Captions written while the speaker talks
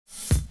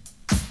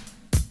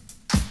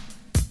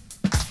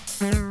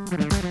You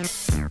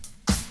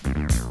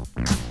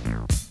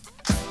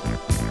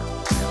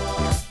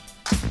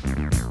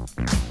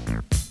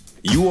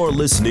are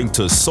listening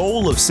to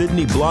Soul of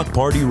Sydney Block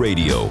Party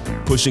Radio,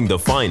 pushing the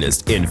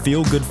finest in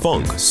feel-good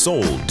funk,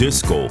 soul,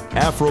 disco,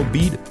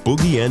 Afrobeat,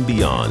 boogie, and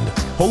beyond.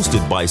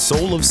 Hosted by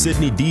Soul of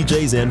Sydney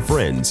DJs and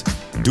friends,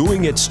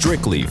 doing it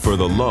strictly for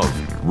the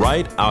love,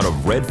 right out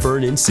of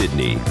Redfern in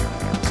Sydney.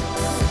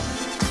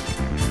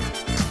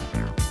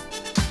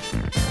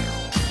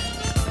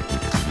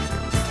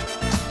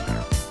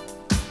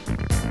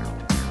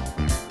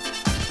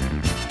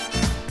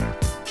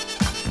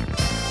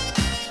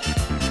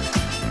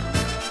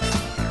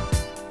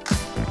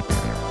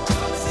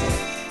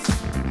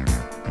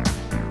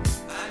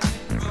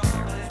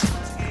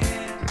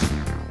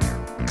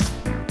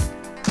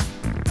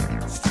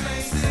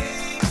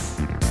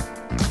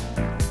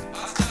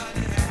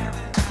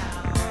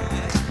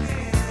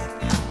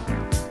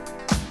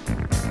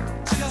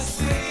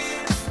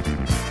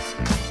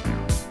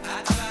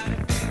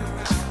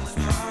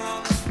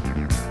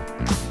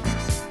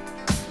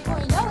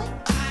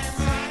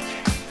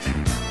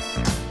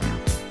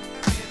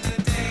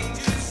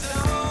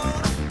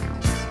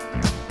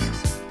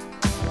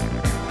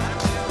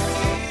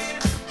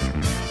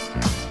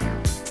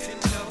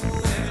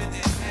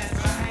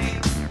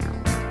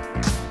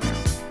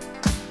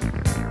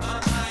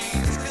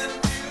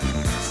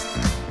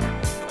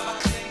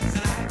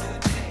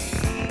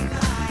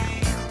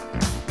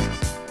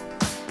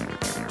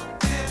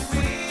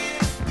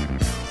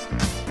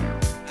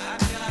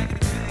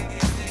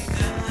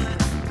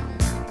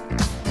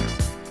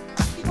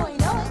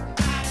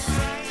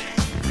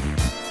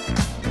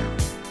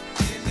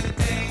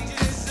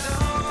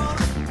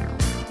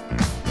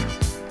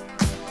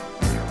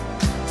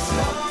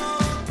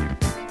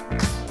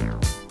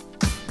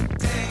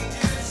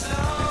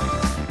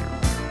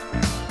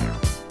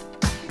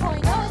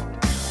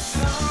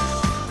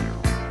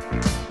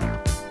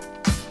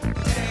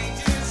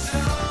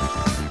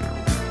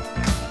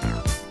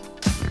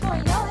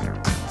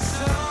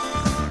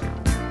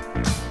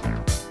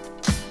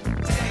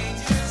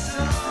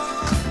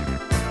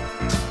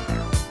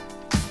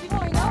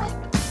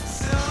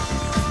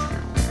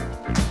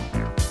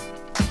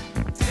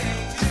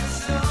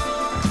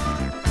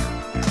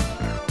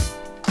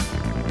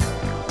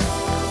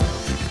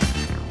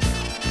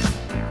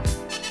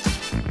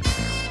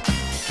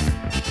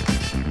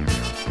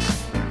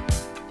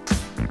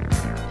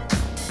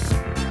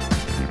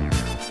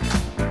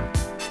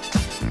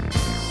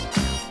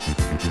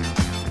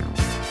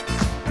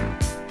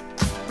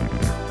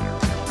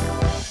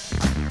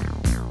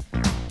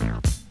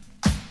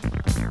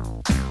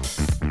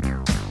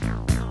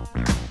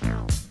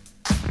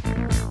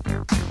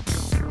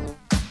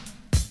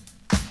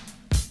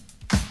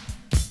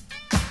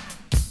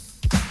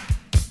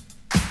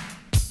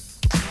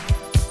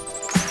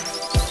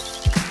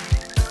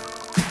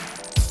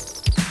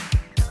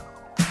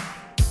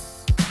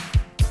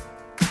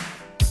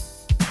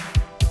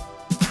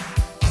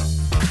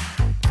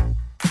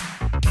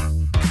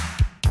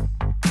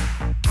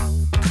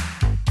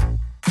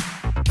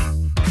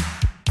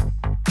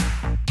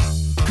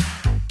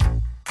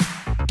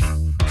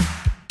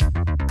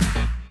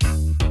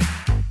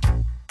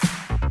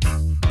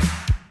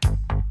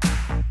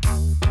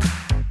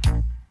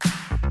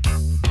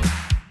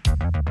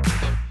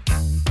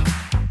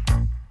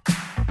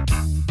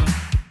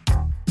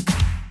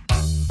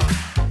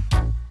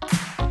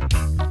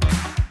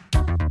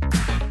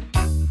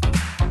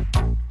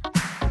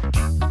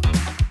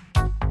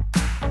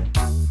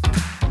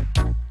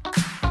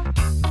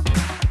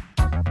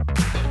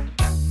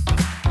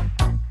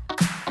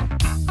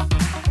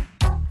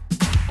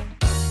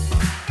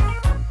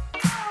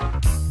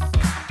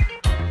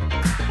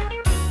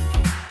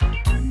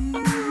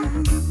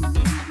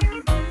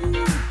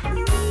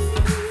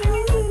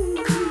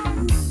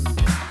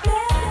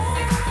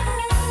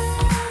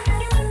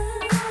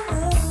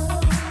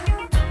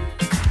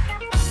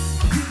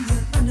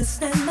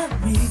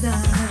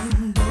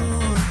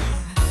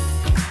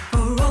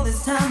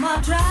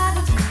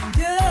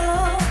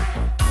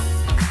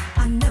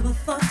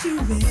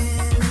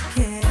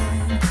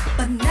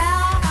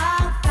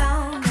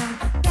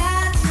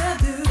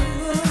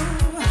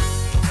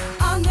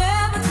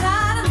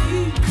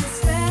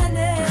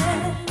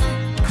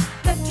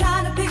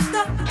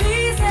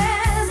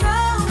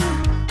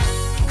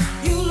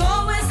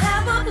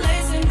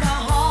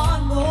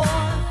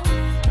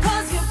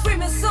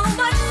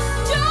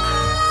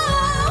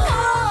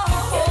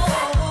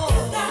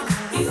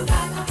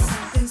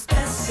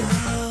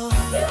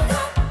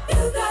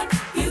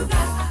 You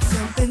got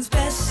something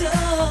special.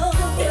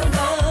 You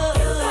got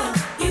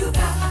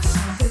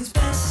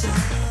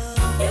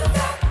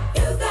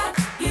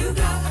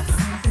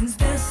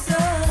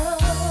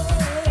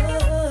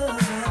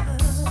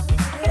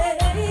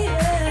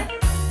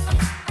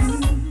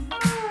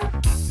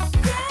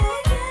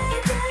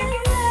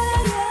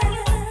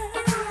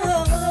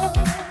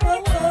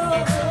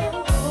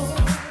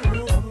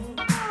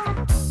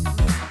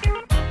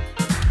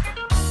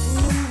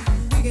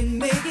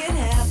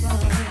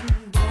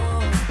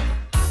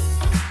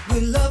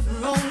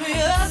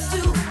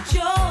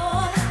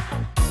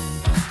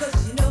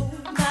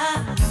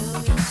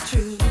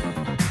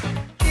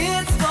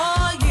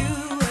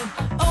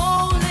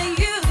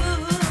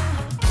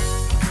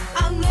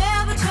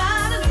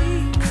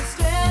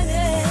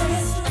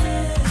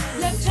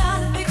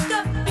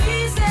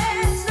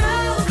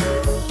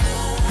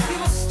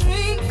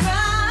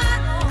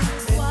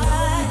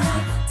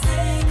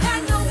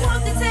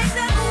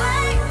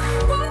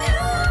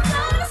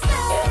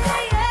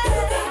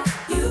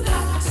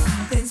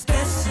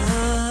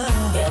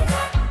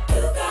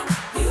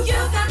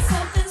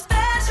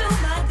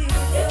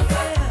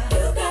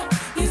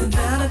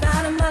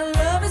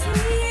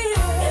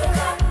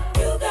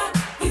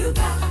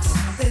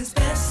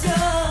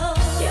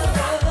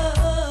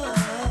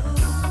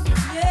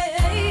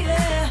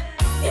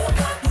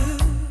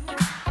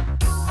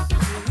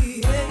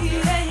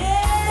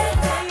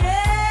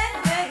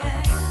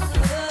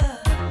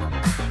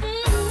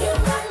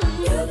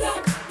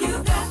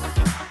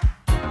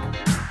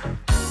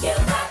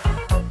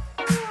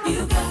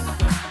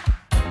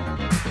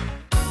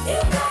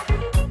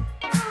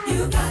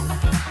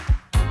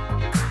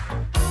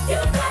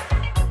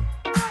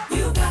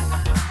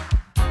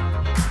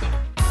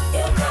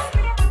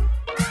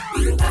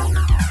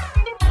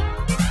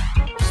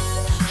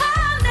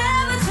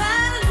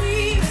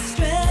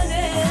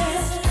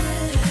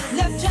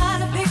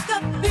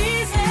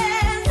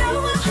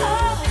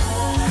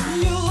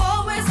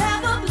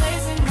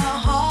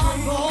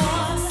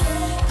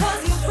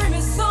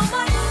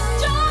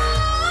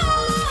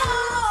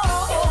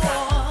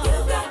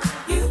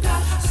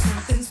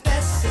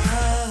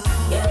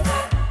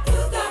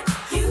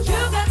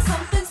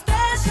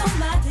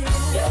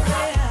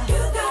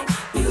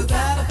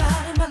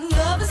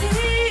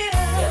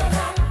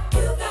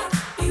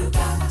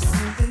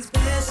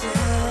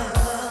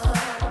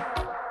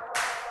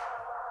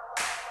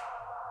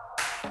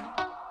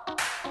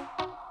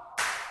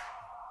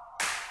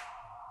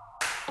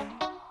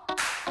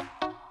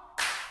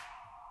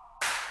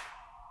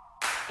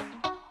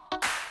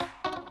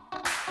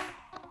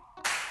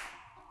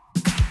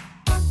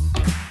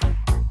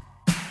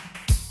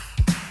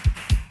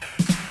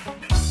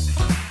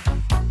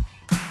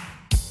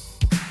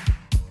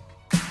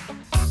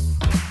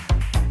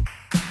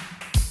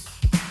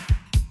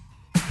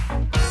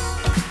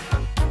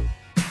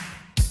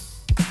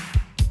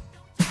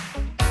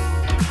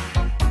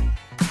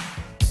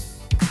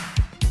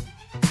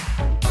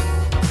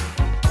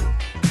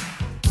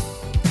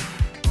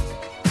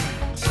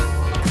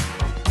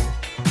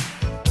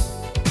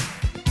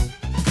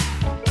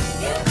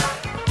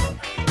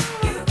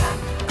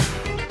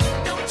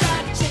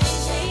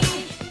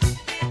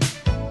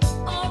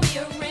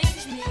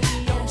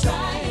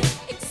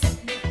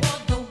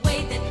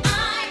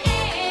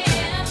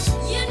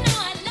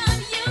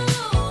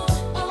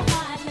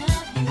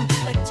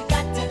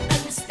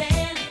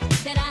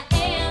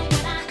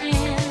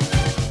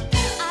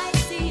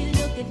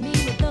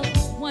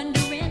We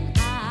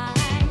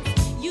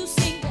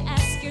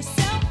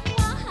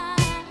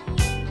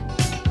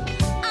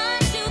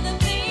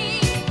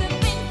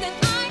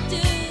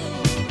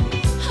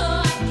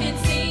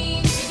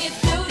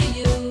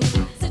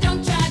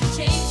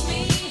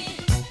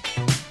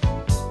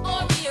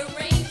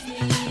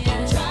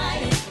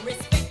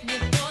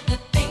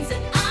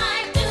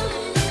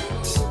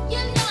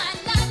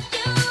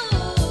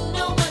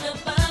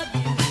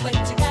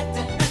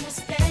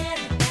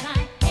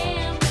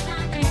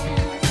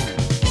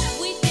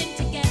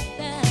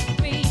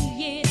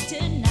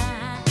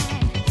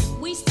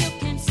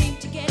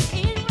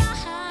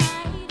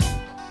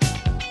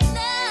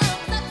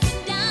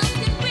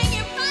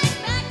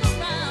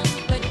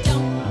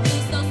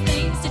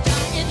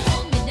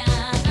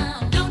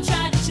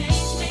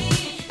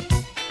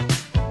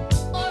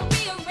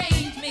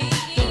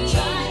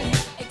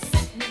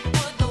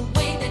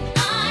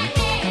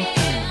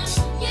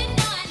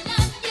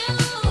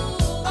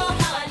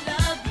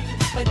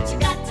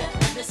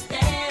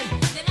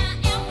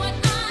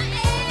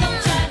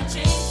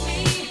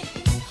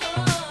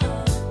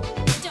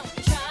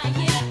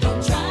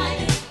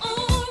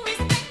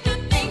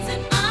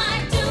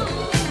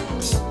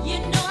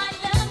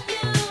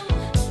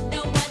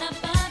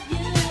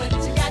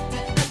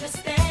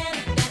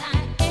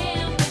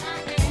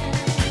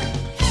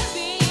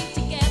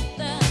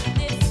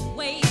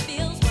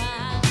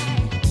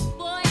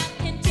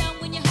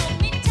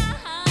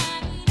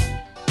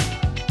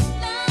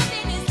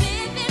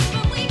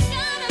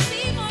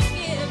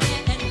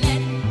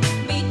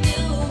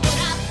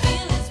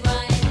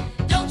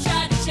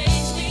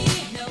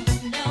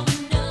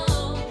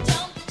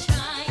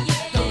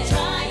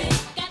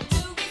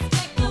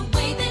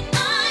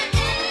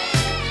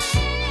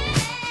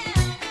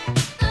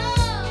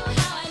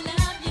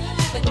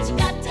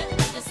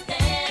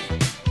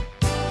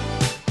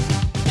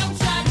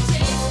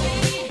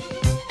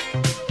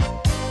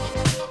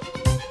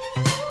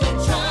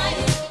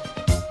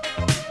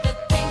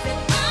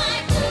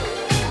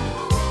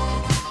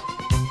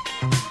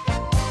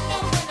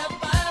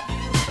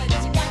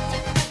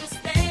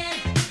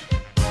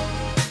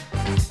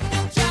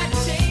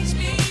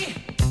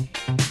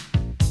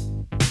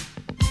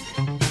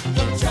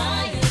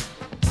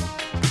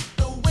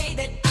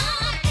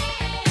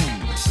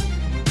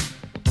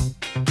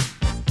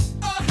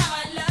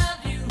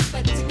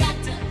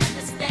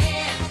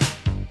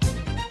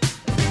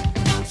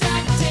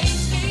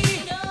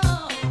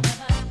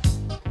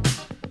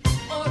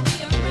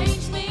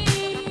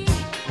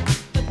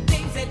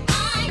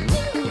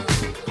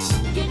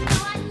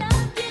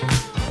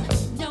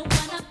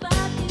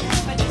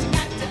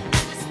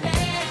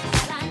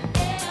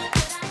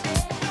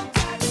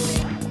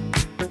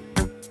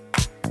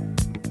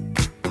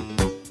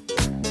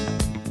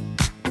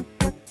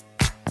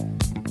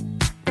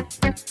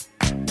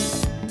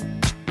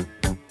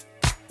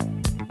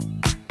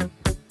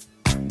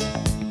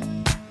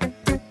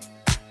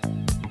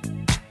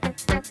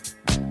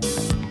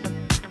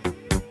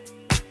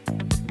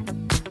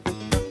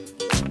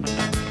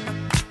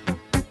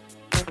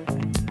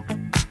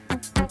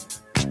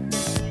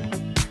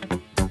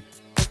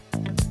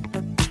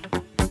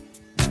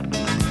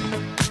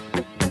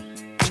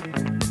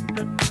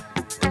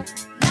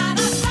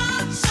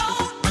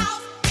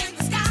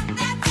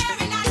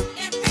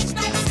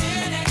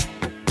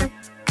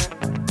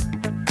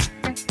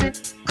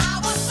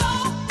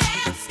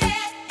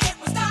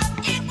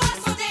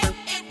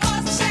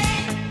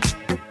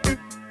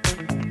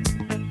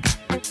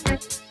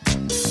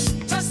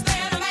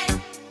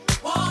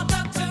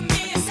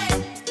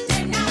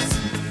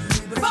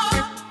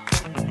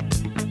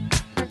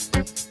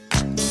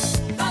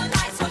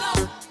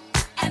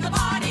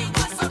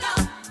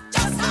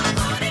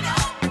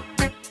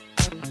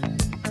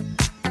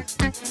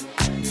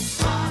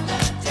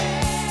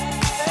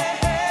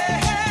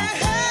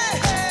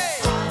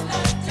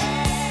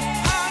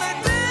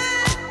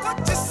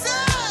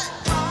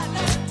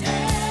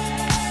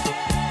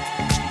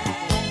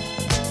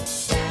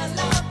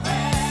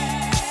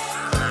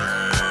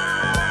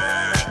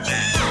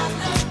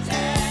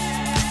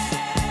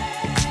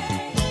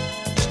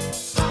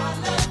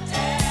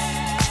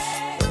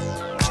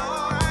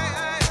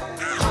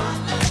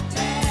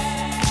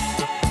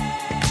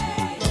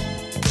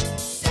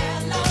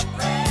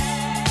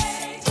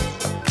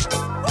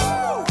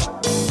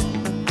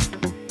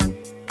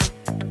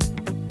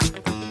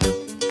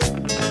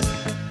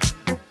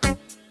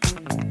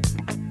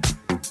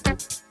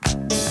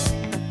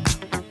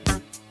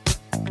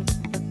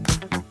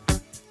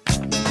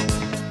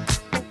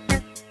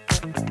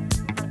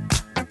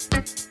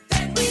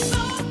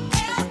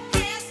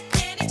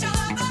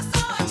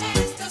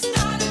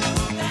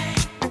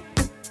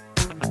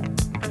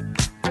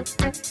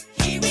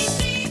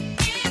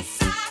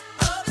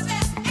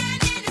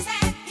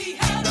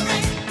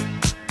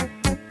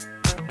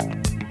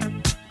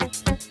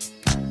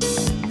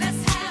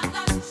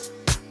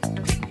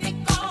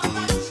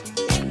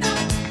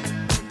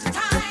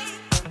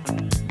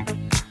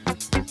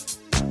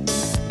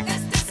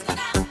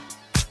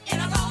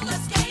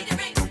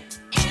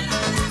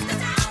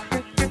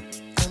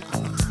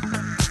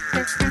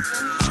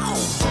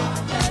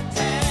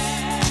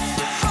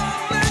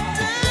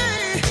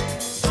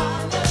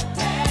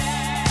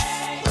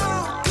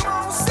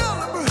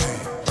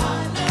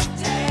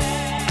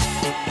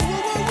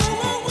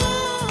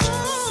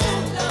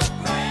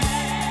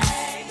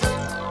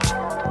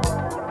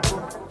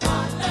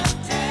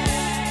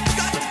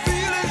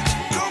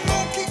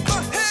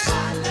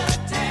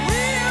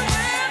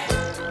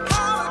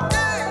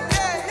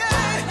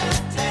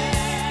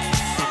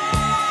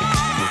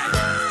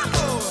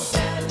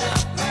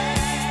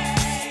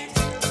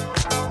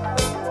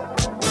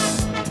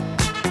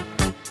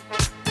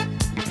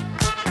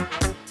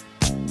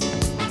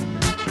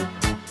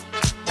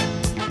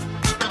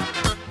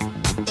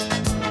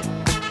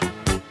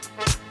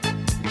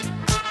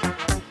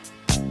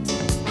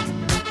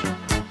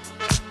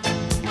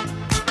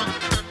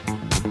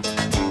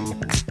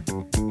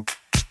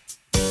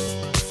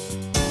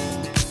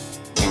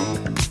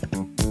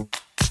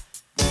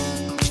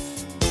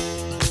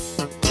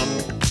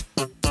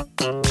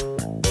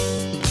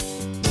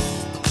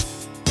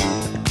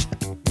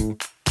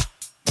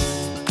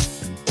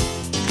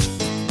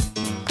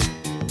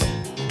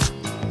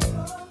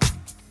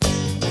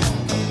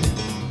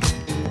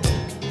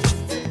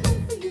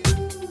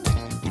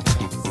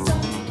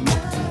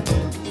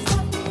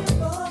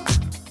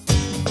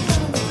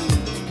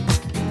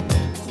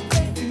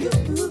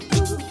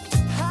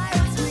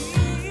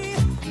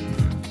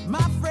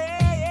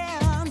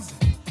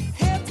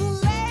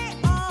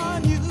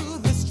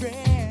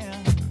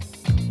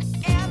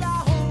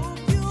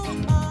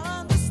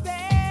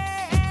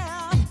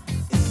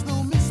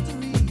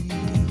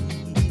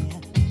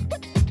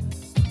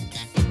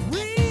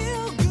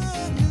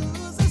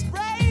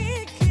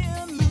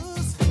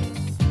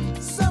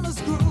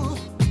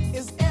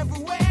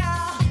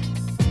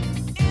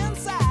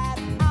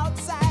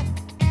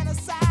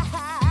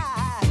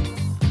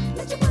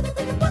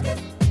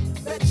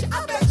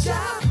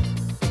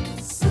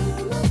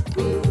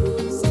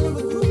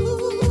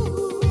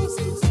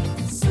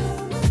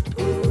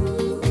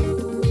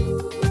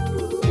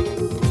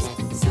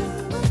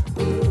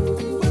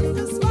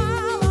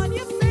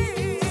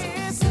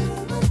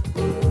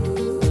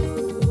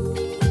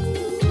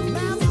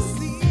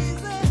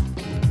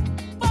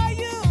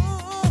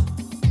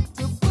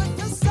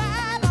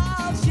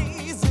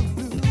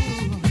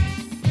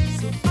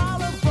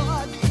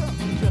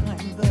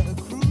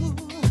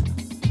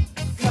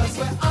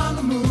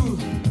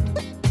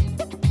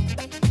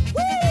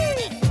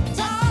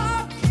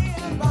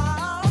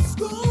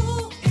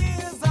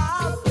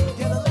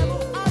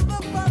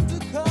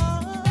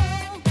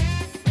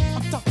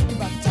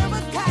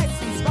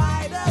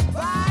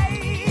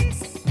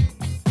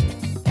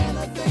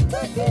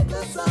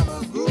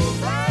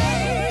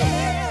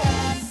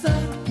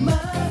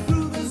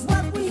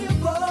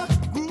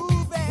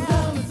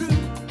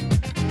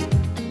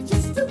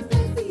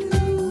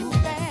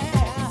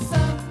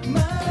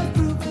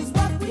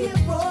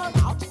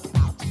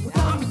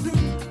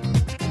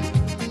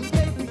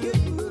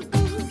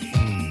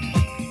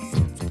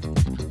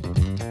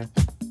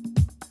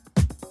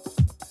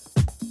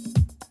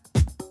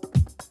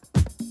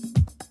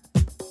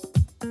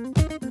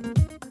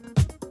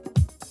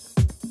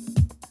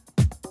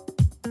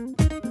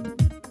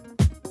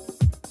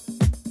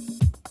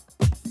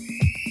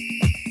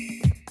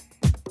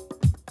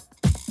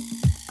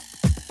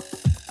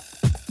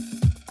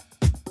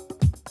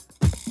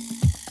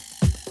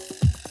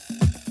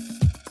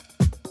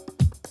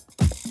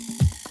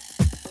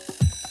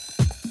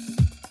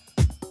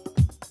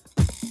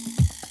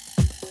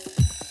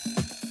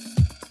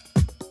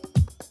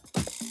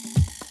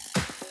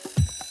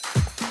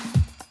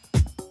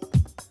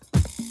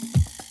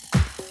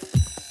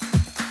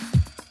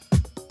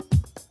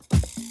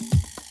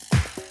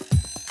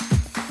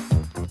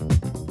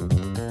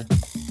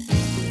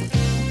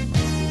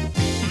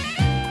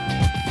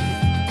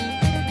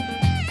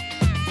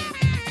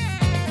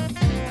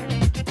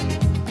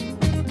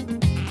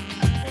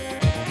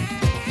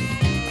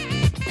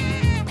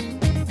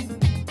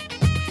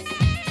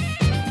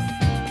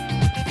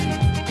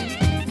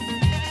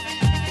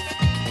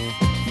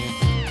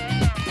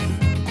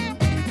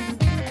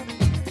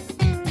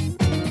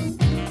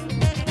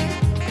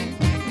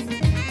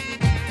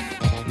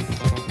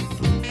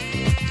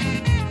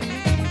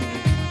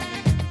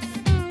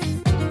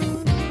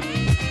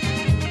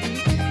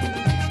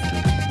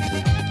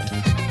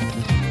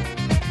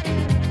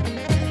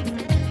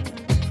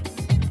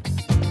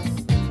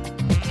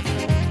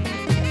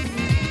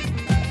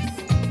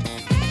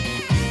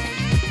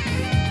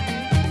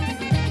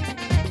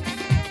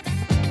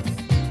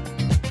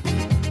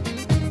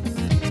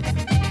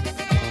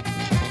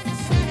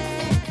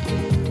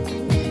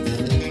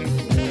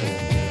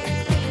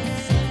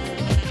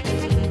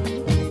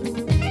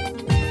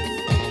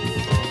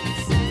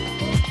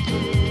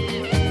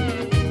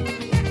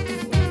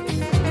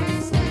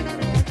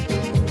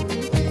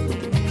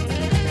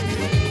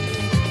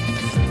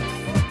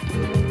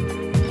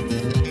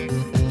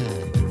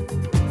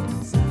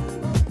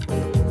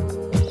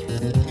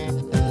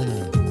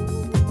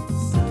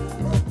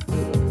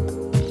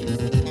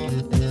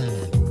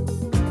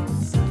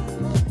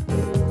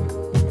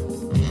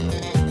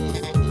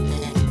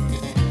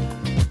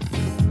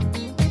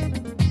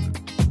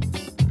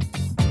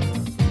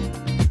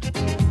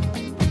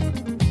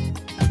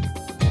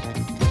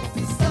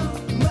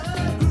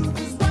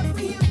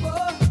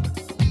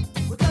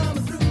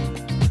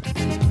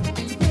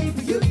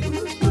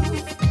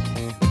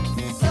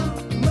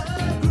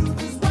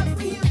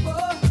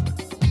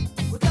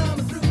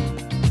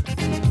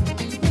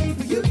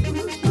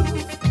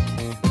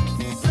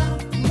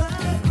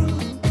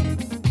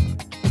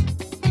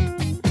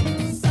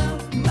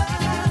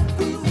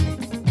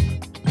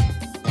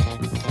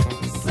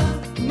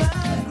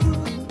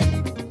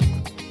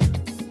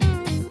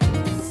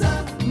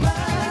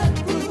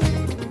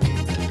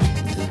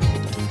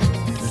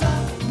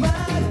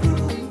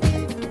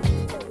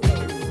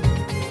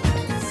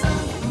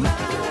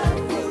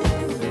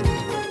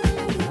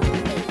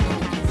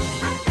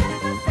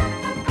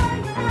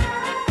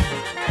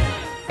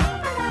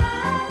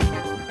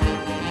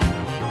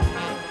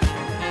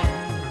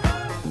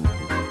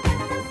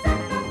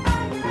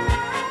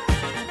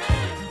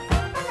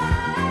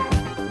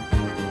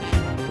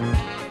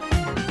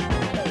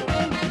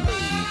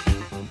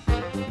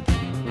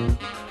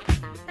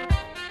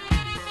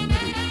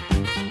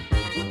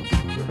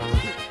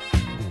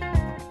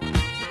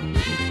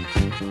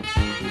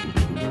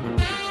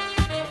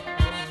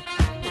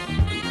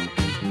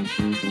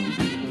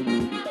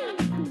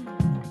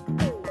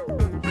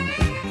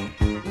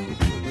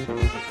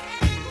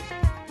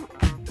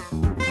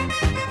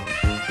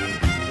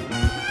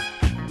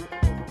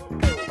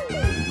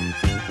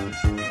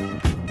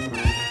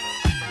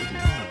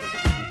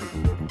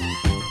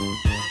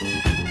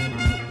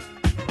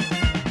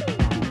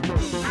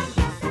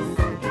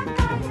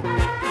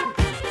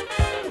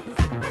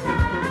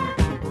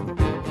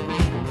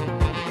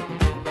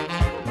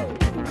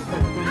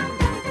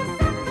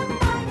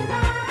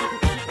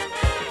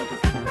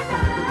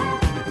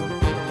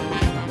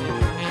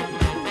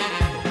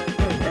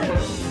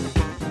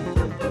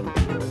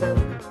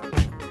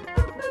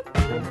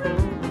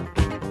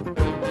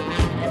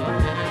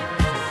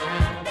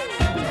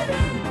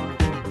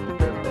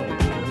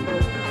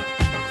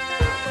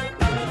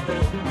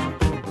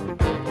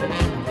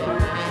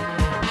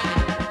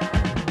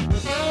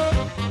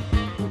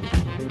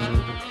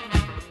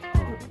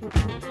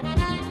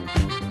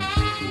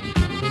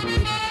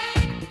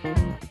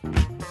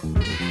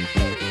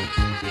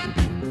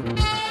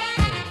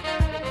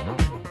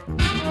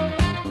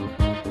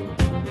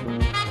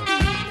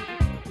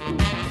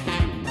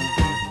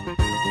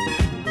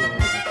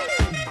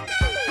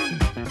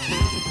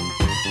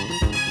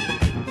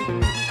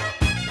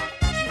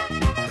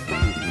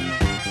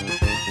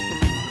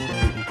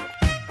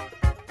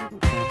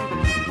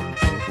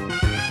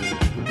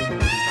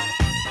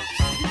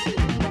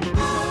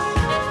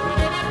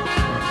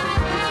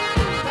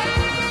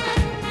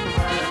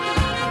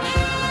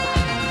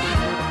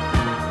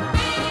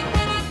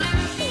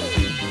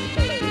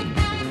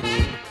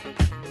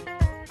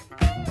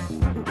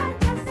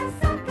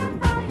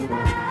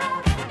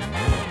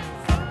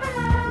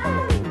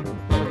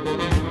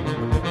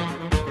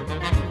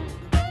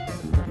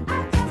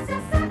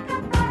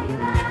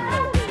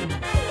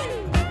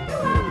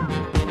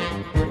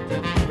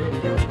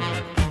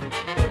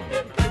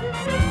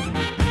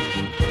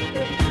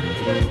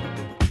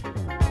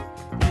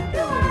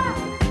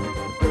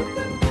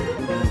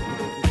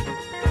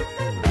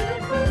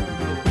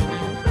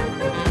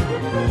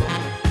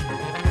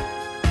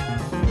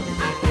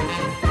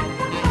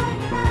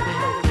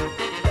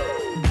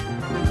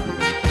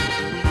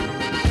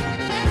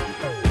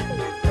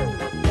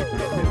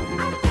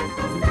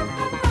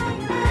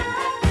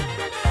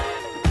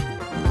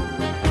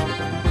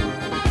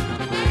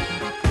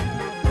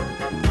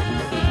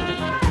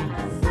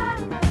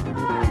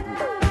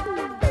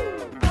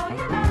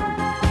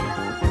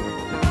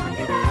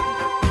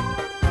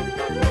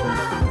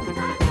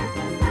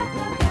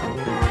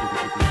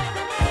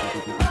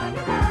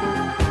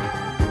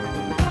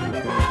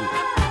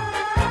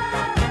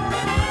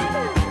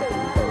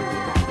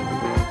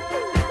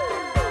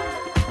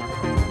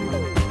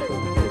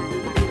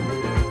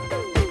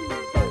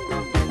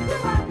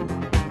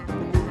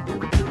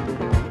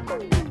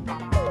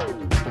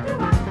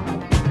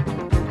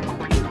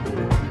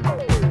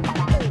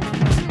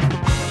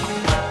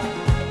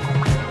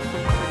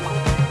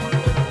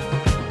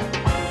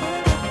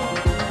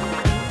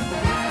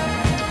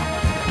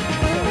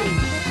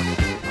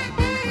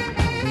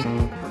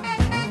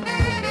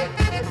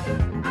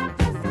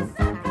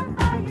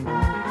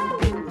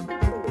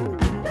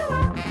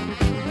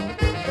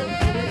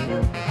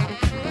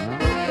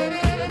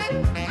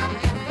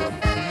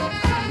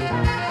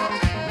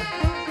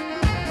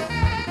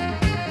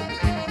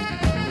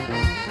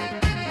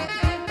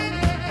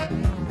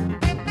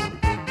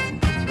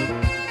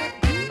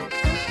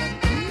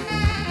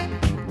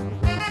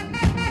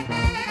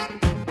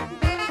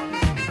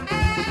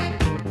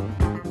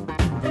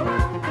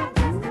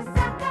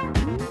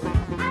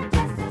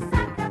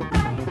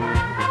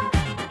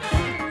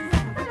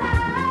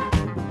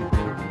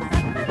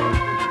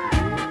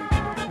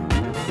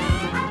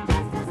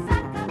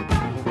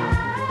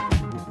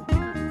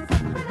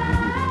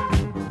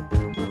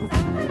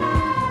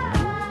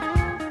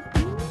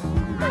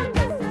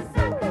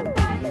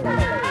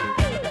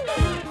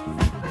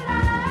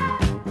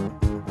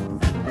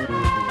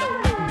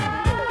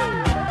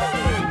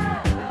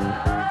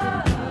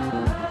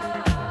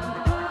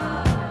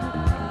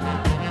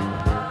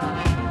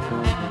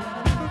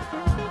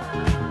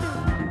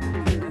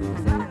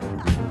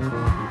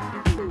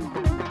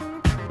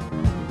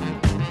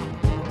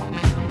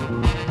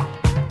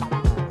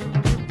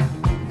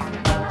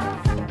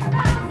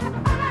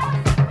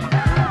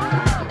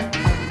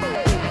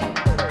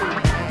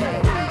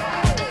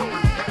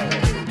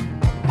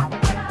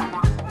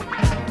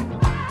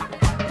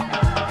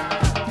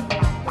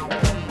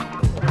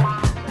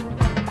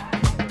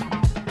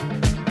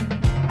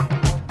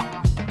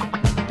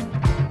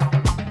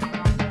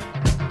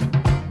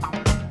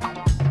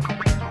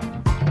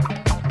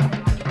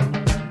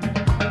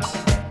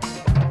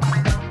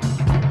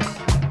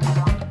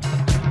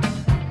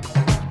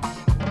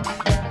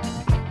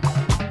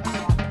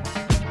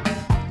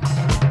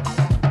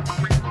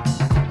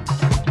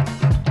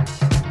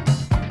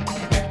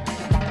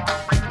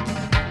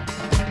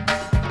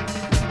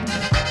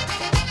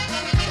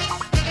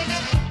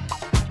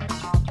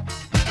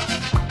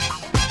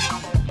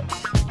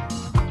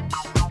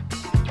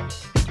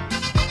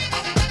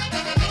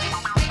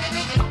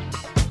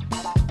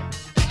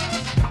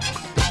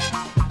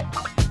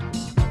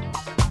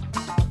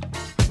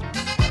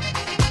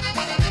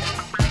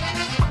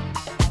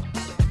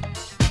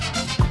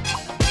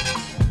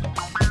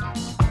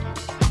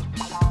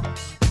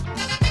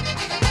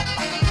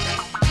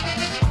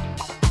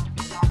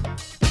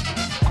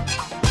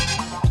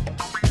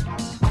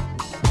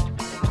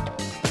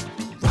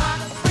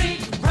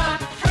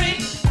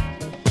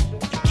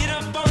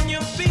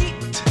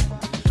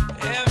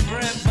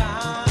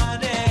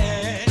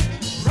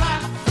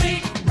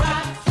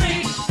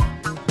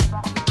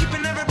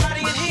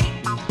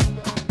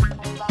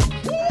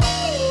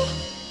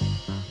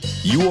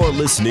You are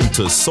listening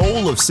to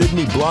Soul of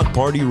Sydney Block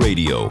Party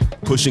Radio,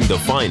 pushing the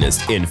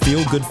finest in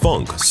feel-good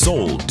funk,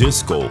 soul,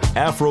 disco,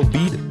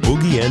 Afrobeat,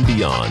 boogie, and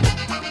beyond.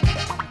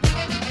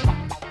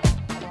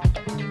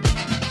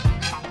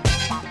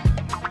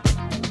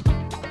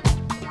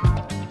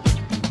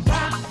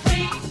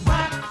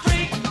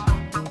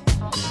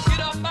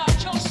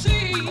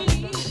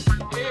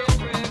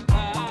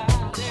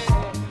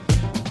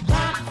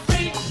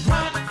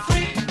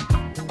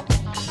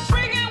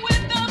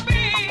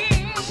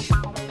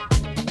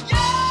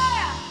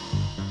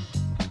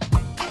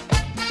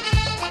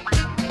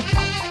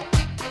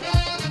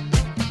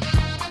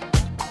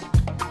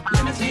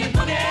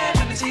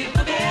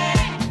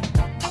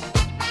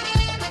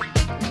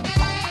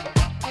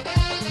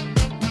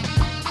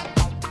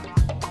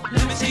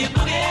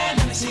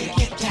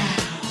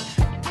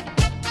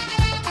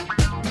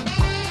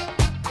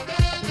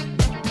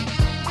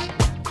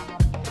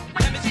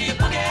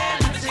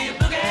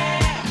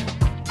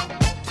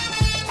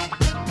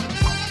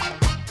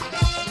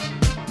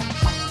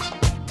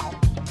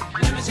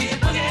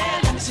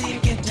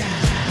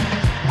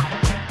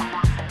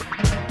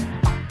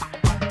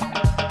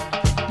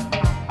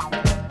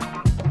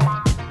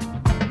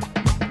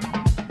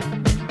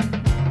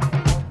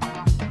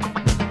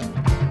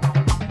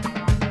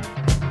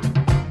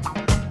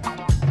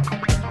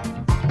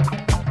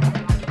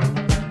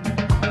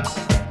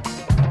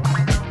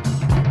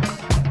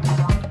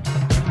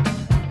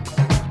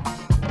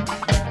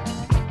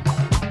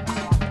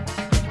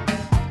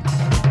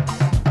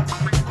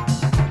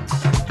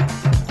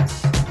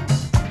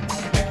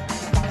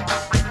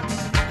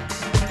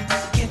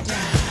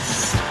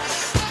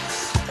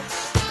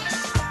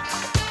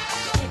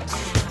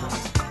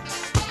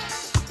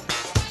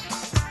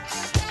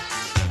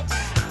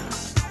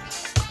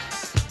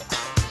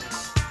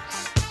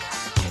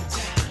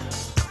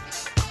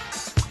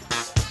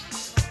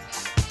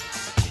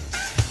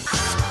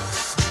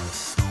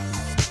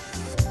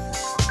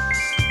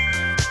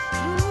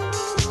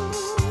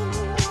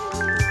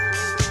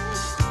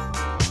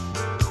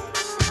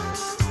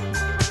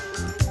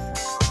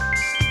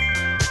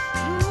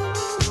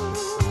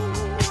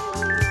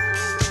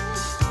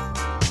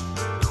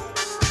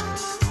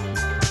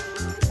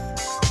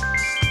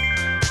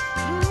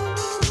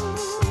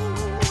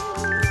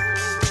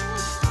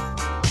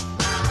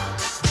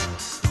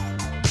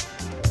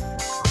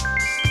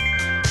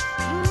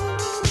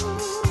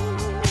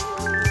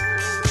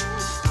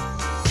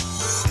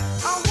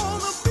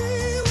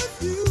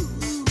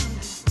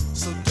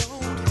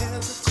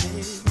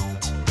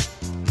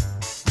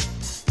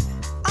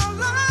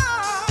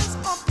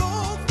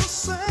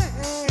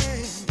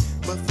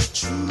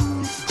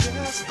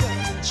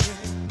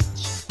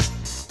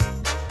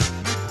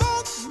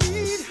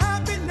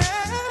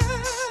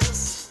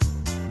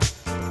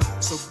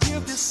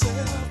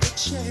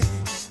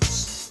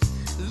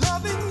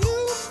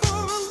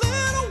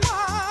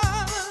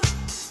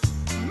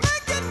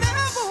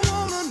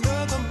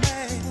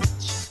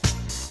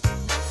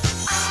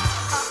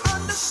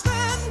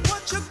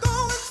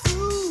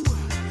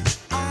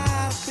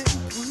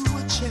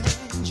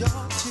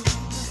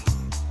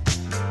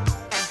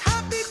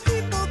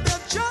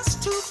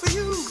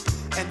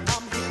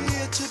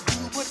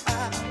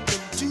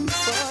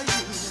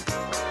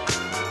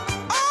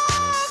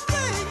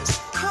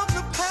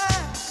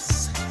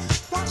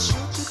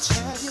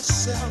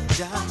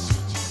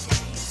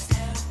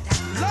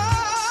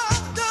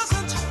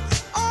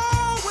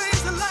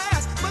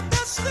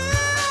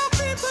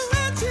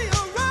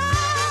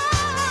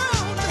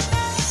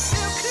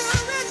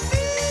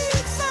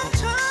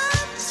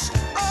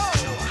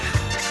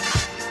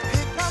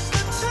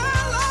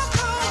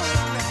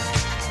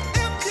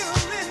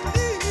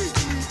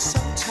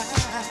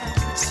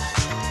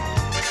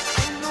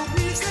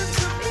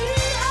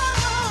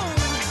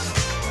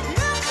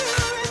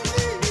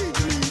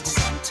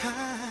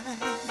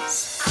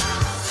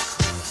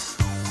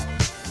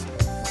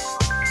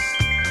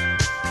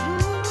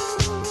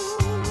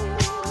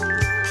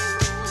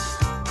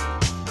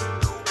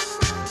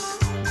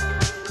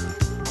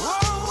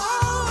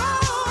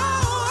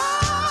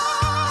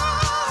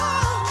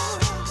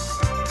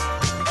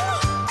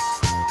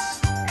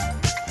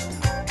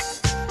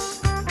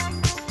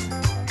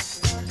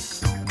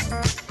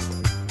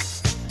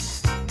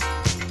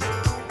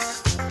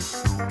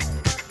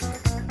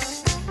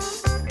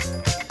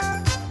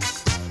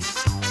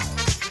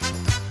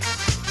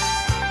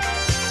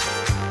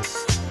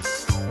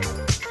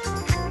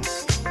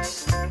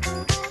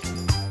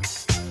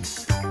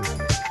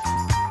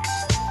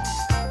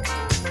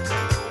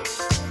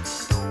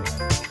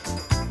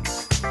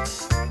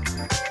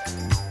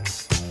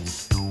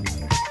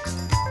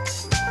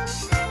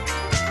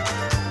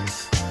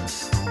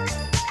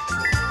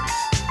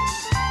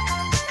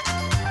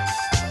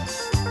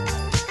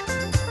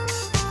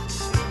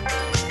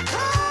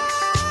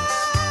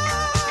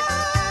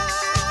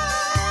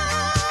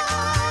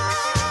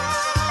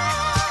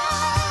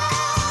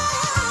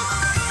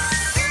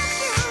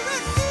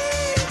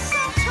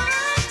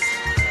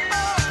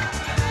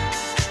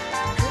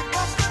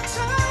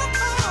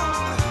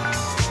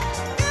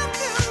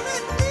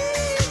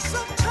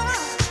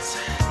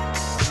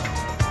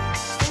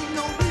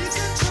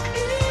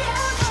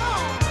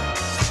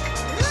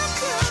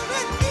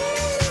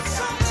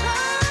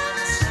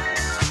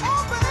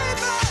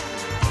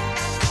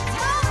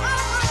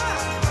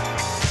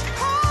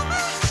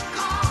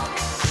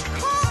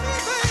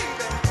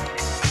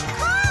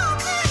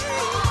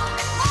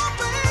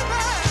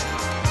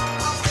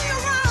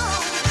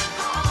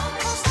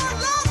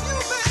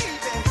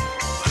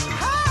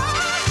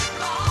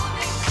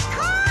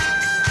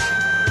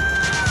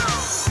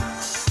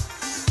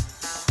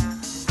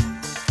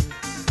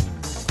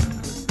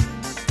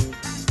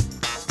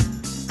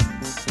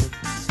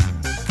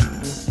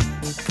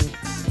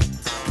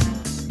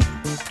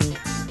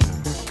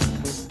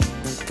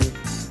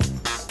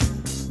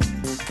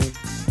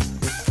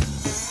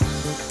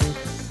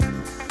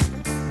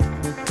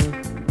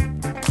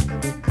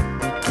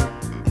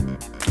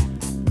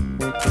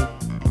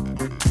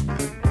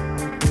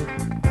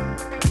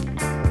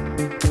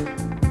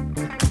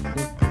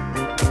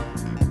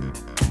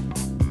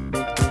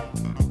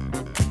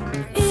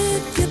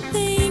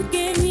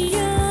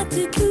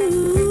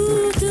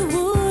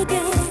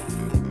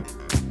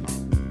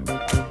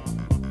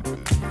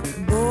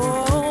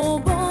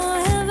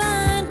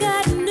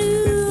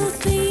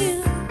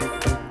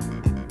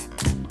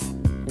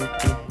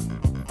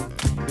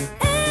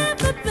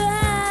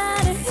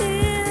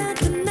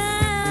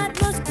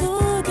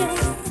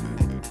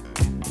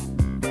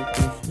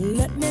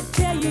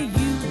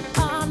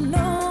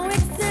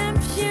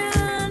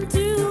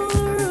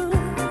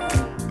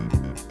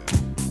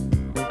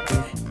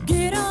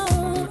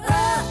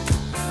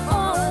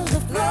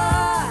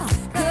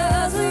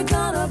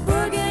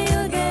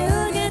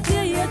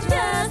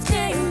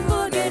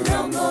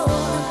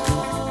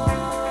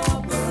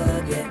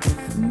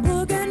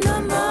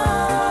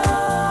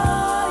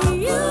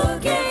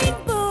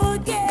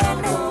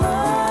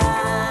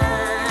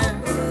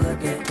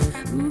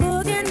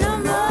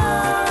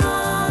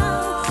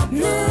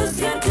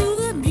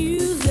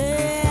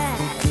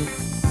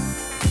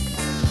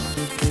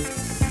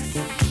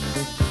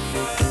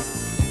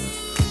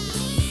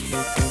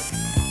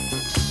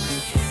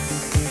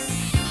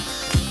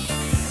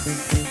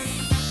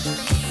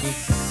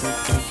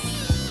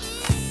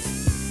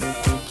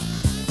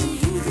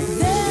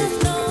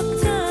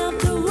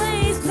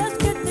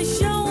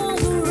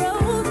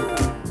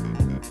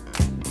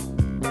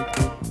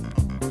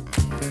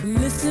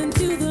 Listen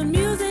to the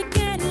music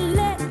and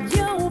let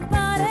your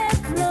body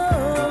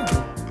flow.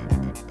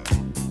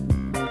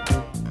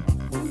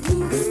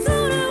 The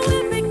sooner we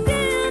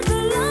begin, the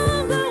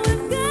longer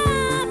we've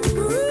got to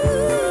groove.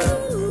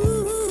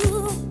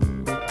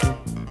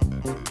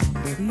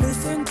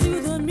 Listen to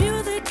the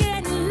music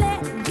and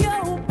let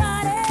your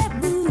body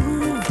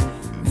move.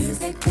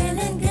 Music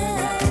feeling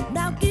good.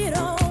 Now get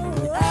on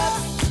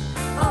up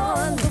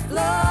on the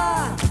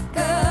floor,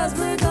 'cause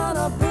we're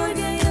gonna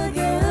boogie you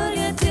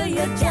till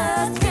you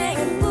just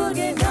can't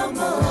boogie no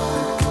more.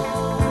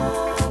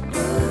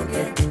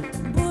 Boogie,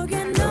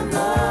 boogie no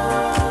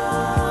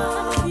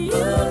more.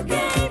 You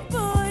can't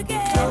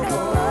boogie no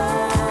more.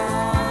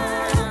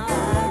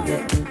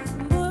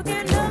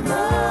 Boogie no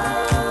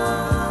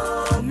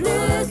more.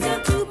 Listen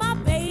to my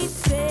bass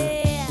say.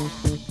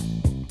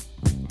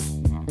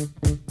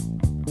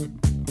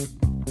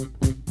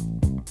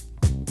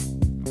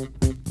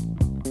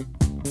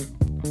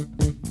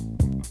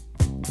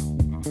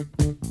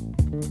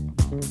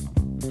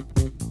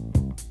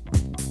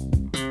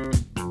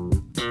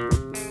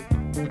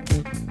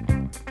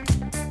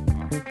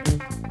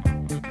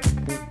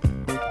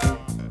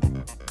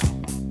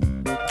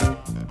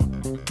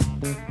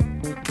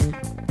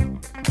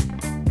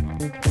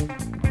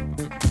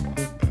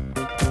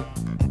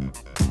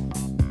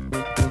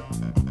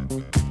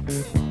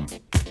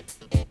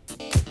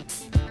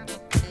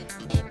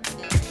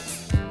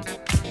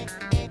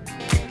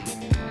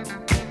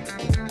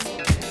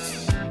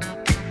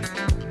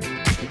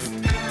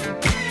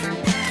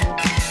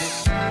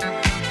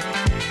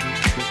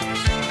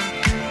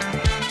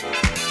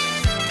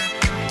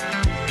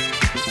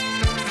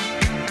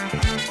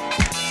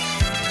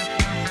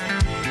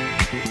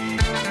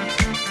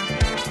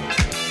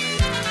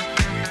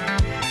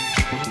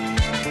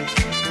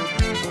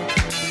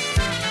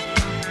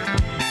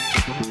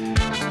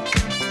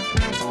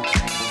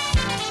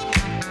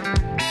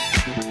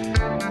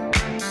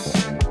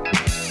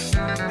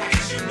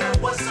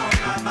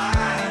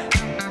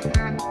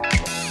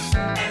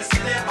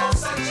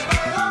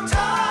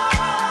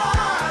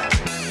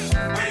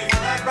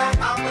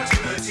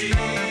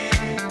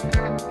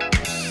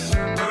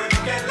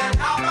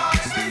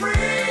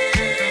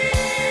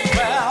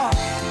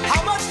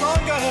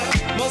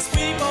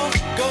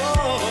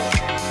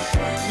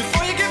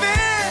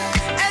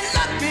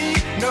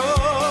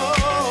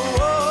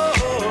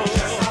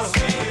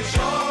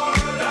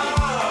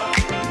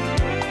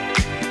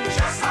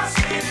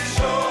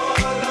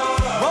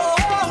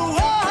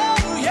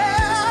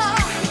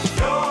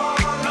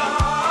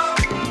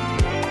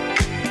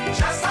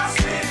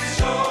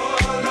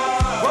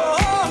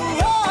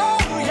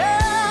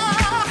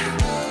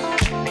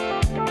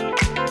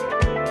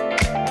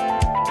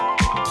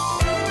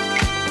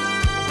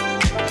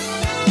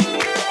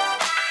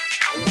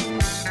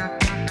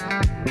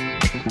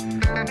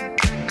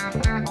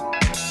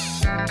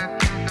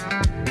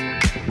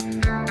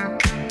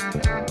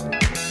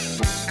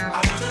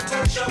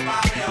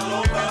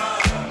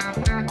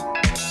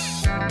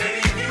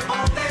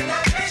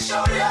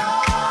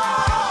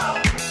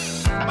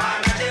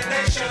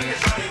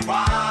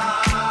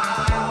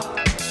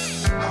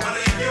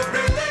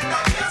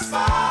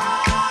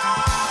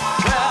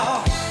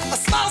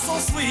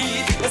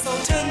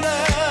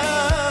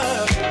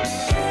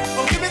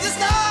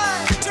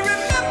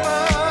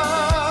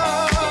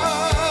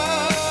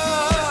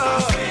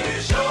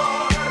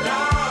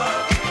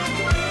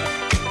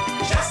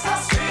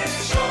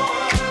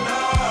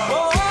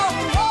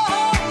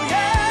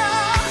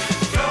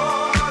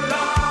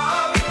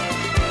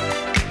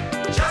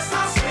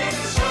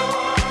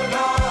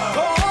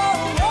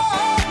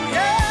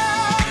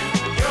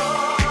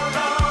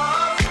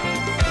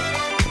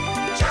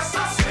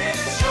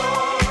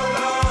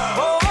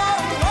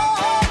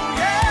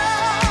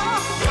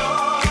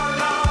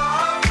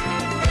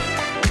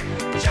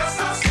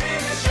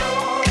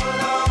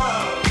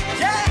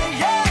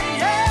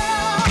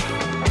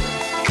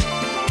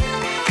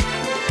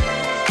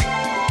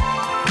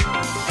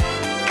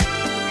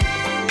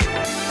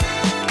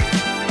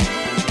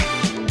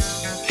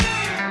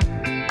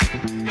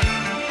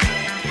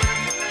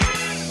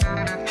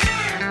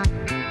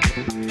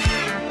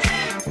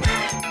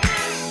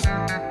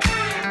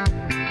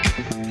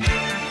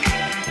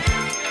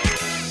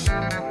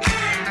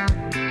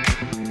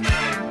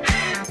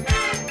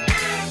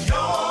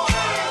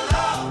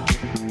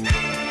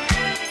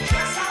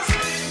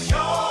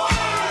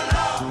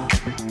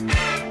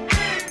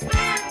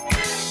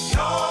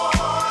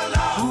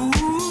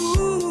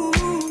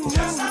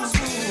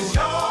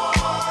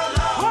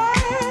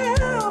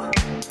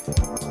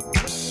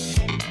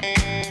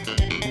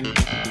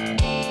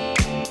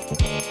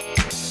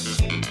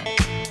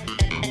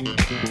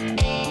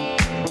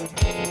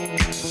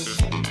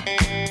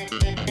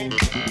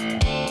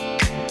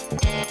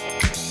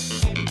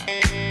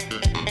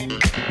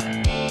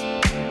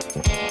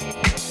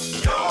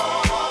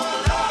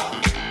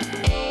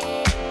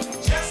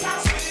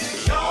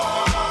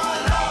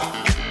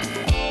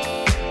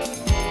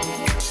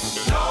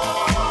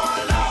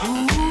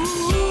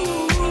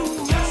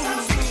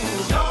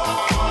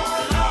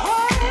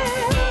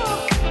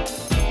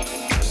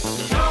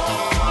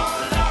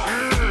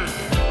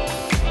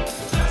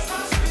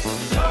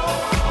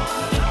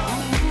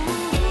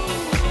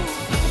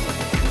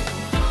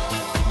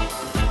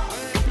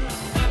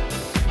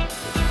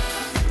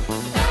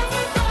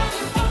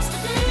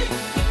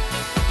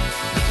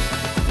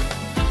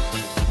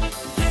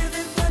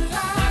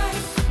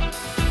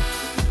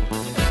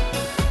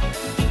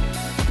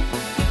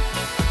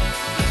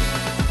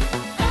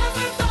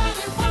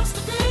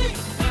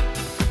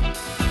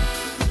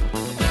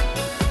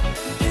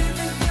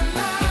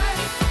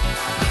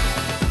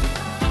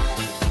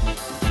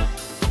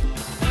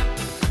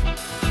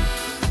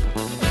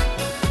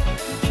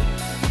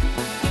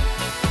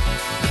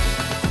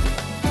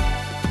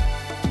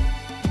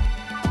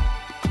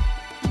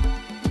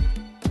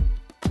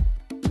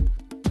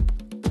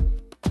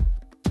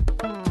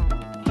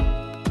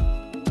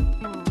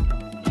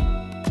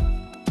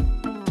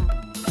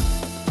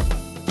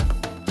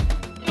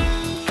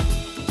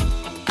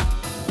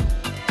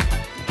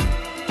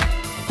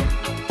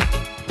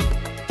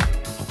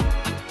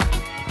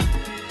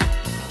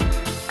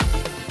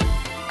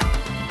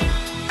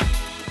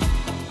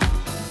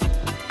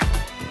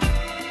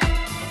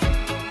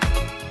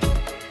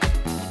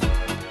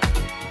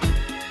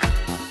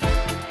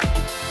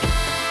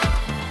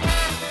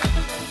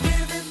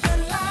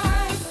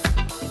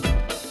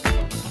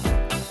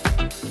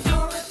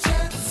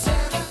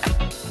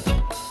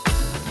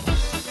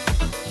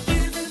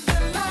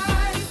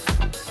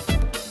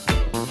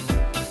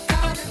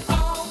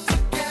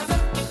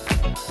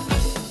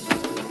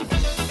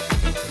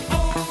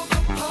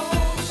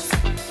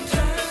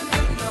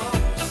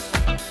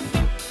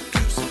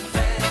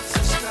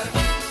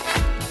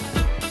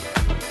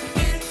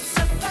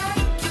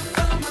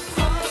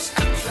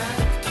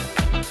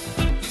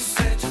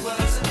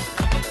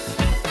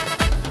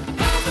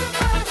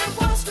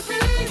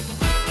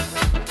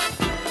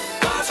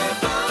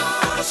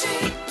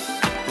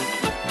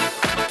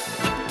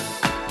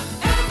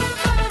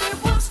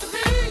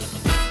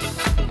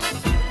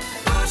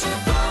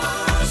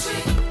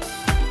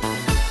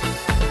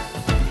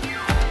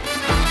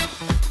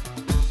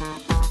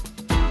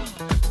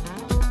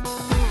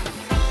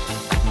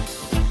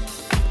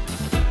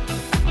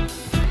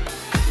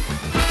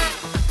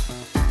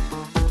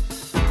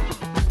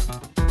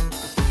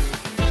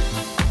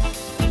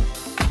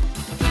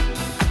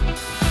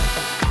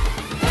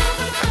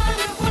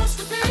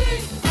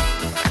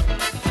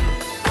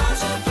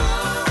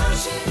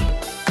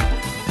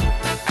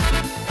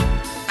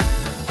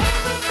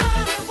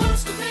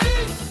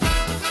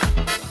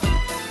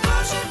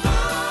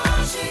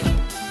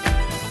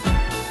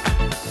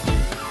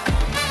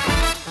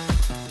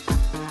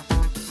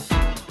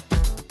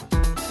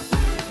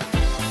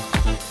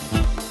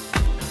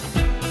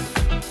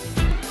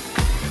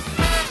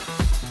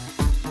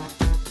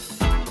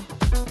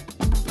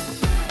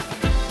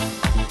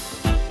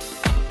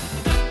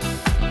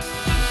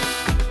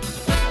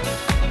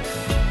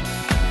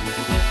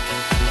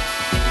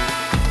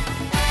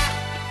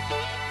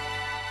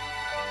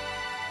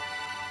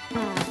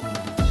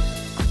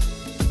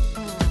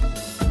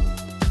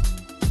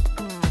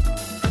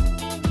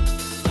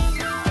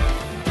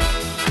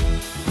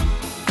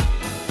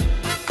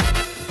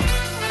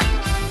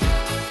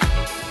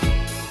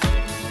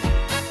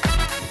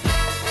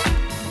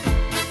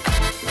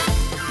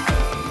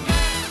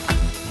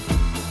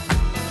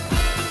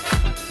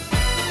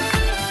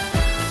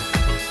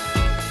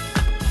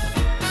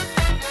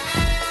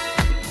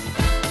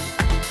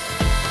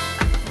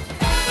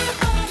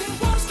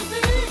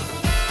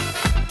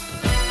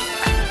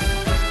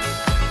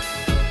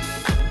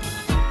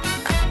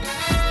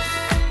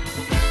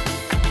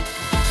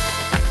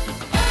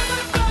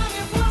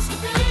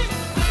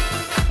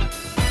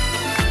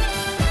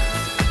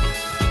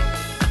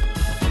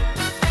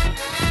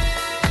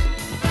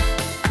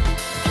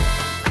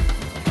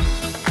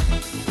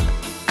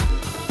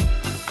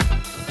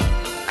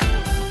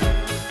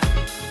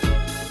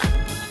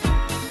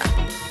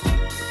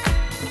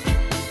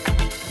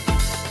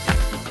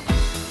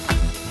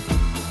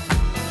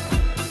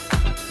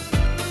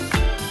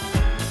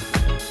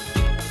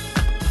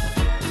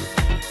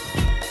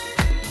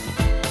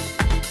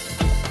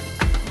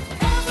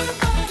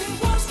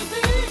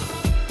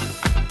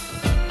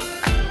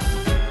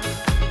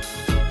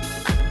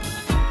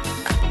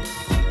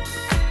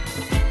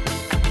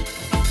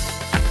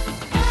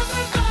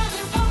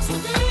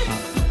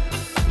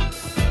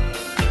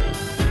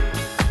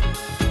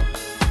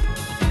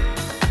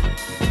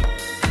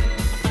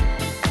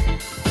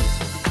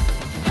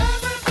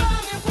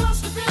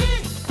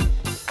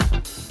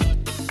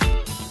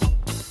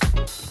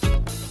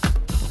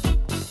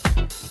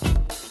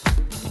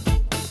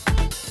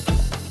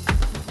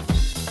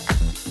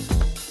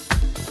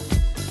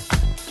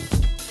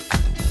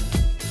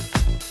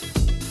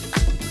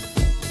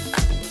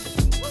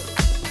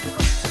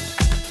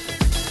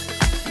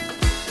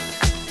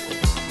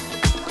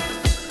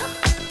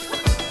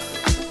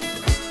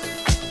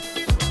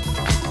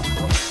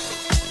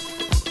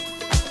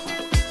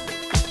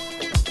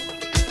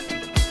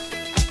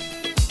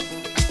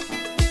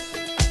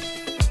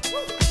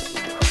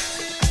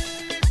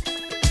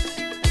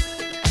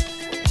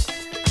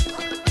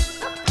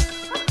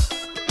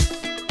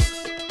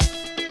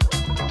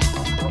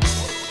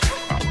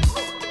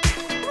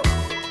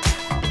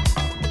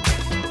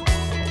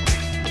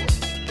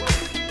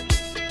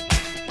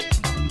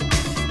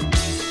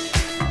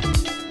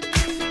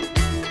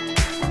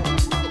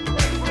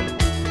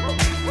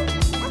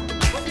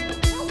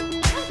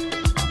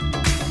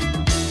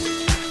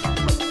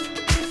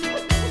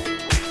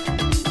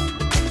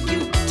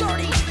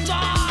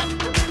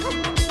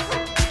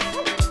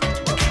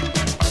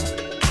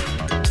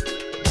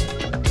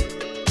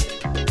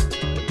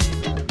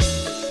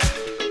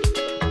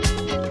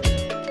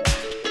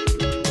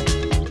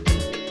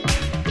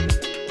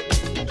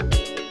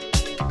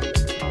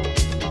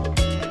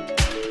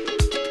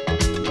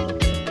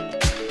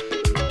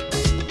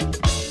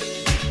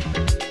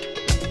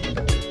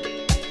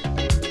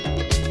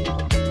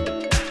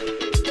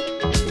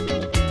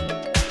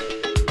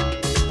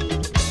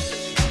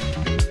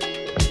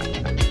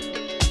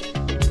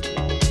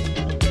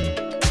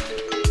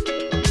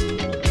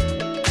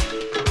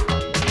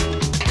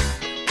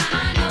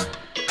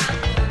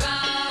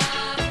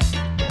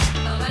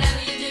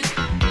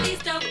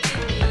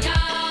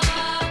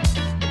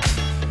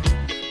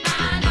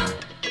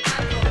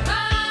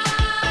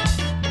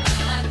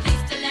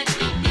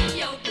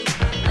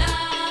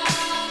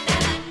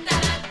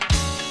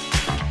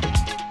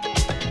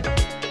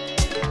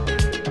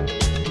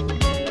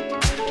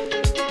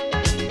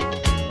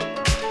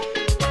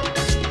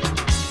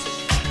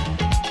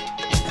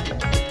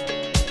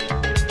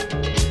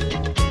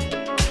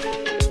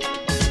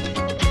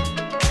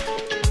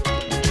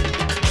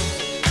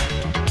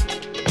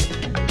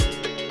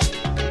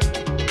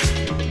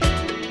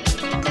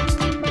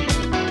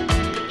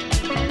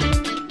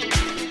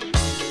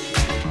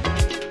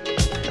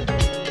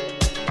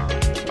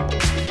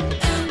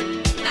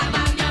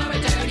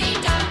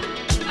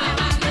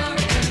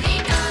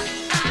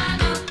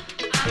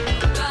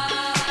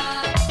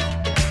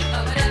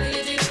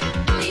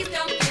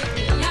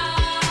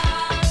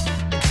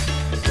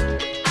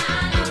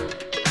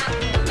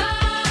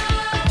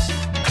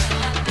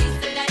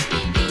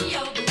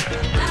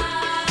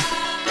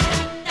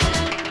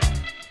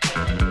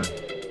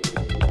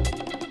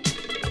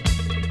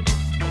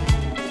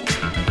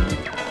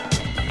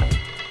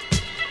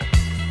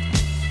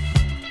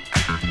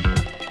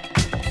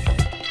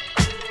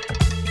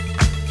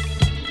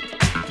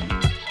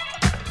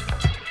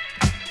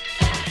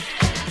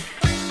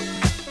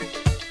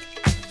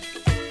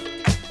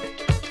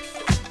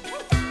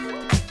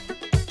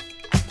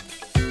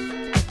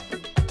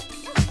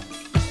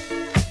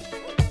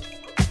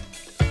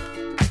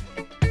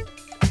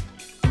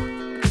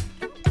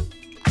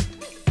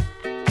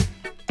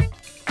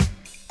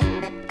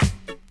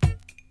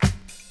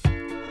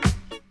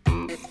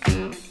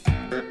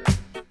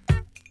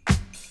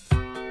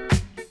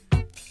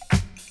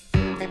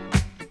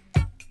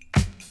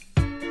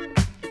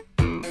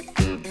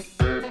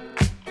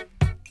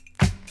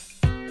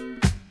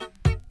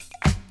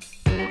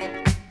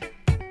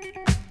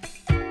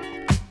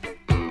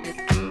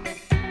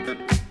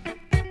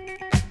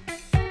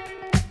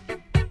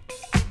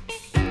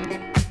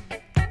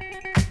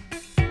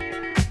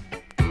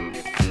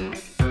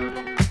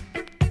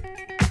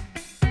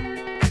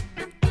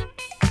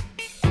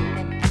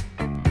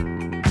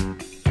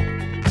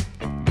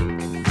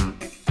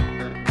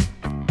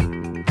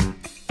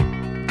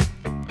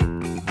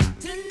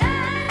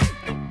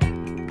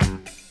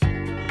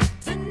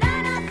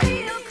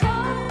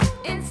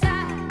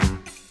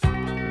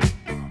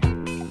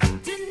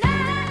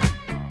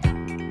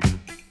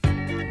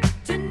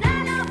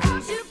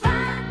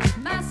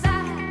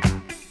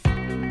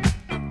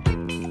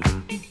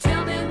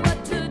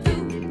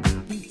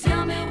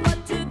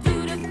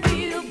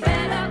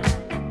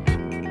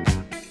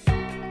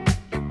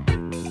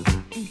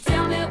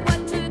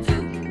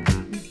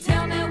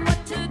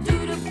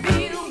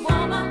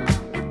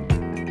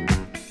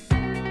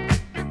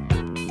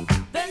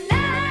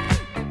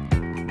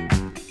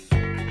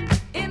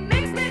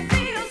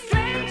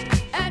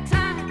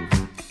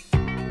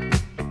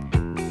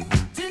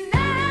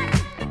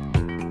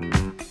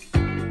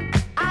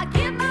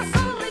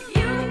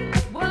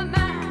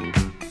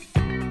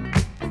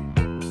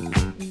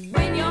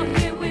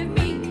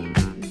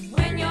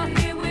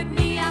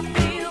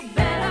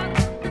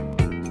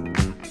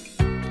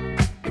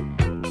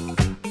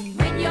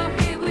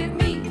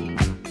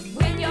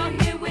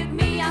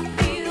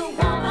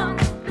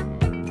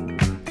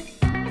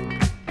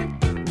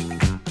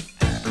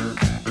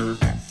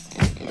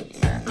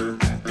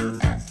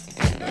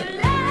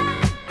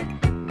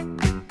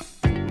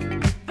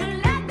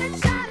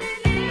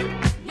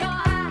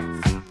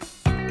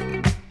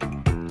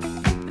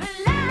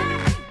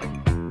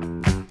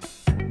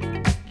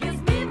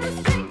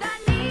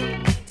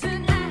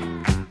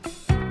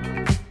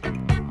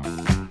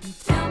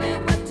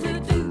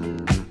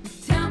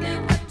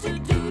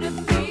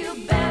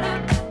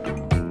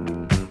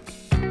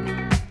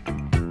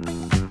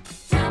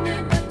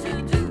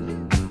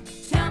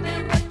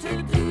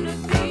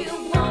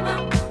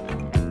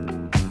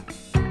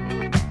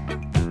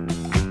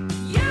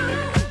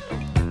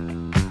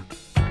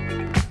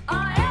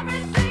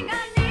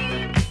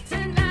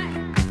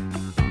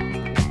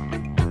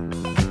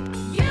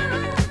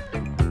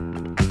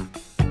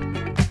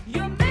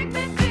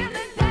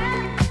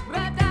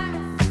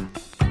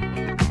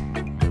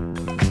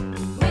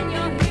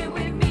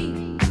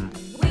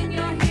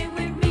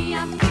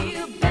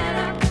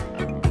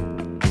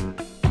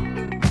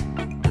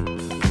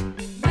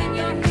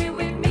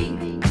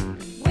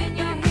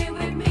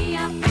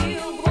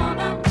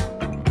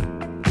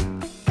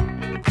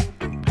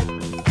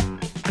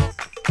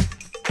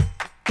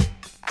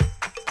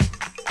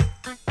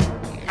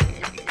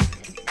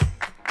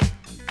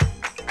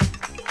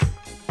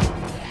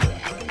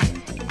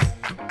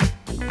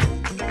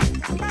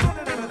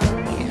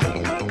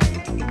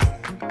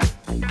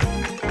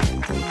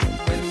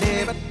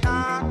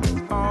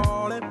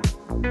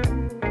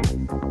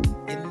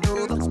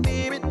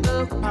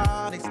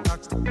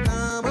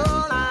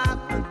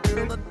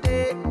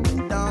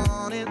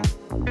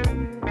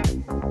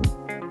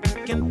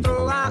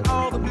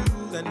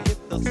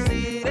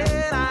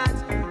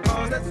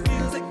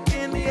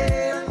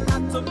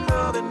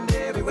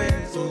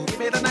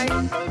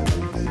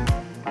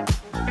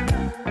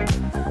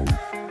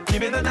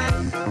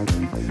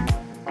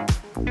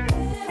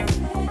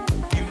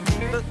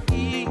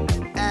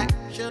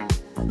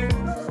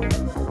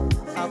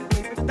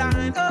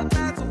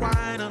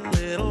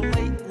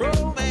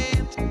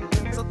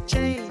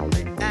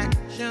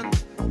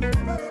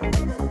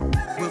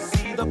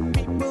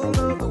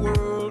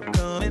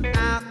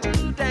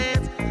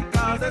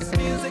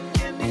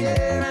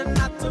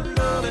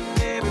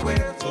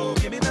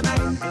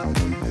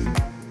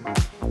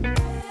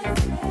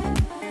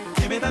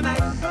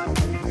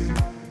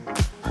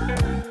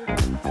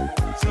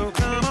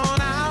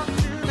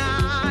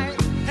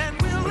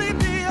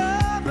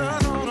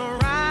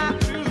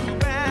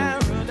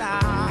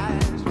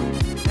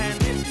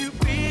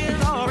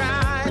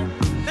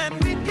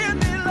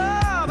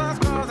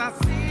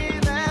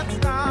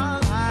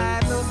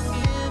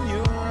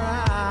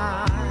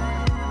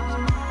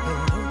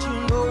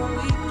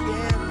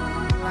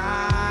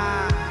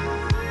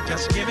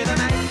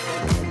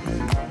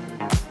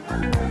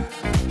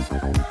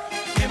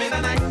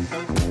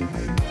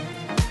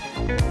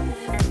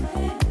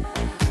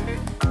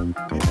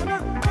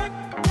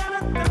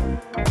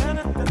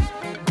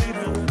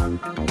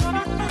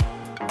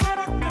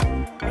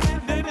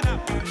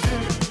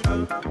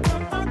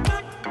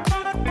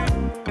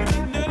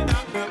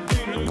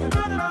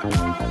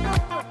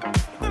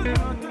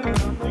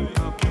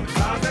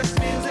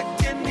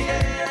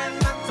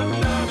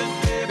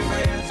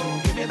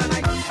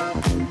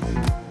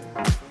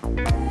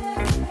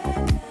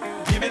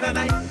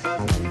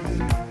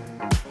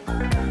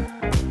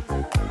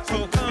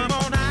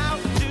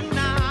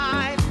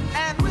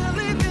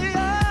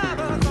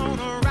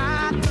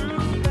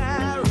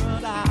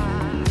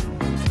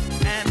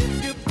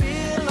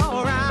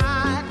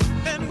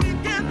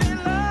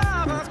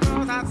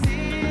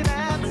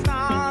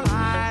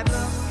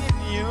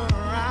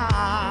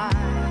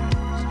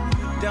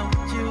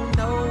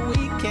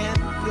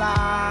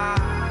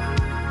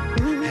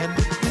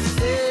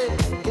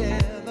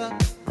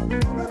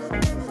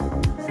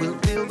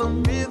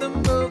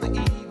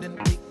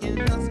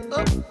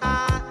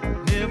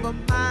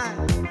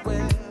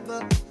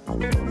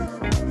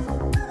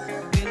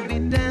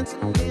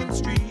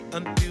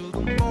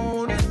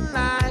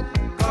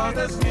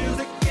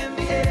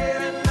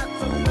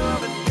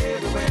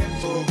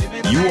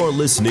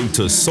 Listening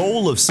to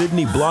Soul of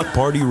Sydney Block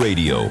Party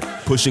Radio,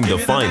 pushing the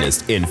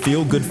finest in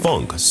feel-good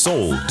funk,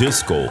 soul,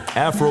 disco,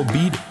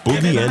 Afrobeat,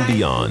 boogie, and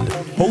beyond.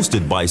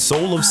 Hosted by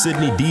Soul of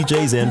Sydney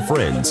DJs and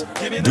friends,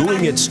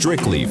 doing it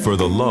strictly for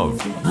the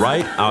love,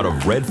 right out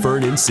of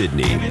Redfern in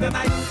Sydney.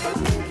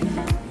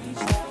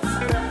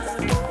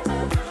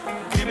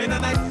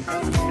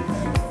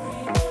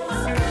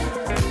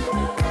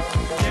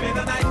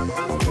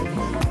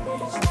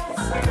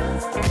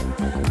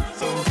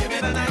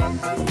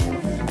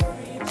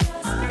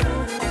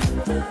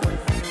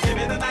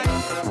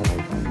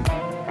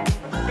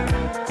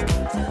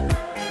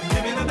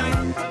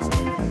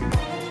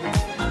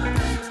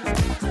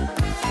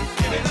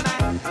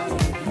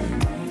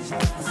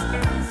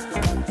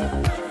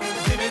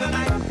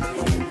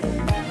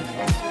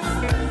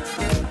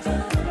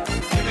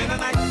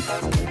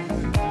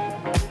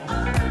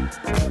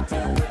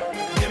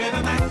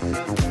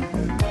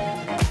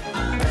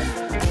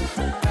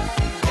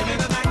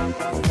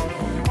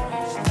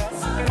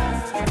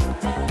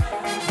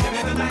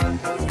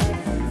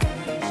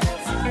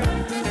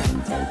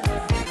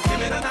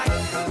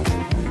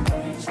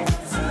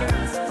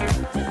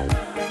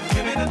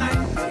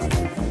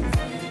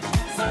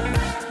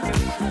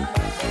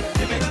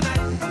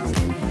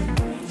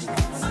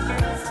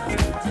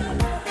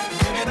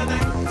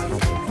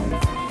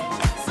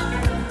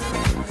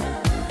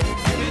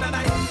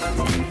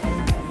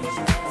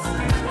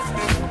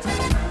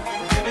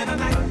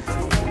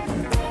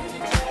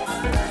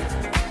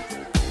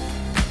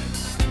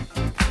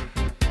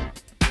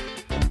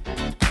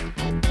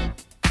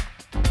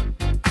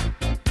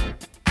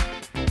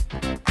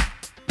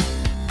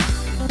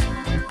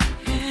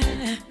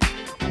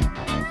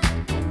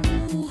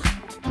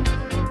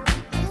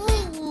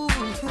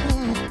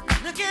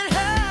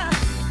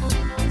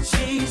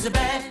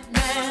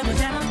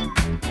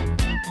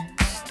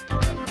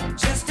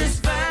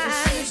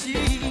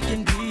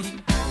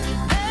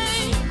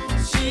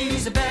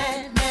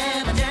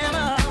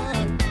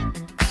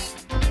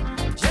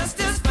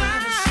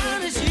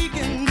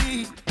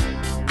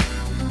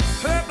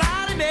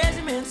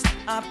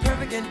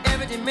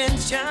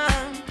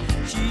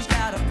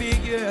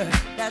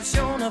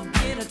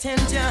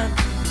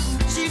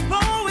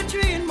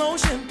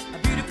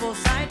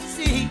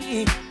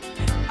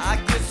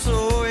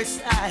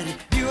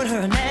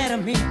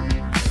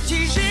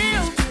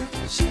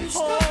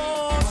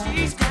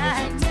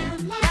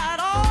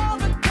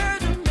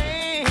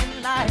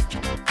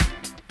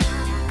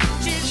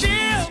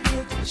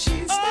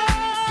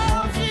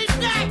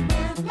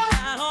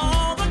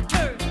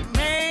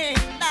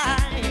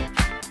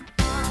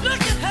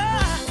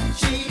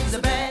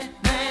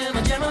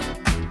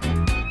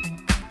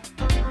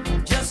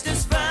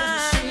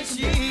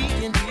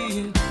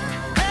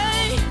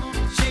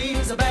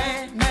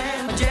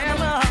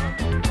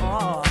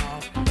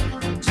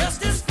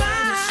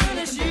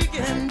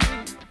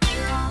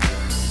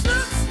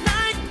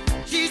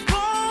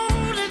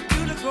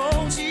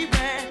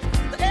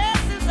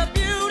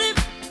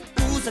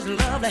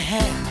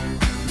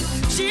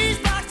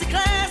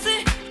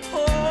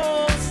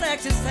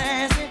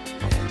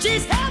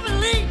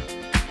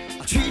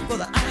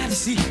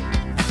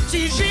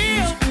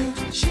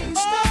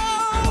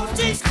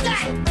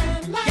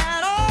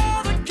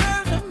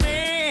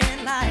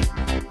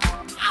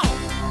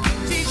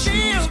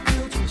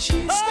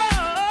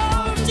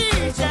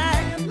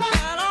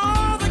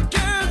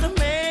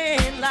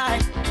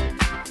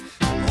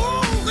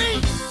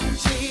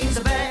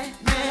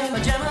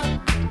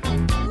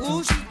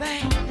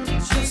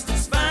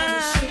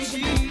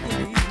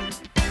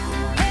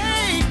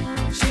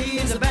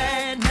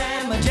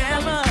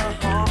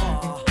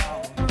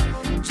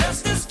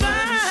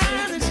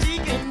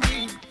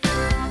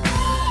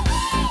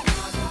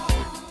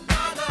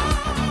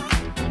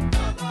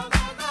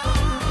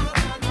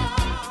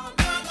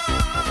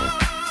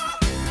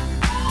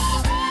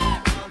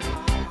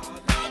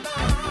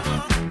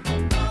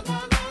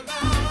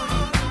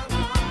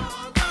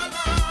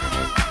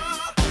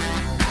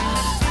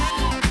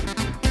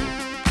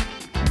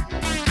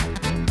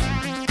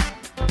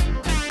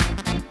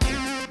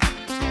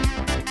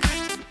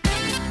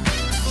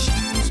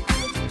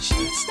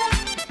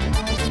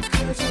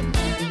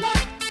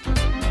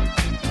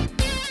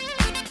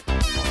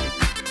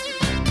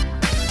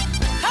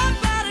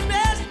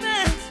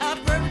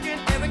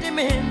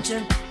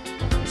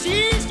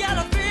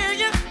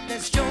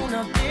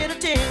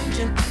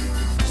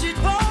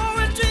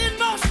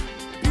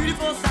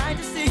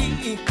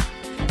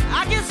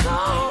 I get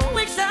so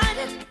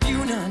excited.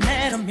 You done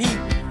had me.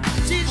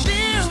 She's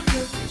built.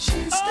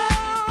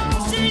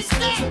 Oh, she's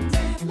stacked.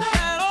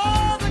 Got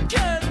all the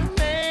good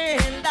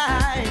men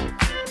died.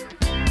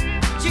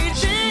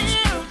 She's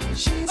built.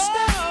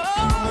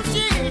 Oh,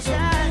 she's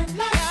stacked.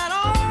 Got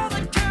all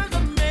the good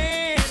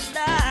men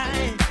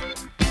died.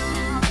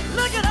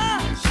 Look at her.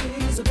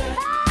 She's a bad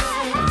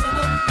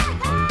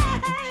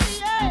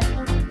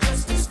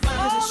just as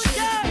fine as she.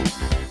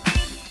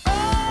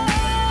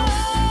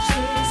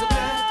 She's a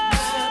bad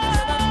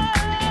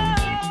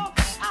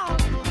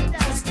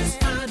just as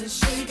fine as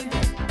she.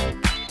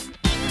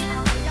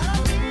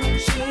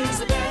 She's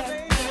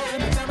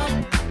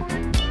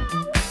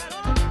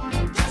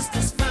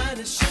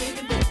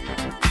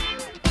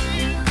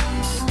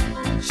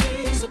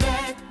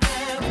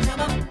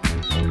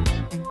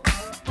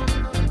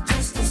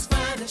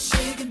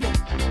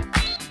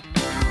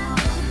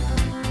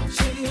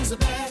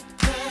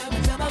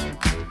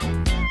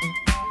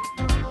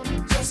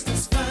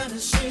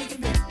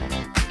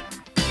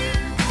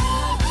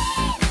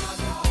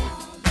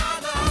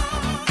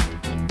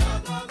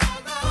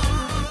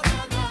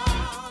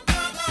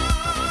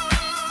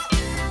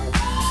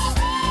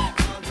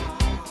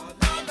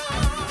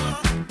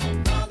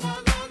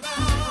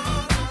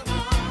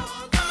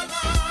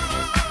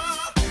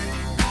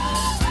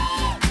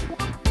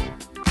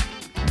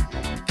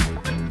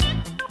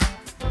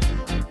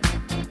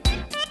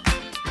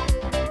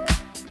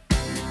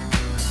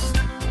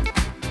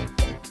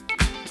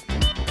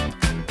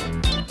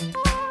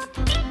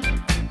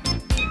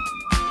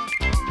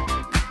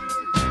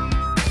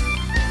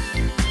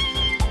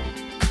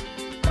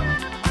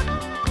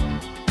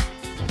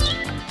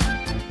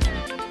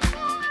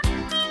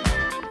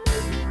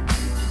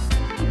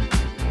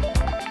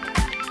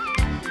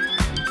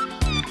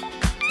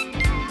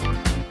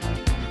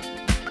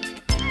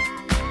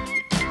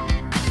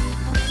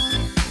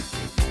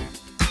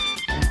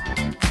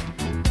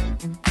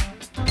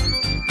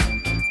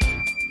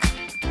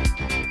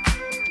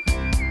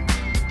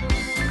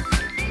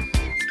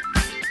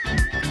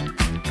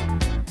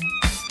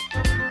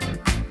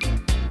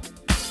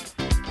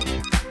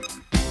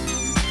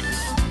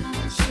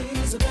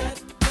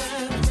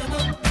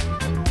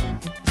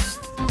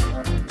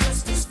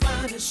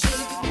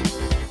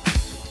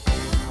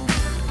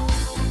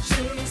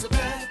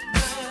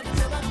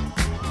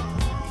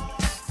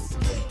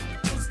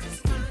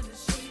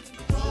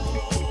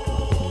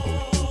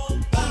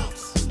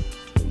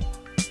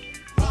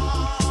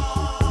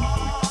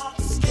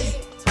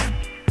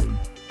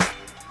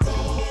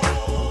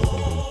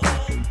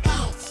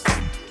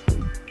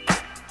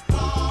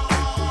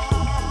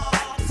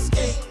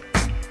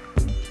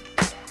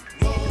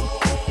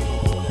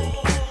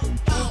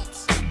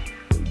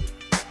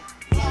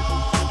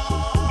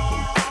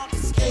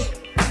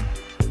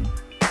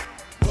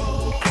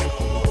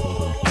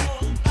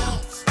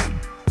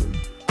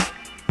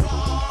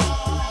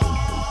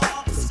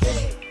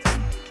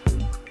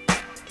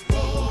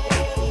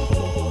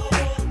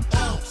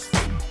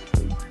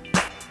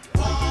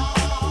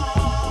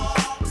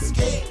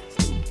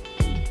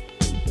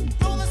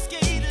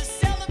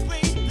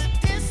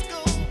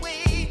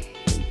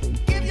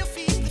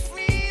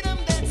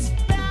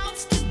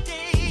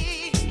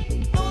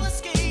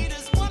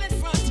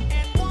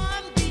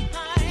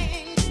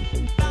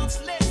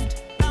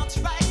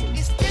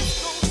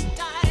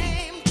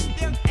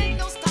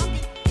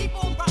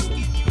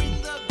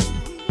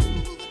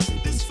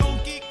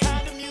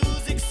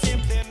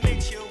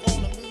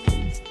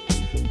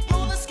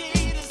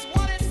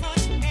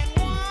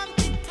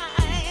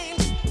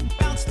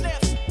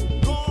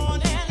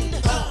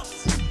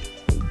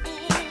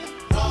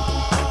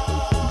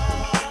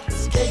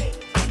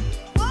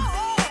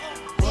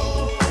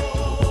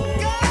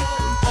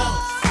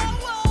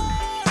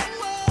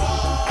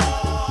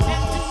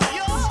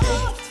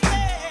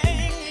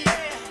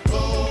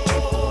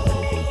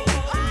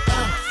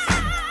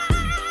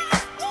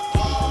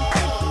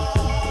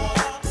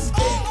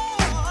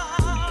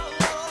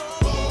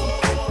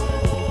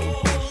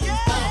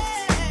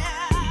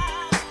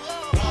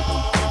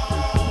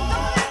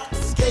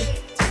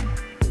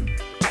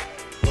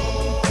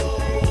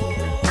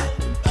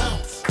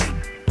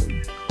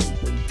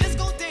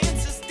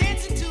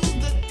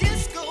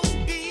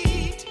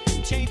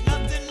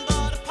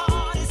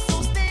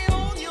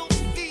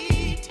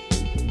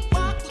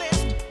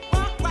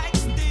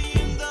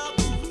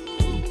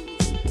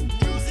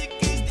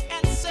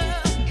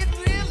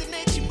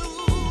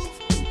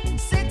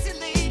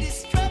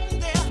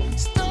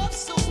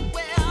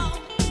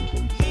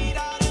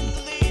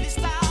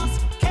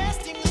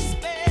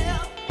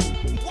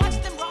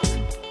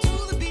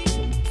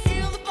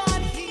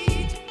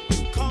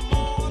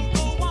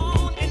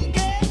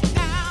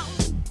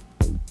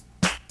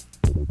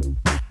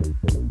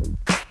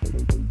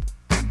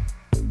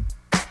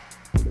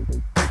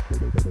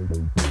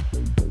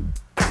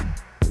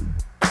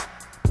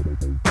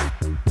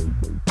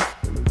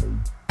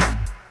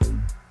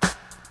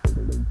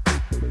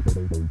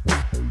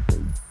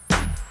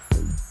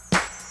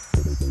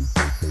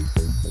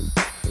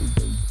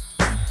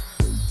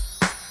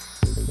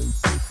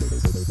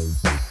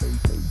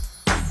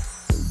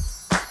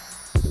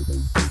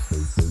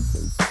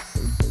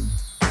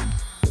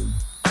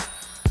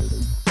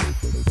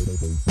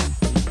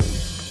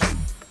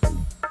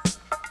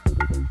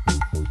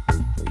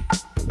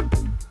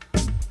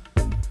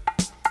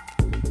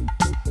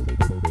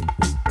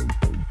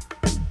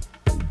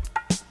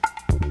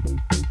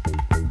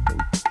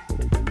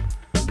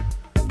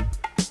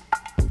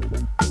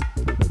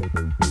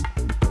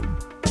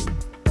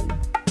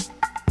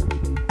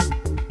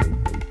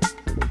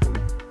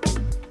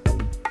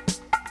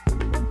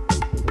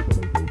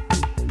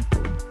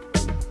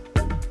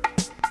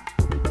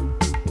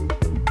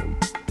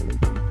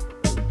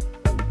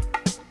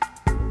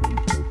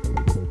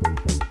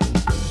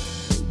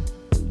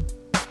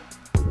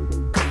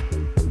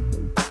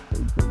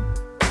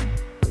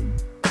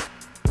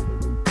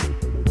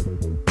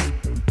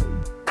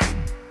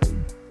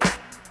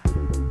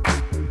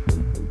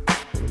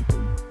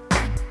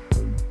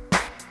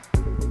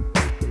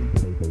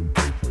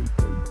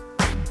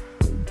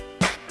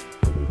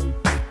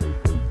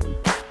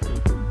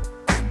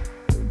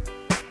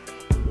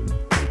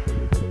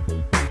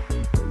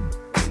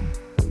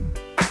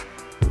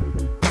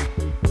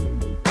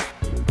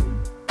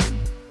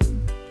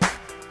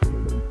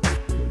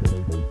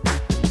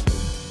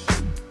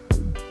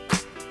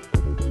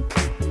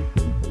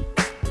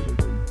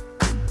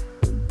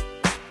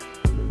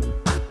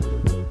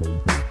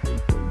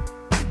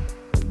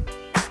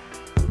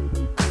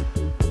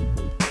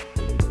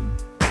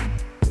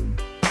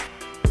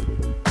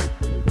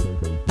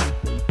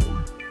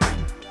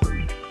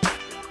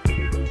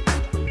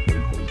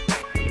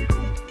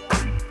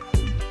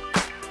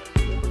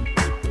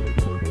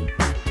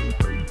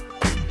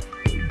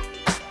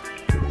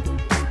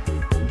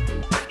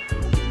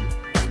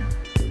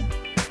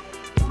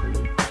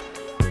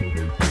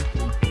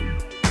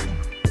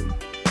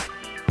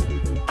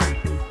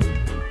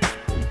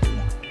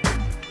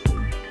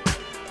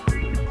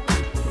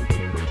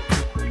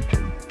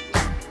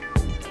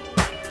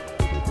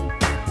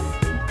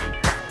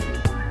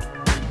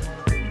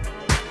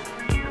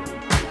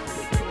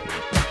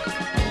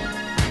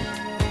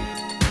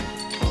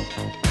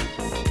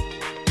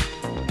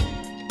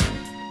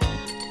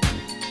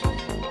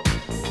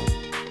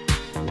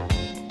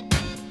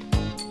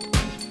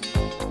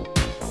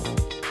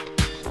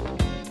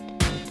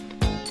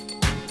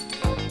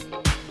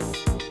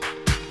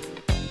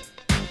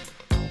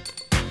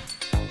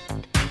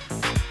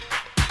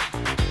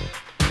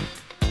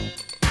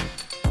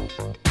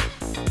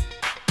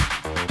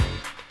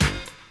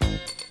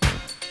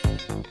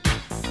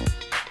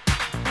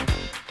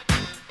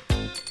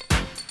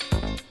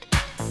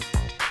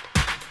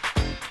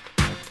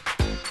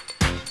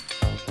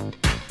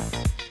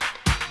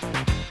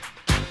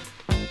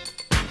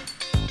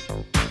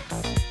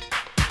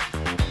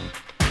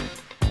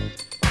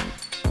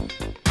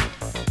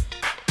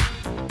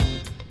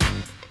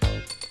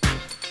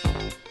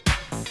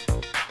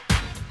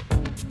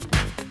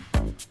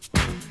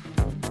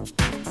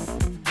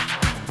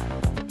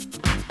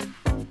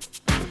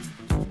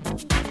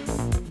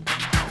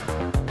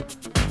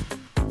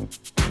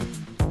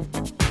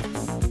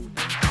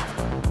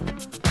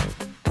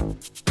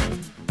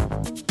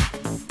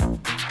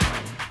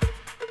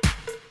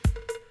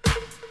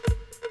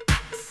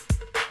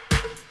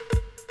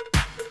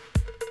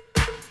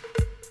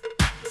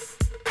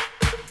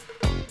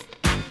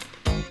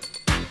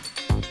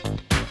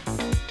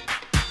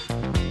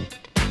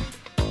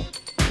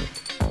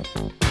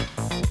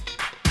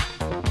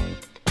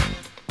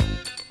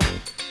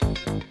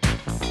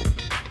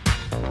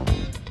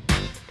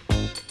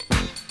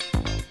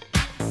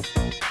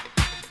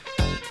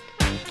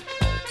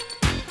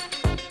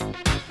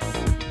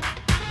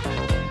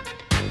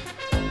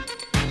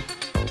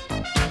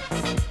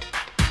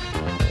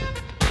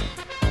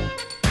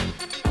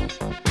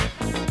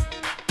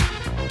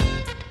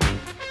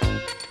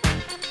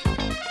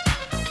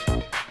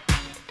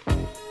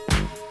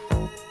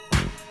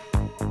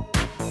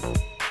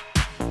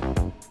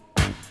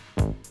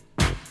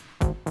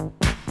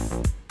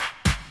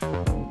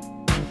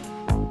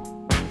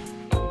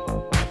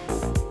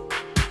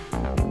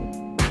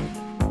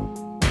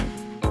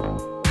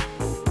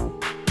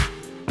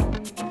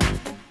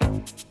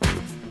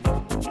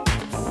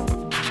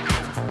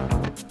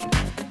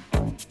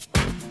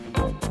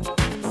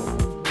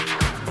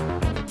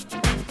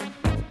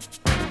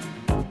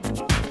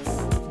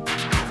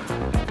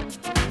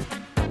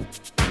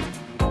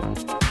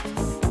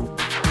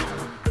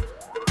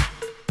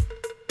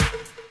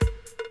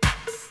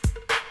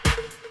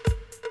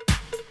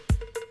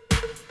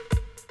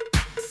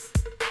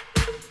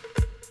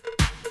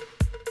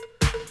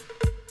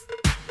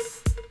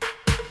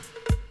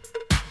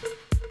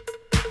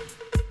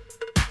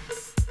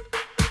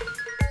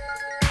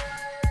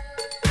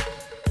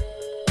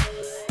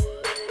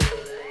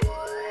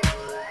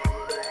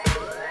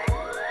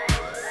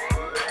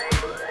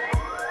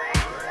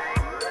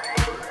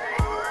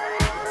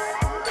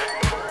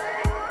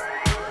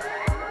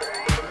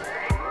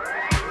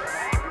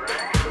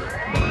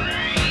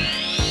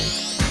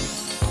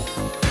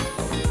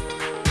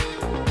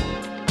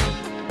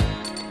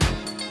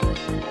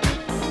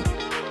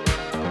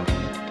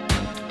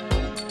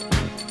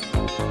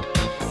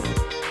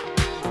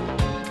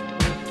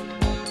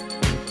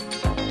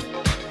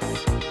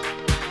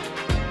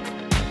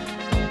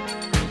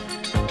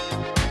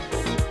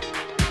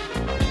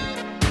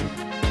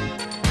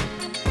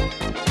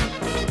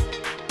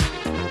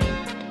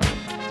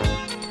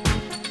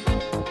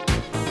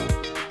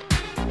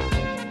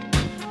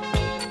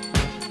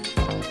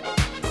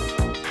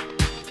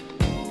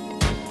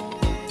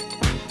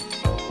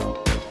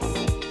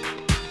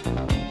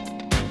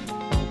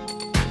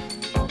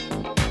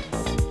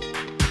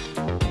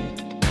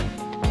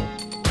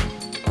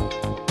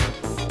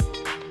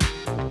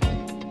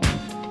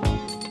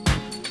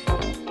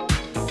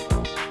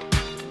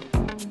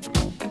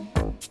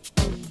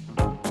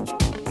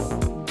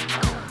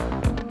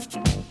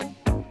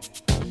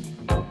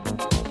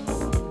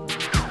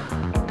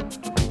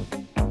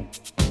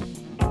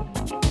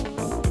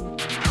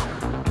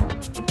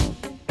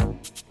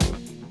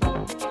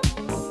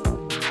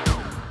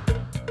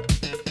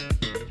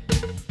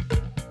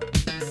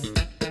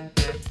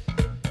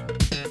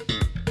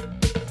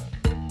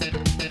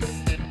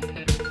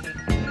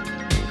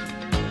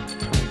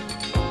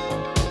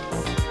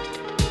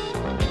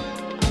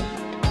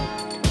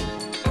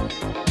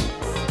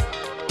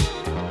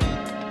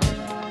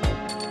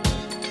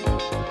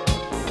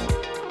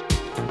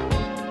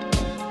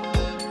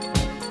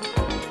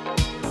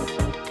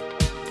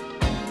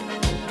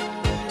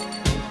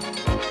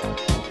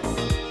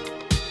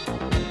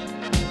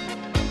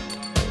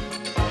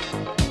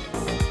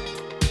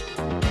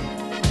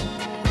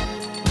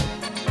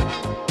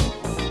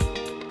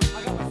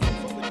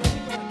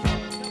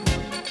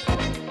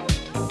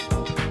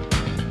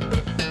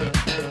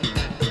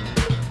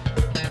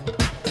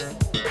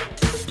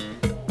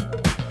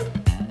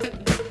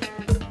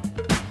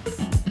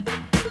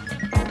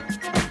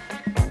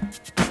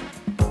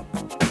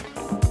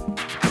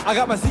I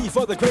got my C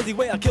for the crazy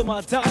way I kill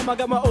my time. I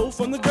got my O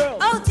from the girl.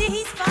 Oh, gee,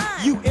 he's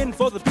fine. U in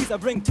for the peace I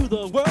bring to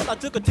the world. I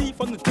took a T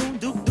from the tune,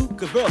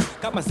 Duke of Earl.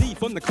 Got my Z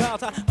from the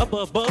clouds high up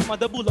above. My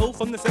double O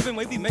from the 7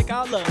 way we make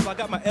our love. I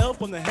got my L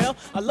from the hell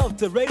I love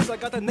to raise. I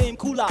got the name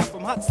Cool Out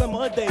from hot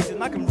summer days.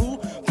 And I can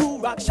rule,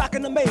 rock, shock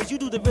and amaze. You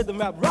do the rhythm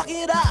rap, rock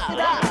it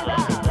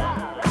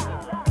out.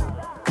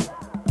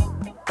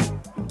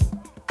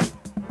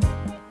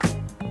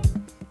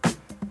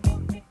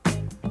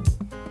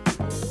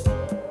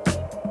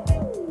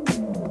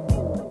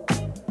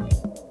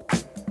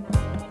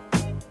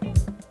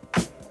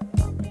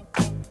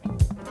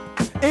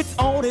 It's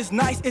on, it's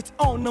nice, it's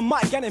on the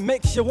mic, and it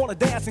makes you wanna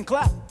dance and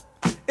clap.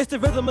 It's the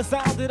rhythm of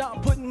sound that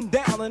I'm putting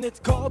down, and it's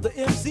called the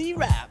MC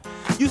rap.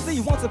 You see,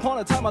 once upon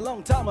a time, a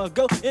long time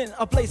ago, in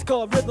a place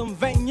called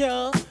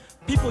Rhythmvania,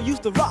 people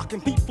used to rock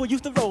and people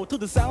used to roll to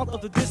the sound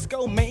of the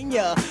disco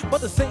mania.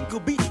 But the single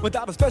beat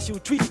without a special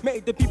treat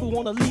made the people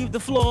wanna leave the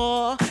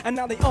floor. And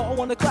now they all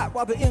wanna clap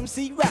while the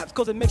MC raps,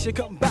 cause it makes you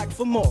come back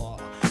for more.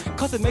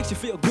 Cause it makes you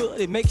feel good,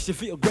 it makes you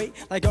feel great.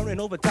 Like earning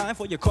overtime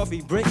for your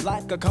coffee break.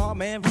 Like a calm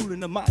man ruling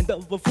the mind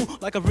of a fool.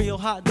 Like a real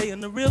hot day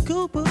and a real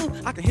cool boo.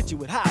 I can hit you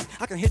with highs,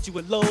 I can hit you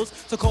with lows.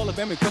 So call up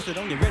and request it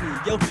on your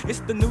radio. It's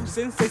the new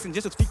sensation,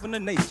 just a speak from the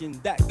nation.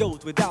 That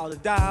goes without a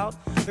doubt.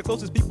 The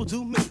closest people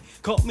to me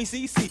call me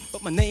CC,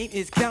 but my name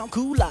is Count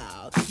Cool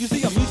Out. You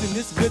see, I'm using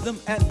this rhythm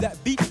and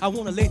that beat. I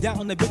wanna lay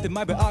down a bit of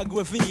my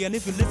biography. And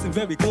if you listen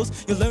very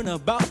close, you'll learn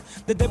about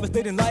the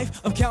devastating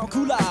life of Count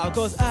Cool Out.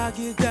 Cause I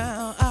get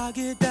down, I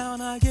get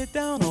down, I get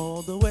down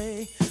all the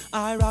way.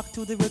 I rock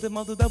to the rhythm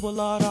of the double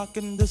R rock,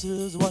 and this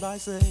is what I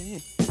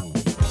say.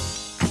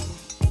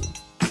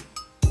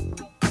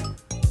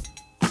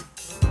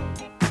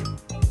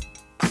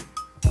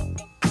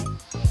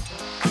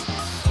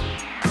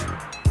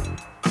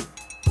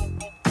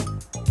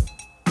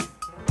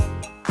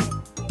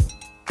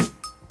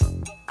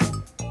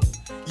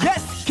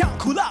 Yes, Count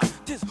Cool Out.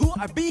 Just who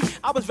I be.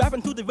 I was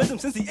rapping to the rhythm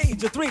since the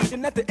age of 3.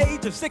 Then at the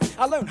age of 6,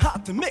 I learned how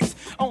to mix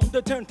on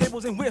the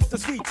turntables and with the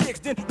sweet chicks.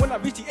 Then when I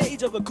reached the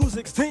age of a cool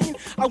 16,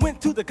 I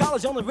went to the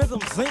college on the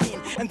rhythm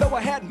scene. And though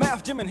I had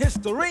math, gym, and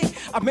history,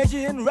 I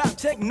majored in rap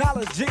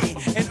technology.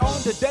 And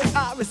on the day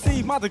I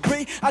received my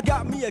degree, I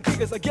got me a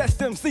gig as a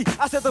guest MC.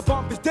 I said the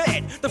bump is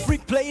dead, the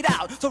freak played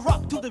out. So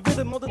rock to the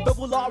rhythm of the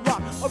double R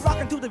rock. Or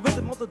rocking to the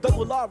rhythm of the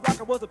double R rock.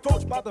 I was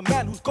approached by the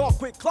man who's called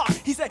Quick Clock.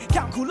 He said,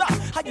 Count Cool Out,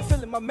 how you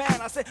feeling, my man?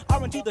 I said,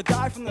 aren't you the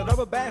guy from the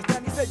rubber band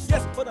stand? He said,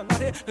 yes, but I'm not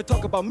here to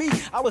talk about me.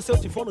 I was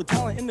searching for new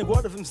talent in the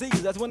world of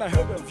MCs. That's when I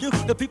heard of you.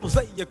 The people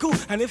say you're cool,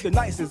 and if you're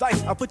nice as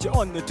ice, I'll put you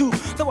on the tube.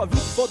 So I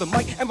reached for the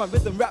mic and my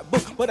rhythm rap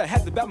book, but I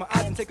had to bat my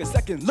eyes and take a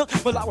second look.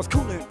 While I was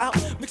cooling out,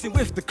 mixing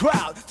with the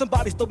crowd,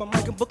 somebody stole my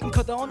mic and book and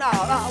cut on out.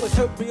 I was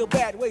hurt real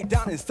bad way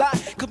down inside,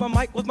 cause my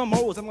mic was my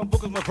morals and my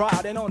book was my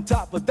pride. And on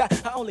top of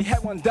that, I only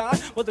had one dime,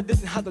 but I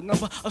didn't have the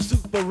number of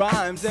super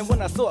rhymes. And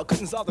when I saw I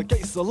couldn't solve the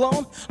case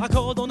alone, I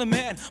called on the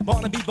man,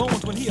 Barnaby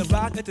Bones. When he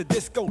arrived at the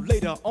disco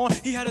later on,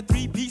 he had a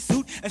 3-piece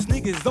suit and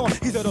sneakers on.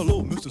 He said,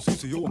 hello, Mr.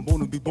 CCO, I'm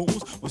Barnaby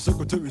Bones. My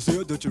secretary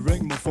said that you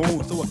rang my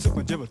phone. So I took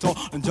my Geritol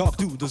and jogged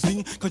to the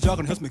scene, cause y'all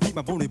can help me keep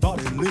my bony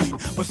body lean.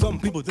 But some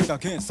people think I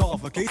can't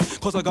solve a case,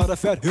 cause I got a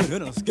fat head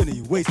and a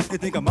skinny waist. They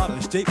think I'm out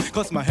of shape,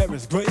 cause my hair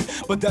is gray.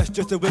 But that's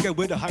just a wicked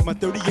way to hide my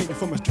 38.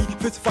 From a street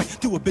fist fight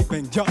to a big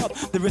bang job,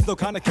 there is no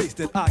kind of case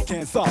that I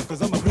can't solve,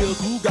 cause I'm a real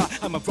cool guy,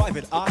 I'm a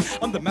private eye.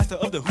 I'm the master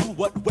of the who,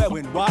 what, where,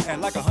 and why.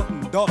 And like a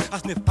hunting dog, I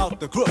sniff out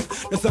the crook.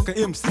 The sucker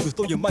MC will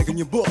throw your mic in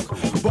your book.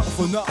 But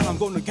for now, I'm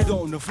gonna get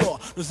on the floor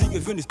to see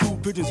if any stool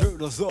pigeons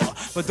hurt us all.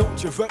 But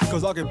don't you fret,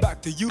 cause I'll get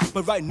back to you.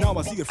 But right now,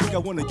 I see a freak I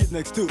wanna get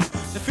next to.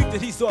 The freak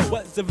that he saw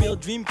was a real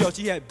dream girl.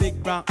 She had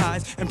big brown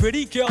eyes and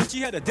pretty curls. She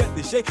had a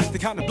deadly shape to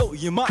kind of blow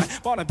your mind.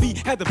 Barnaby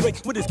had to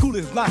break with his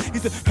coolest line. He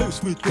said, hey,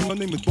 sweet thing, my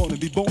name is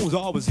Barnaby Bones.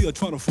 I was here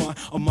trying to find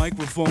a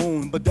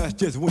microphone, but that's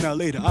just when I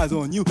laid eyes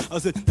on you. I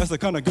said, that's the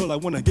kind of girl I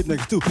wanna get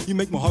next to. You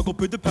make my heart go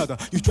pitter-patter,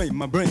 you straighten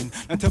my brain.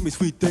 Now tell me,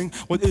 sweet thing,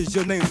 what is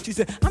your name? She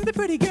said, I'm the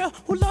pretty girl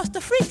who lost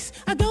the freaks.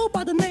 I go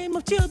by the name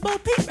of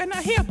Chillbo Peep, and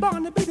I hear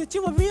Barnaby that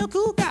you a real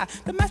cool guy,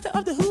 the master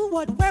of the who,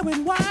 what, where,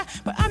 and why.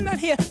 But I'm not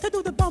here to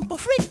do the bumper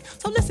freak,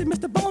 so listen,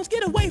 Mr. Bones,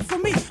 get away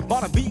from me.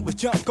 Barnaby was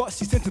jumped, cause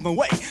she sent him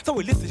away. So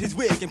he lifted his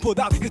wig and pulled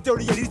out his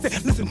 38. He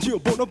said, listen,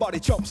 Chillbo, nobody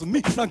jumps on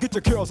me. Now get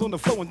your curls on the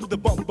floor and do the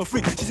bumper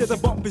freak. She said the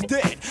bump is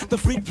dead, the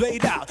freak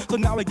played out. So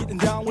now we're getting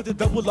down with the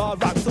double R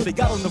rock. So they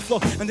got on the floor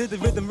and did the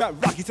rhythm rap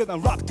rock. He said, I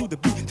rock to the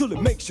beat till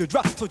it makes you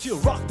drop. So she'll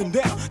rock them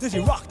down, then she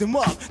rocked them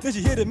up. Then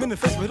she hit him in the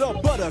face with a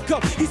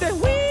buttercup. He said,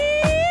 we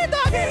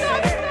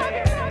doggy.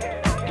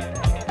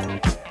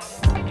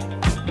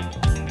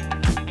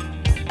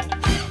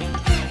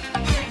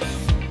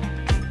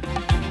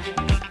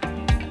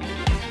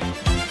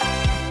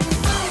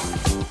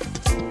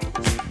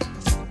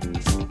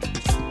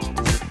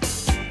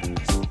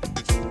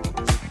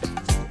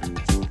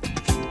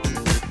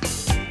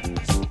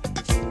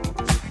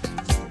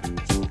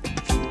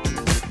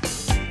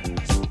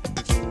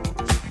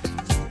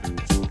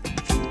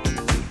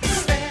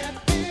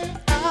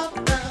 Stepping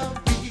out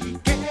the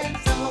weekend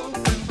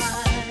zone.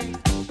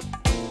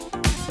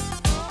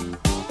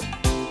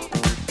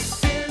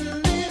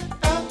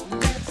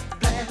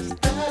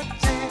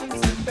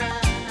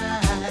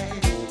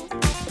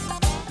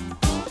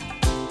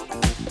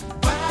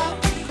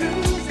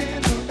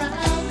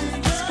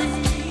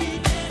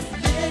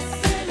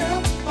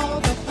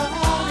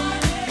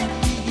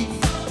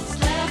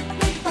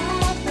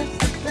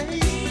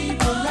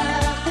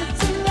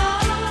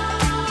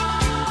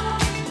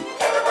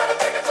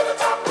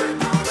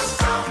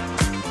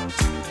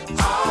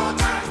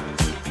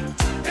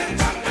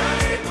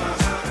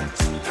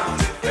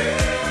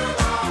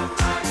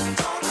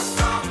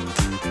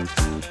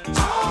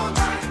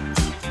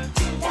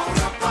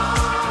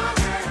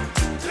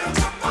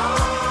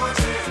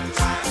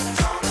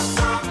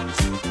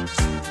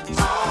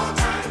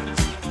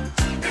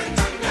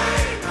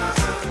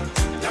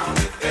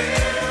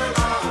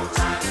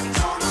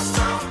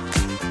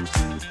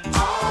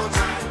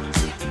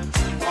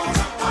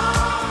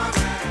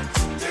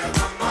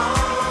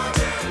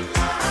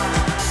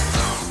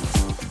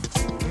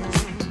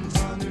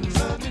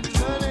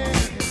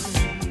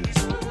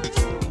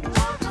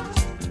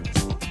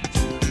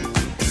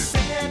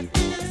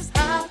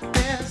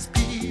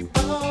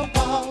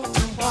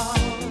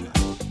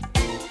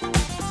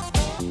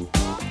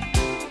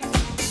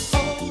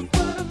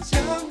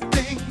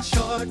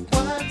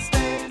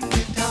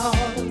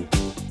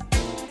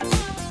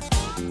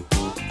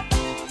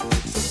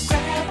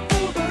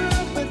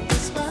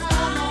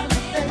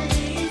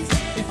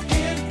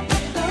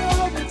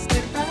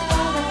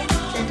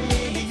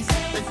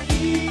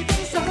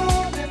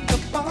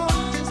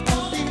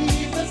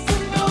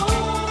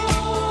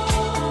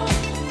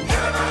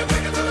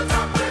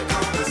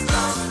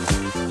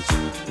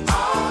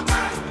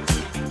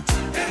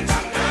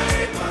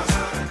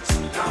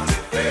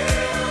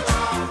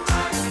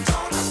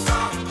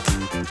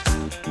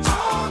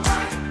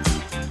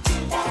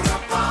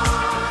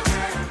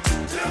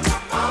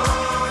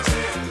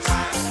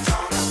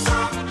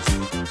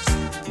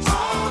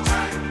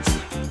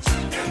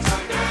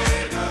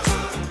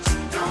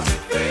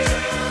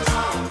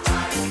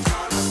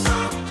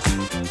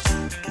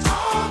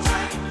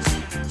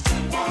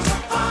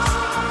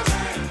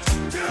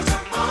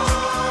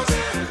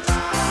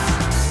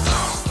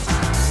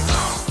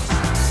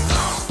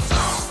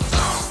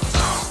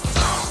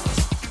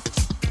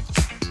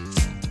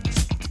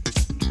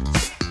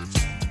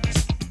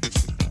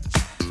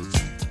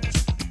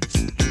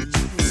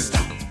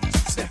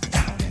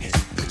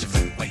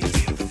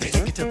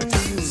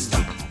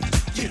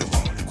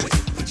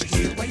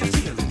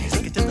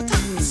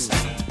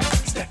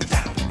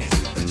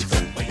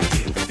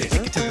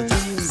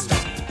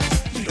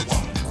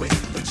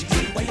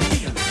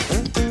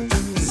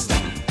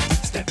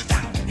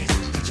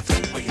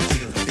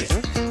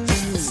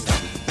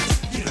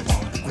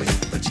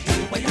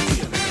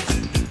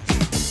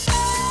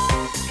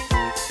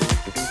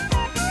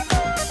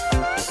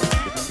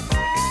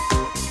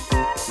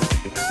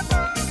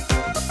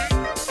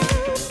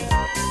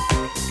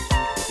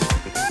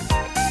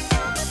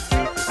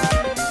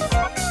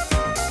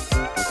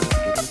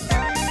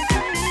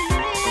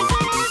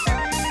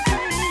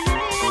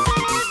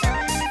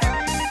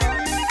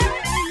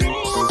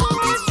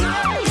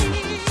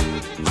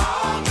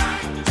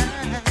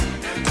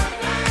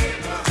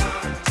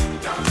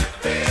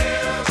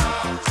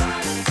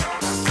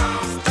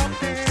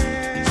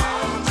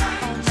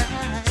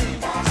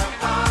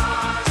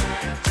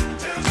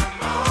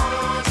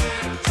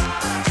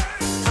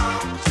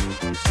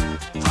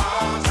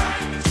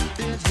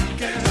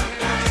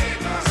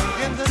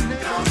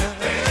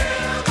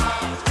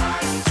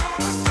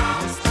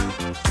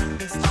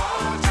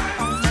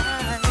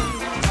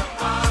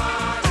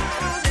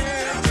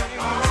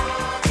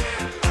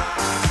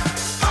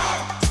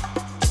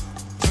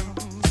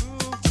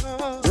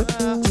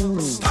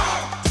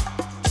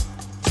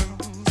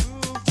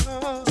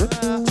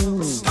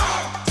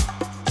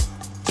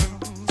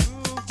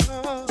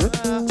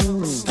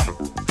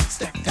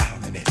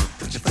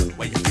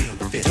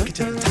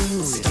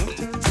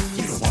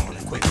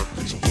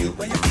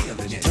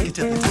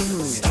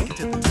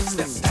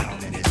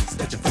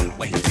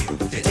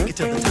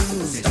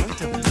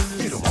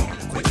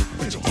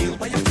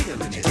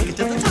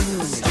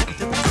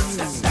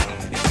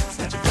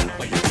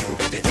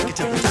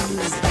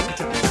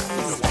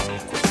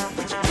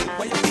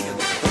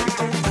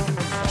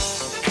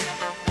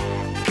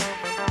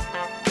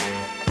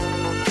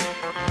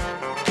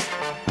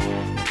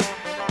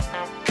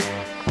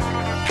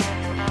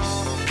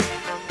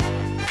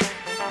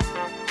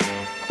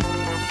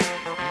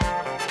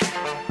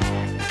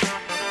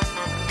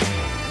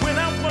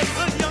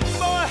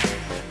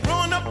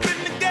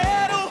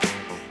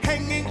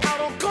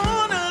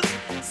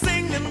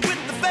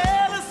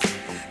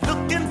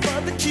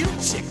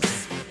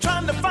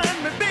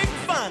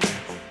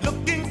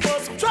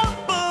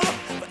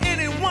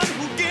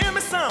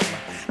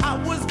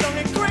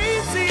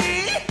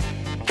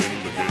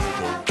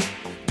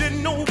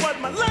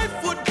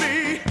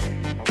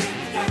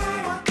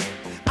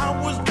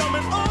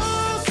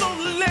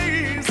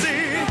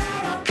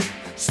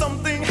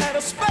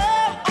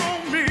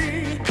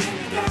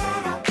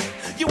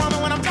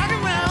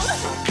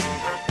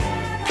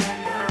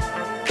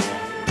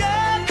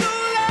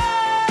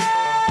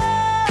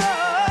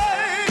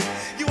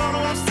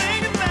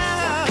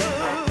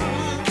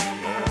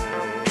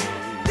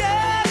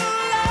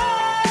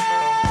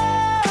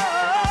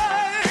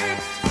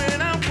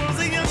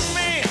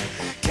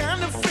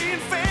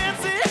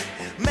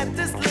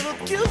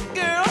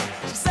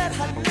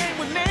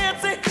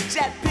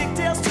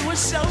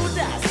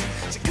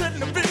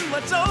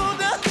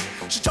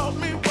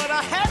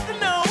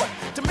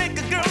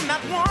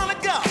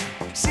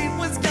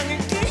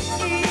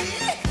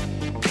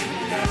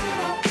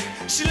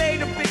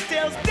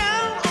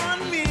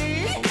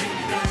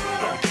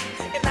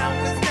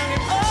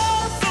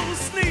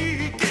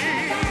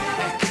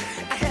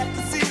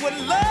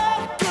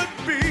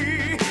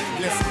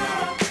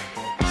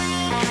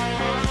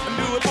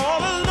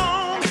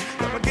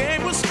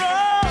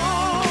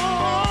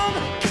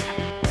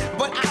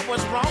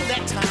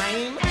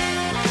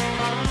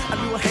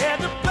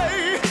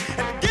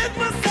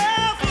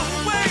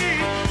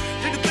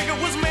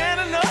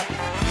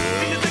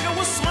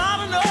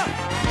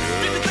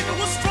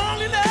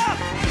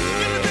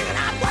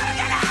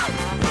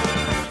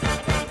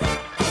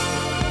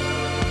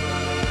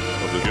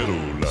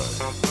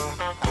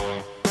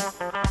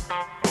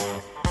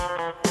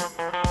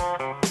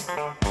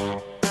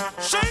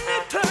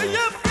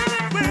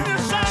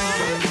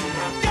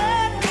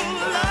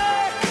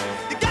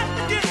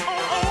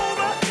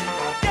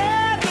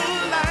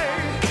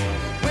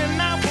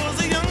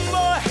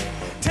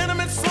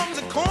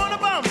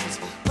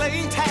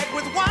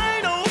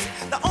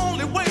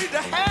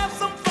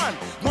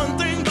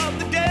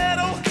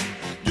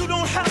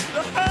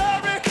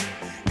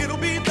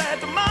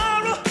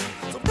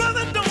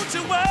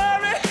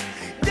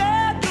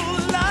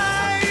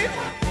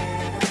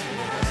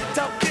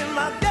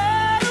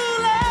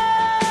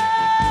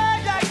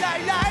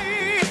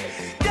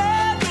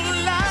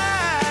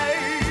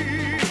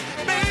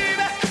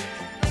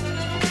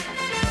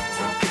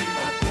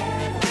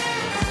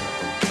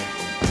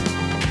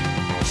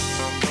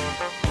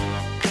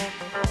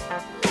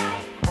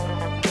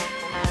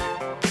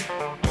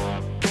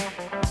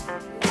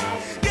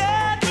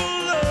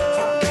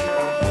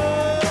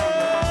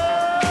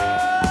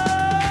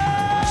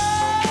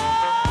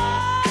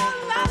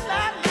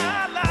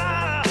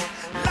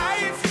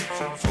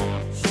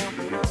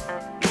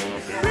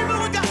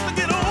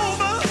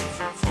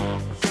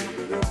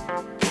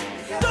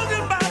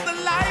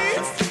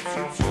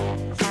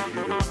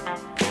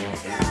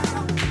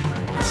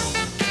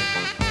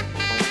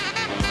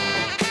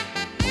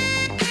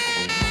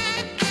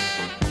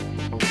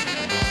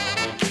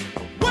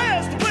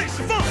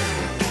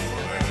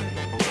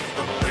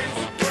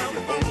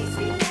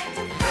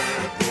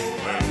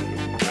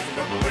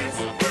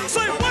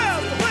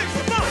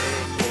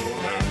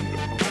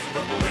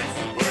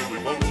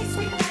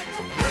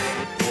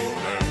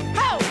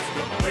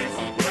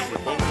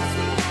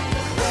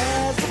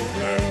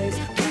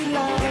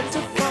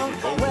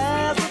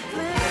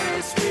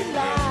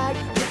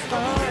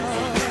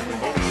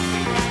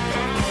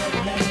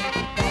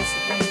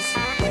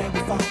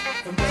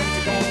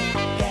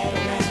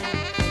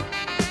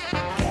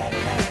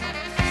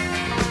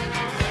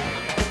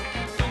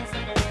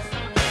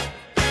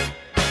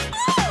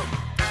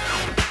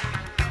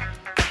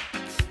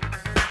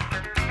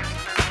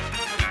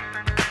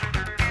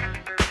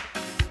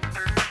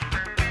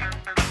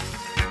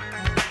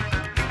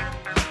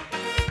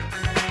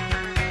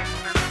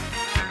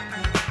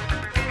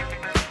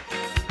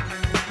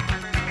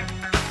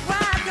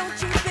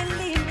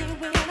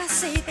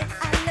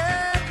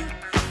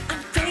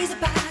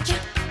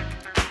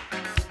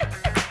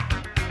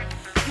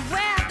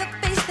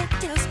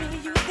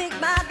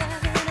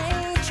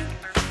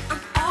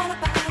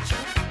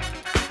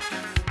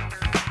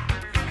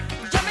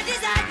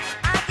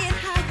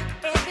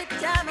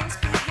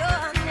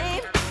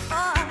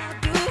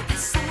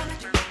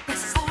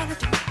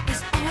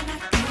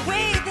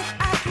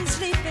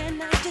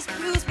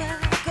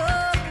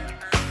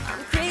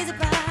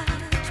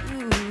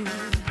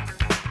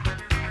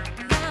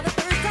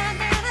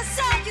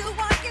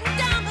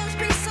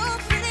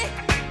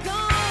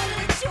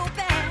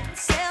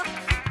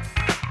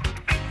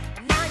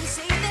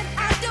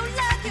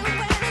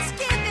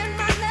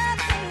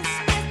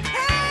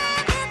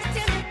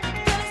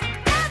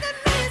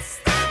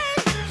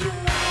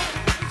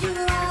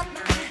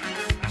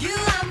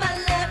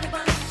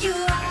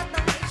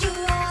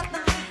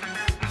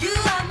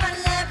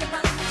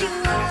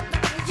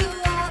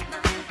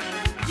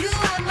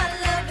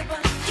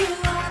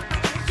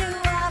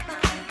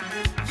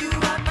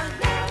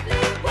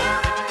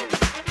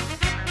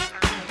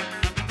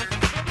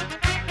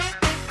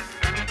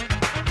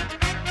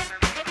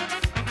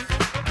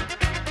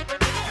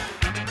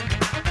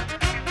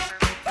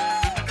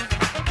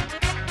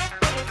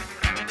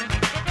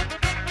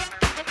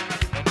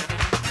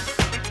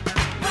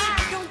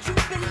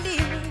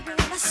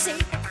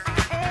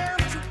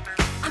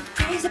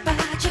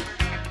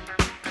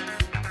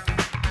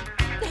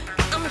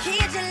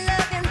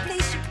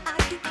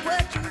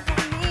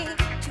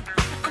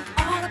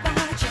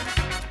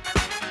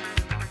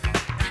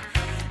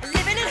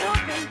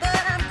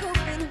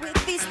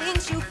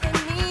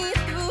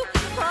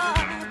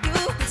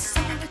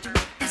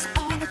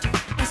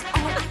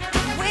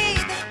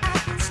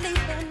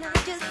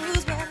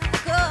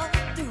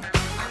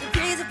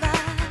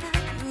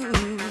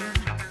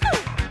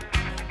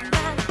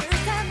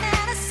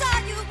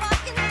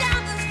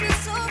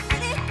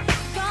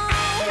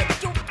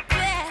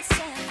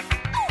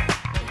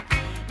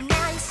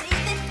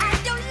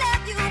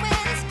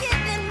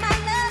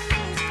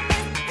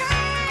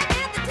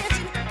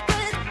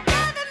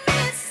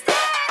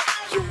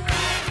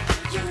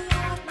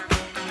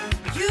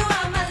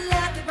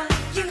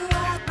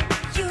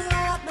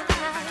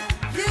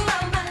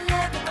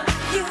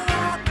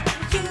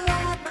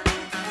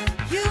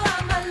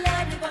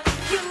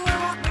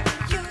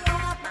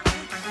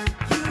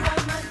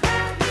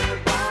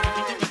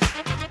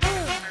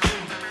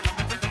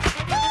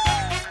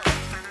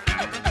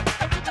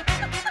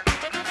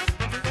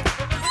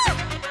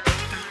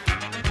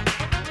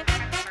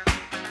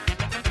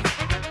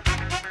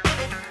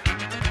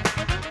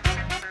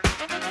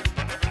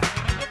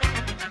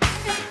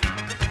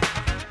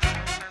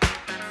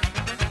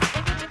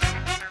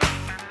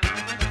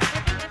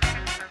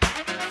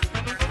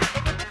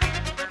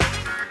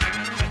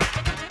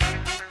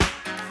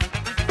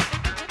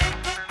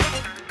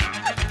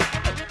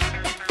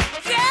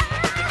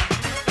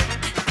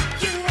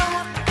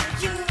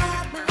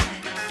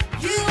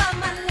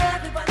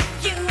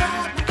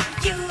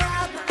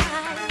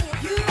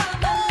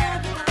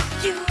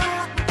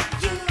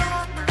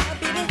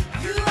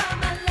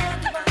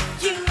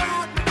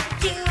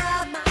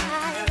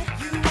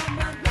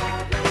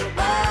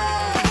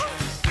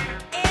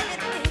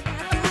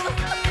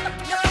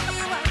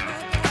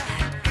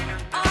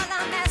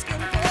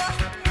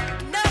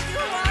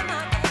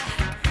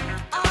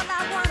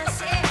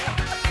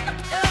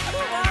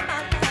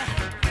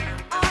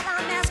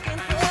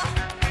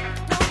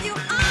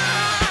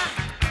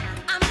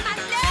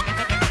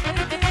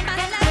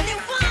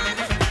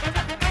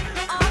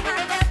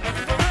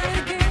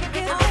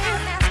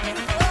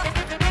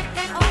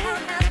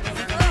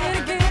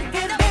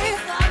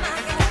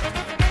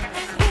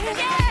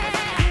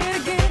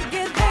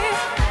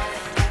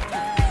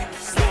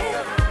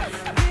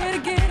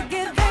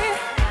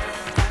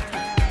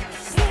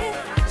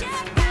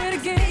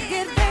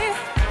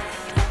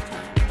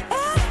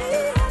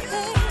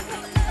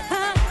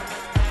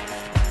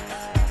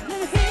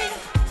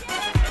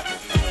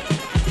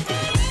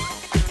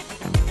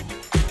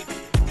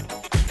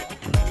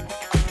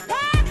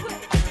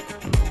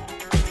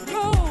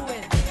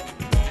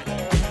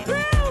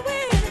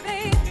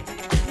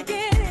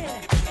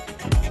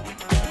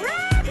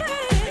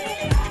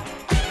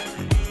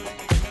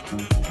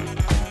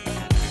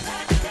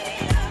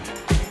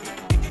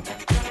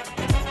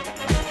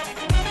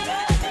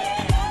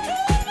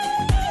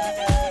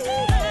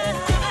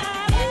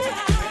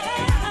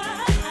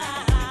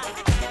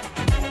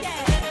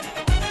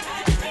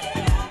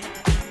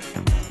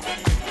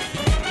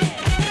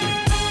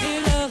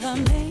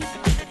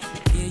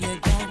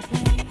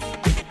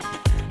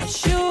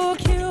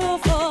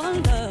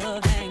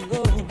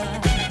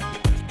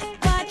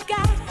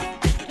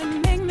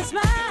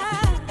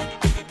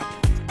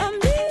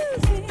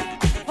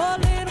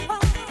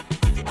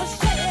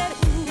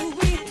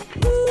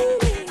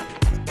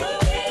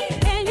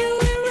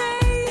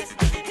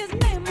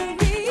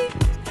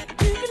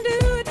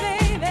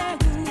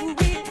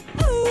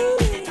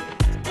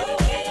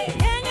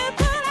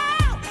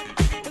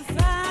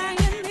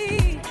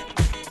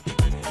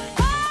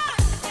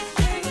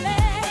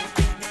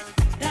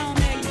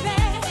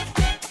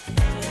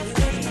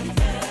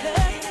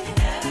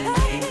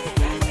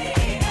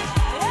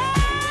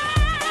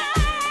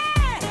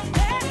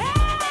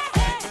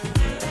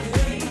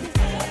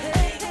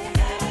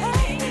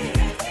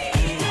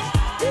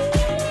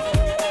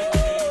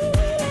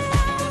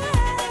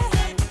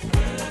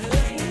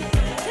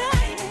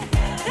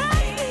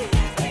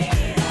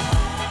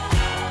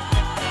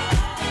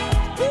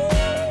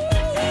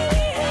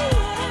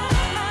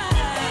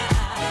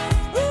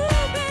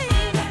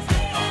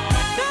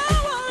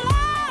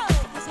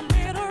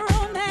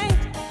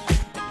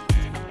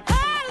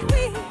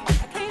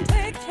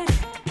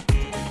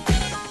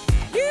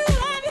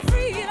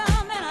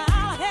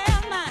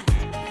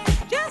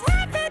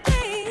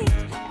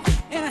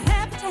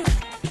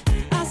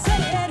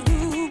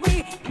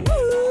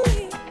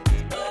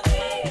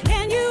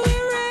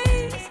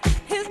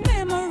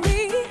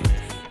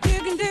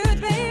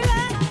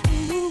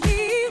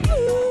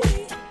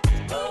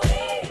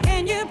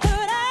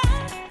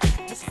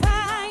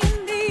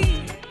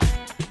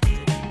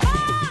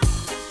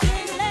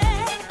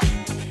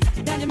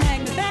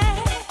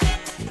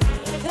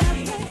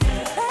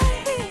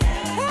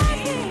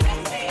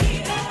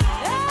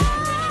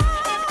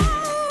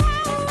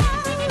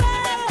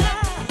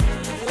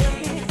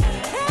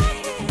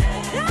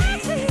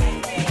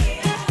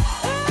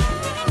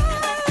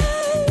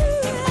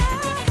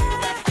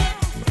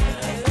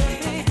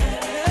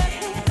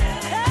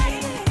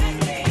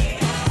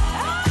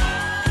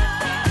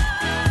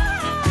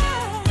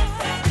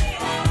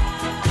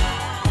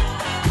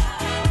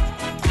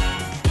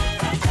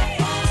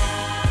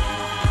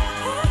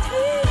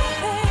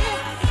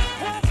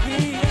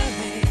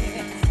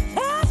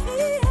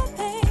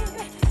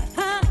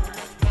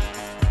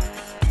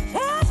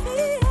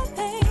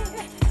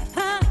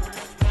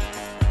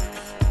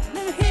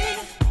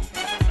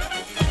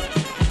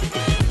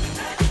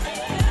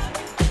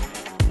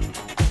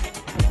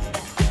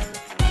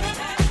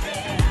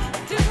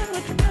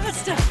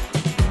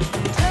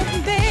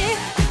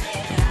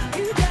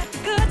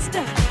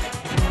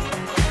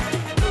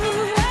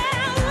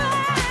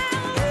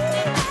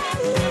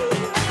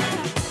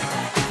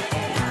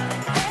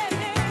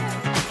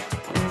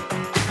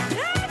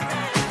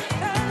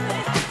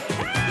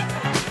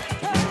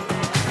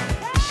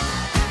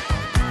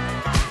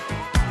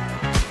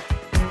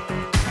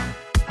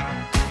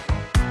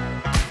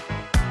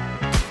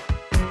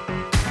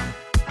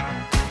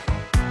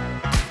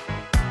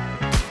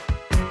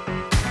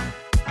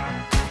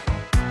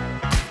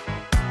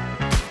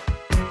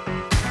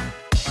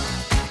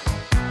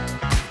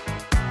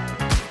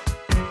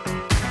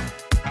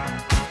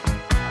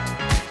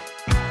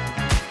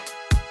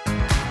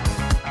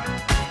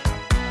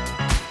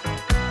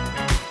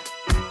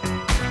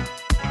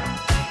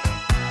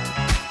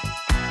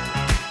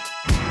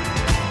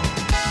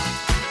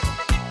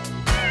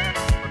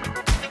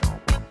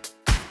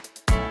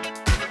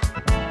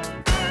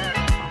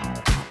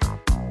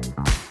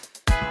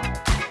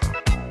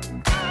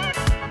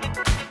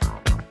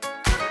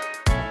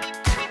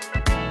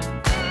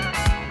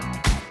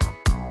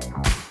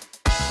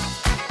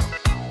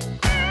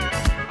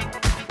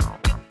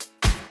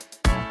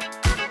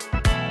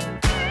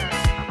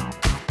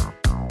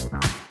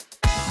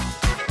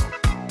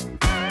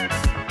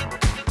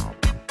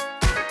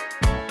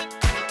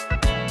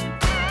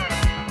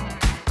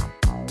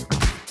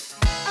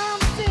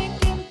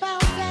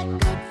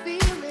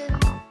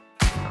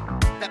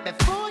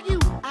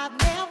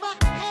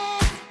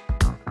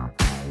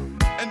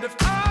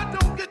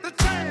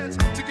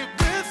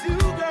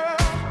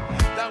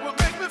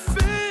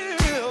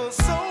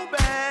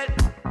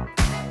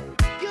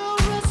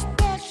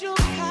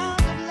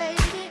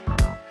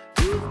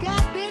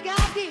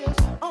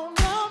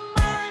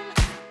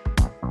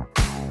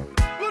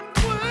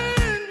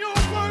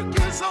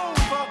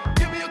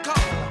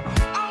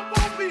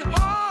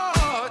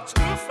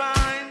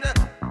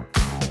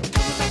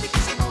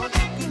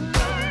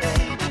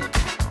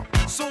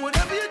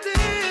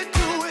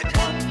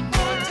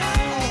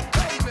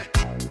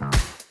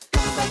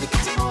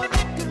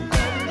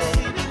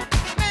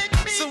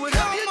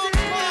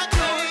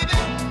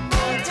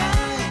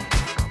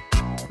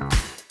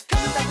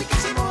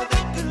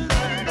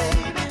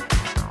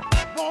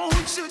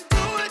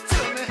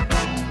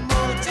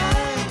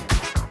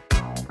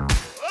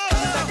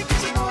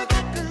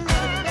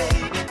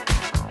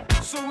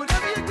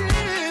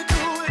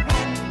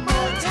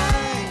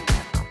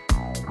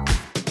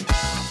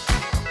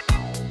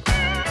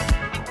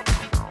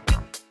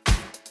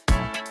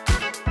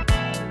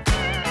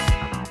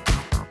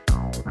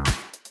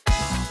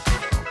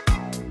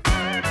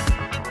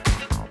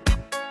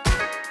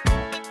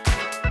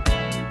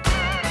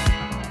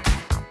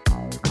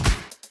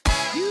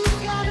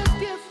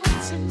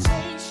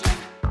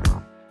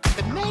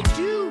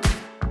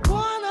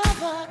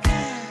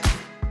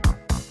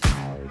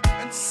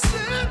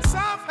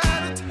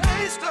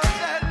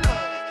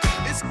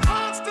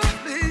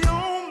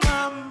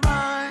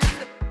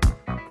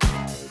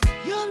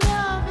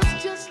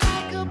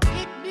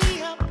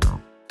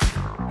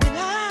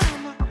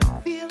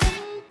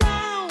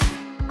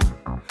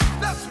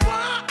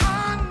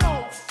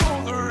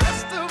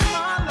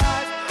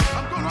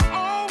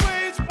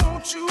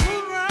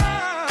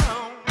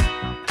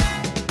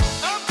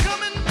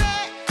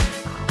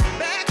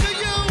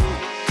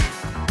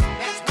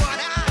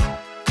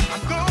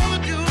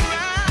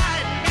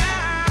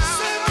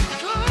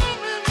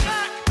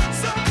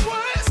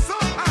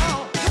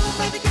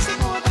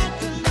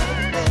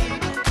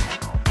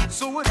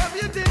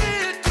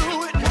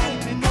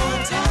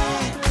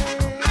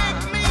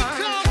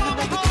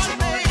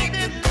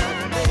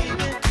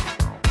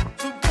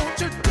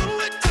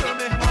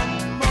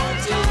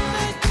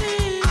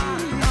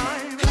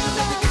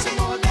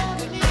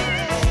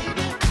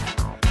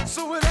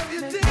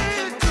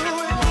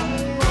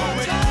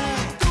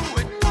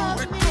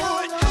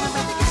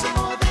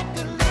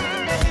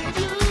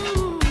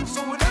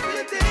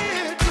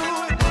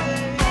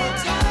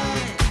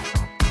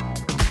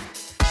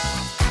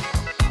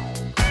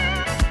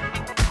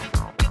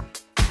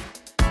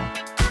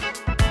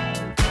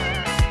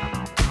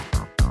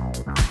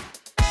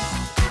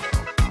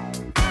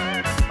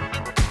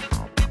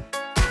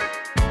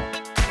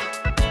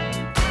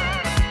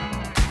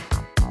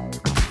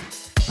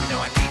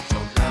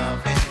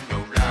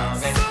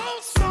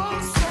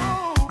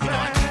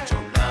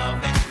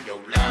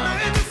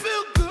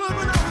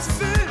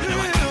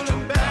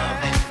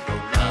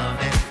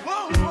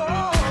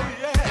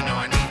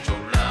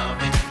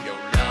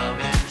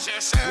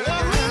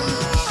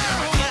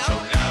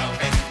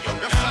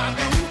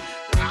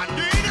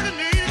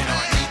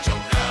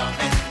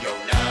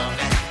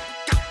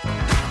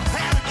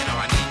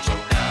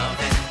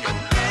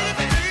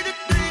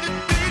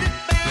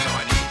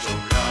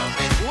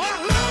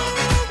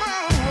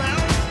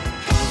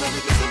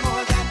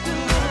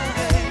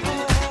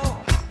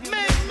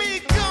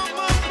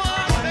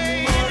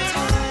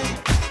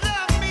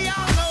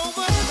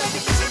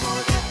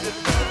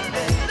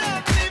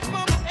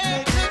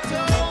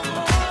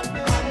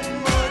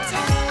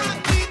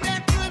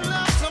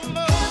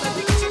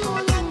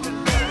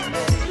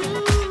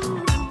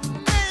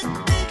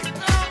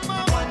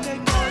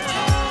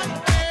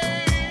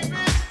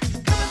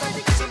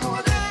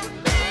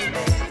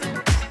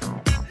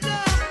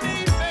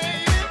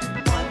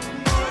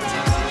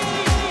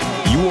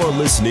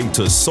 listening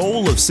to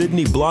Soul of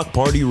Sydney Block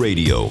Party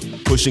Radio,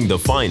 pushing the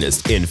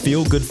finest in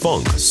feel-good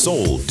funk,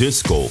 soul,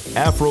 disco,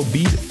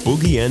 Afrobeat,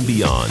 boogie, and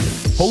beyond.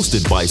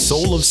 Hosted by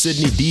Soul of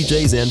Sydney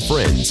DJs and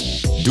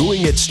friends,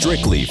 doing it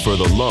strictly for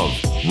the love,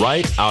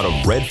 right out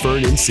of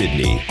Redfern in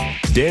Sydney.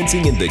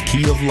 Dancing in the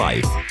key of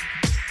life.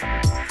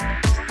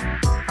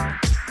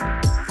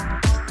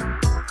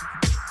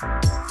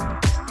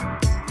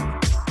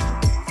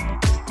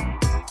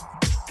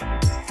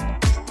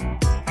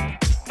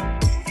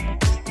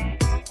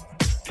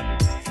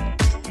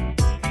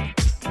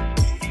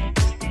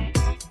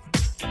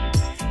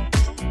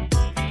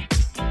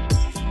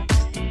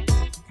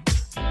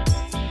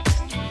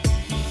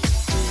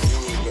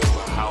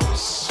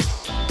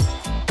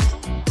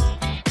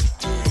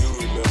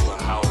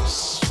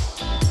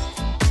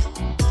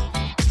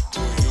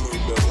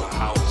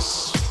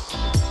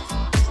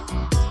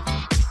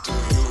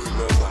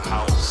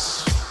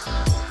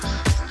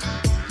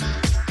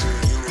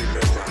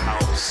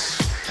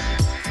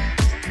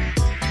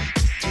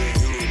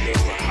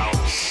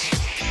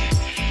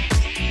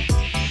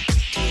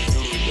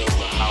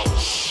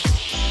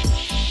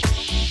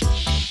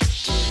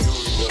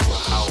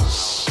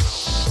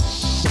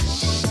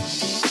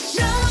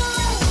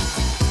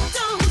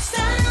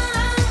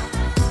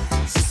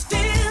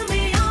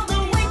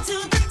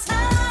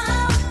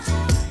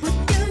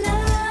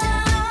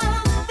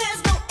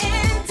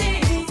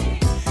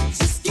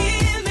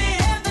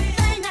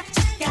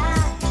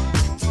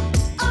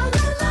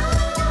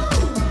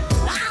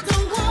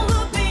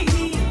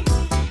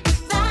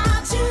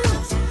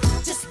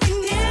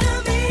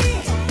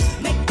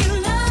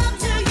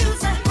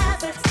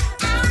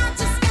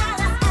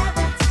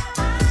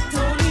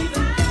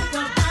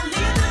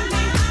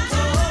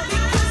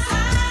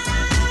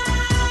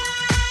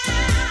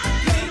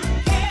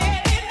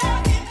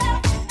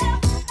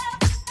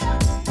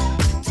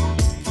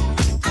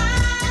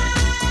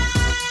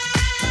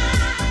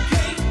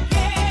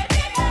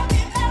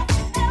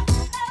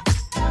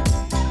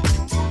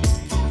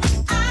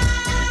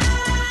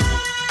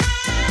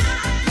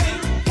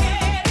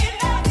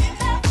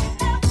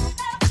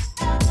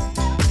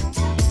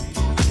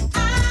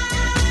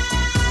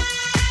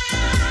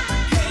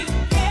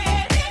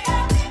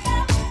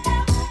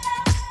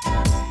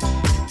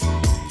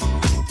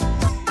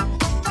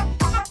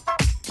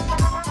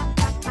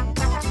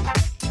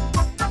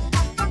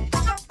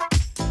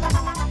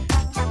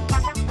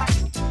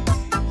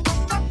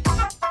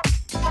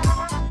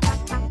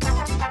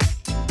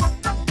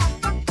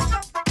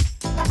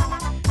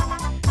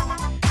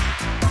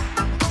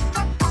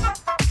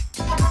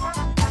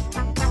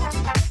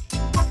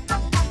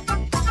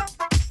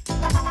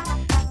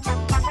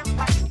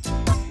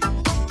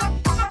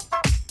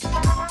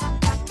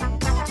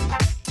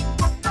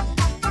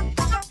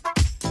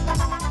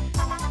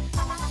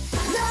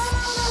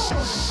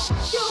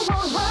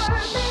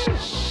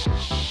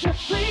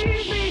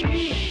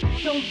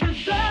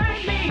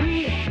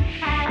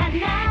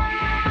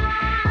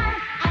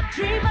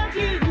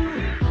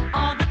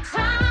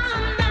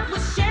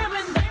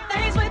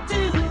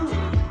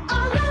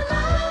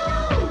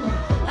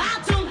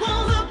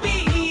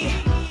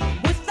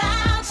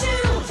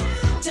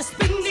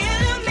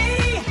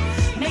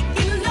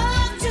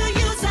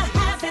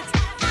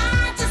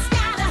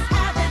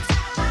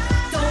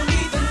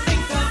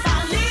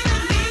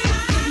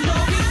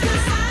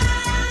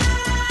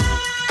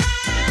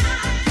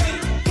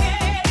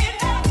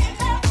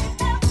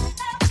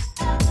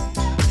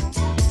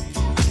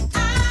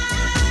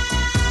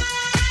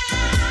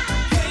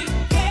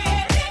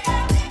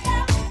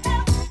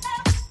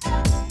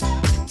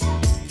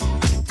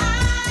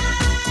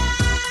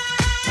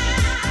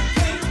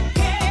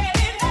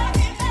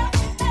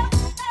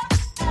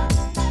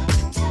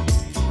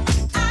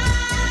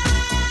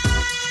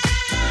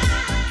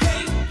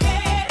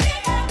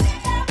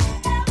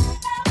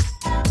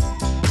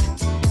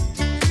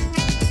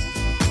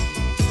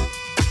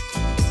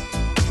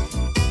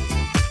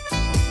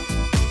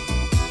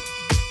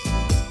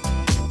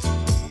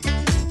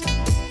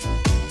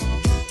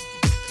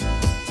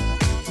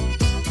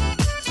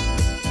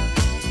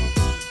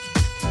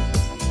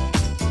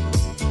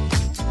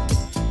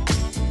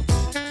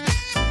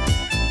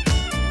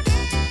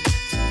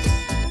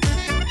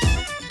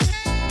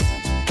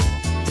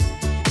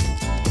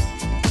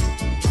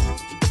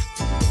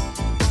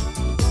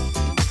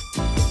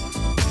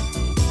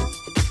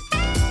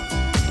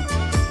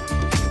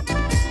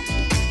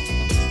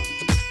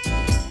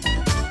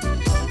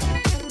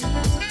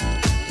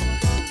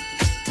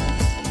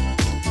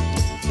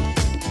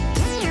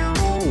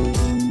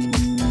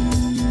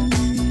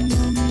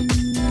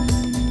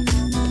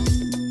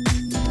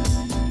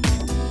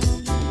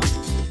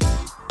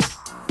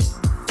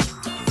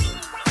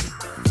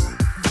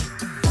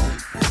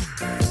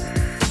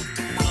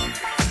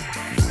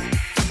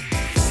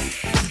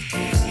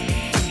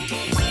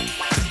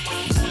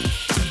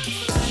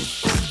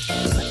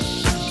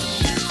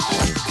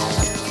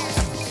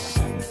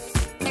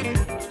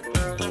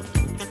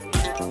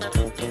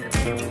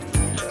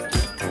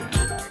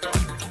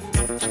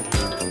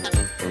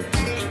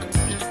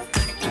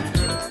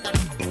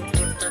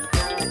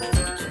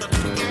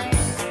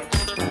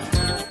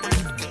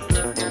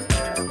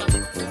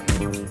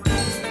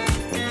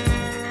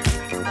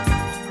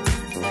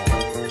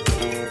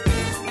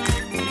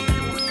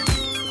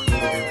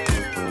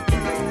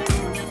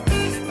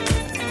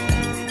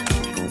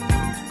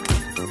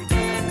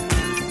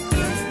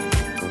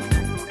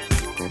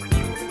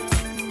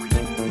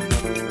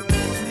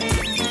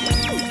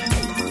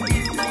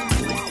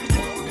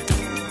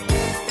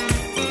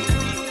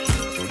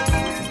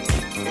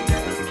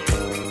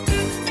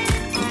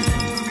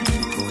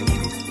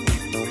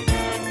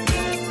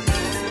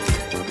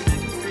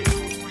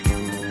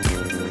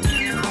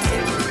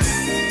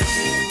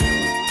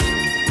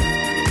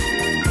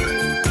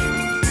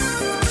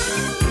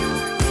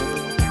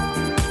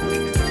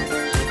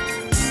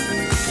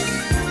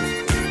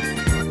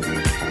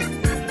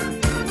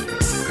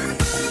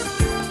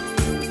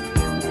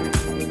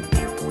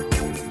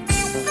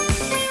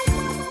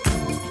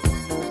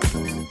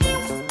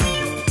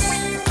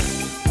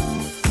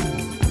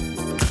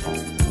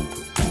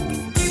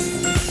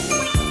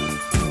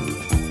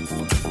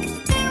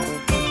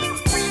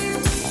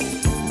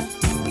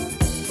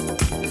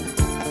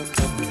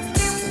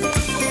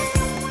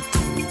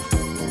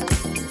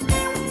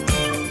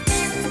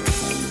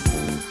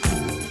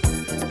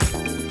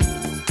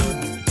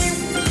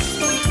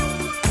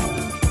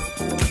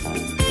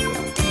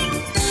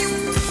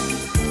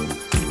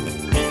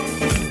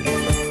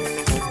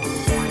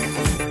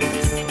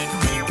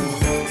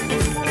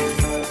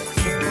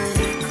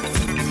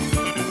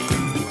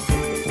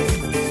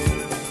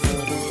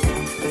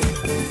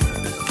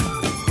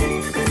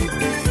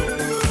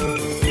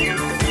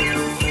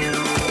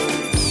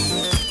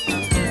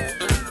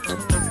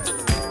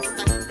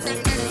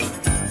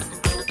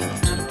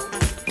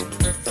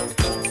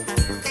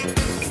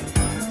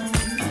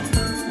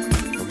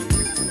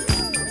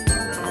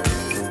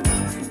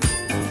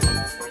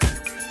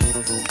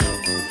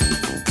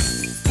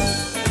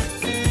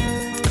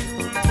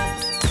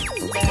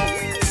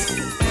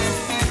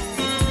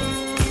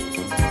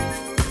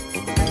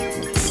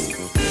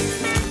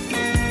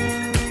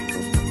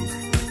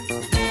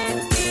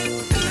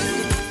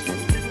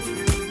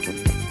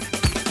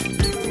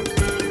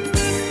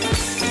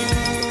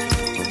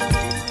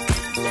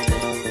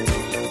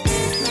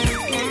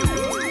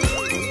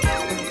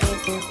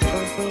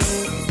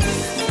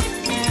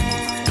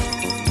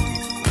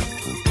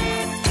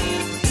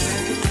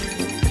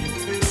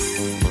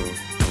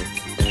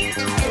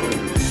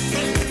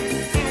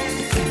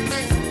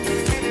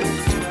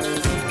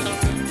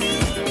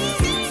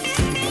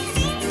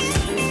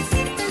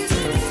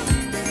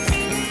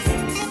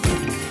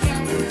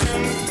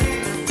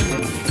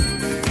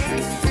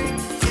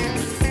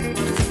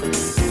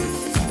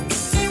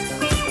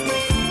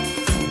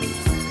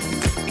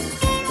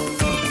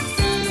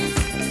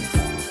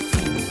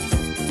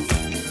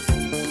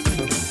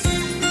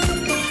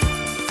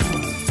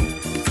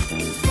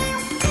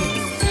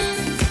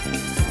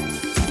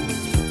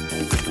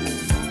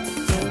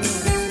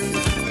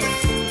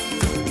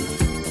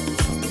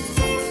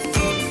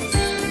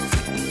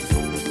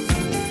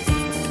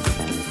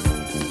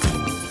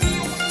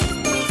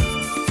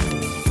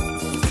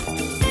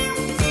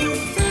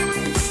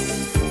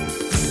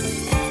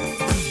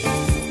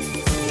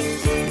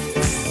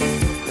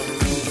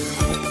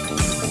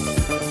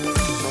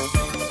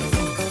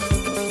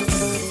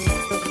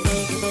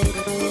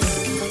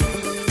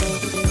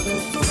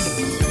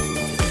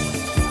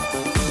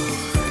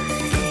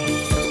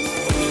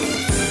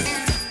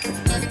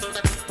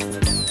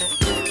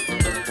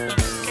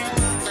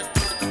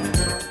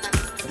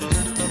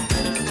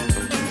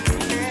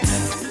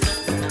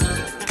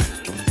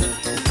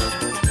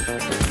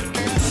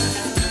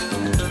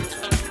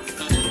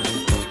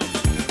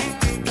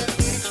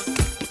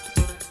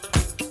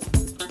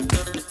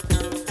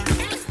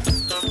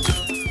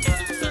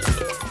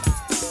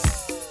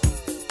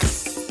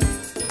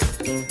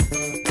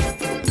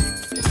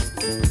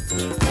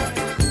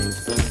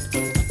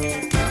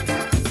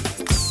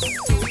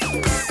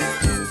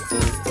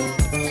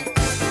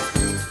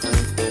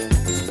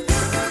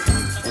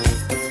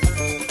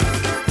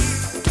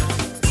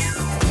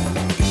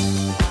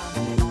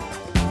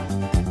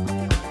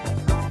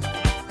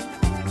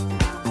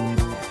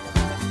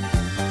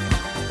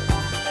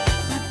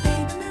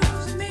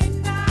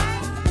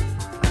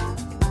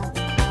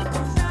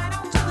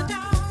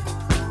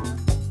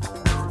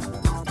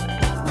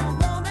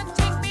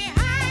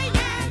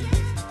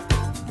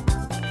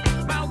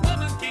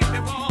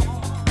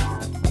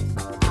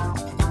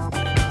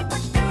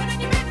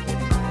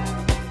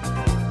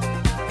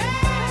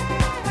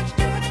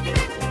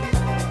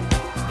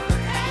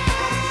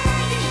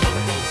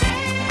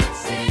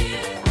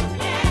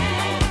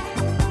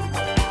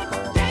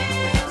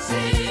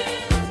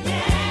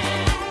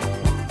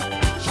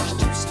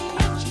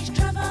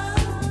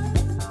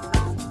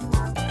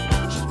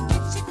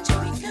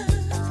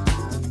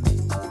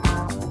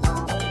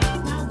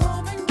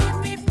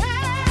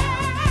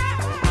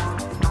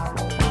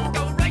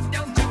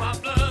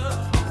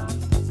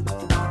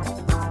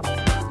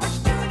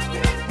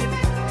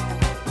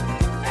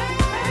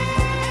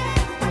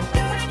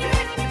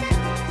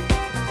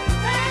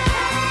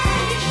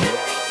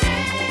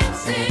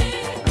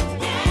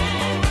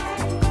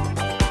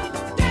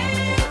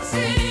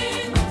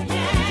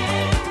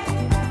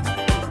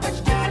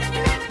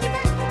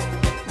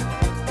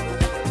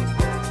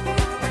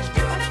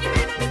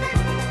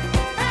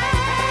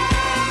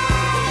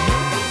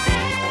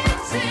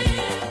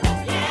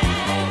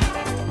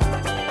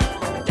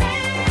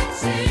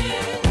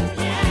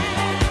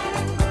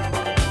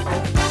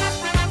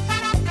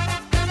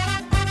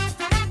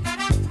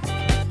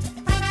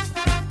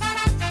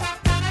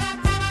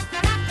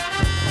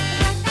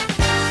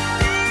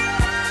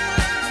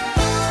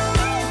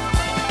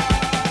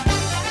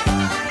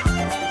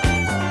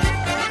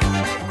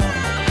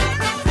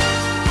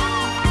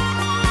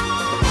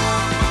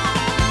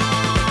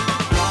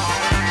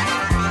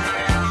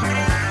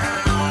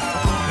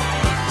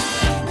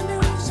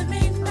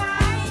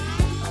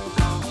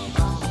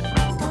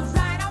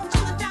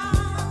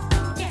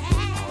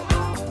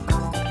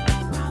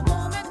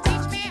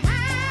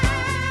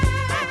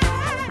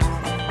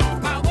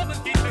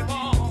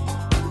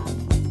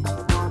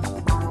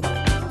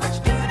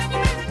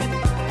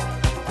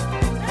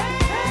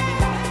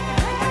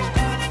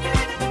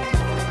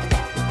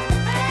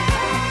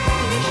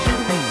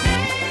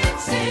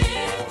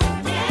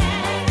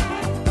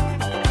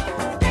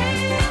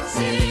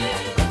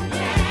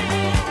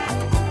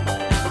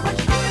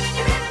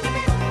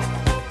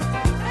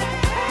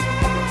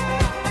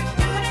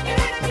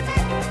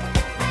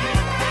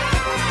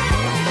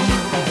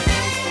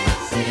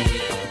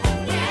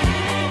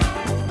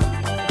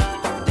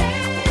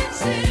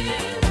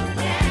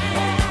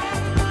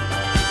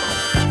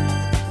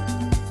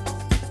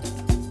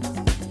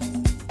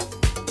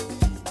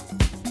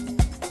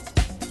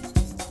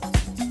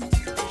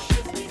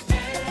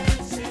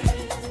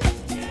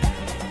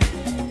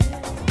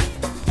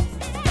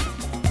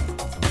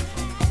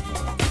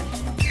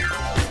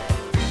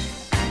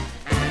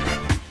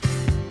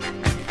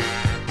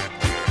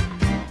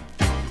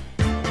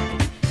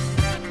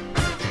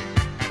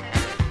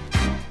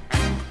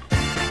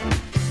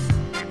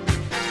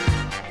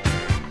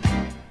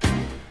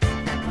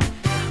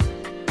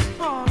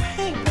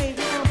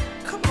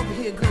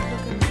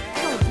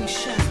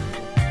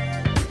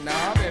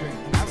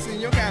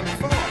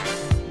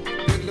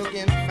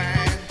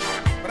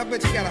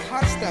 that you got a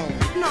hot stone.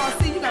 No,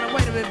 see, you gotta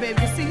wait a minute, baby,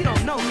 'cause see, you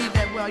don't know me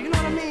that well, you know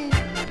what I mean?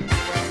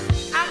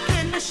 I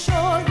can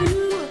assure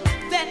you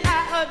that I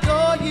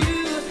adore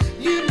you.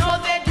 You know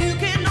that you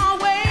can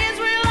always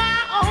rely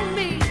on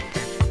me.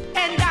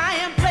 And I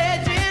am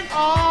pledging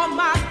all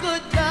my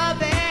good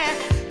loving,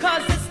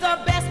 'cause it's the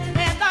best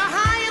and the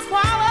highest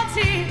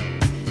quality.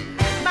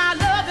 My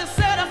love is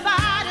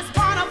certified, it's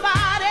bona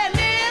fide and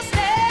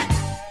listed.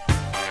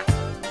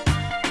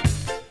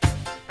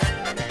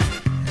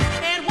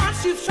 And once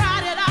you've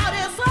tried it out,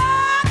 it's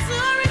hard to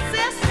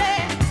resist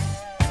it.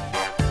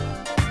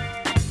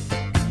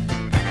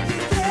 You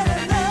get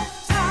enough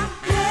time,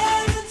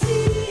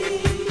 guarantee.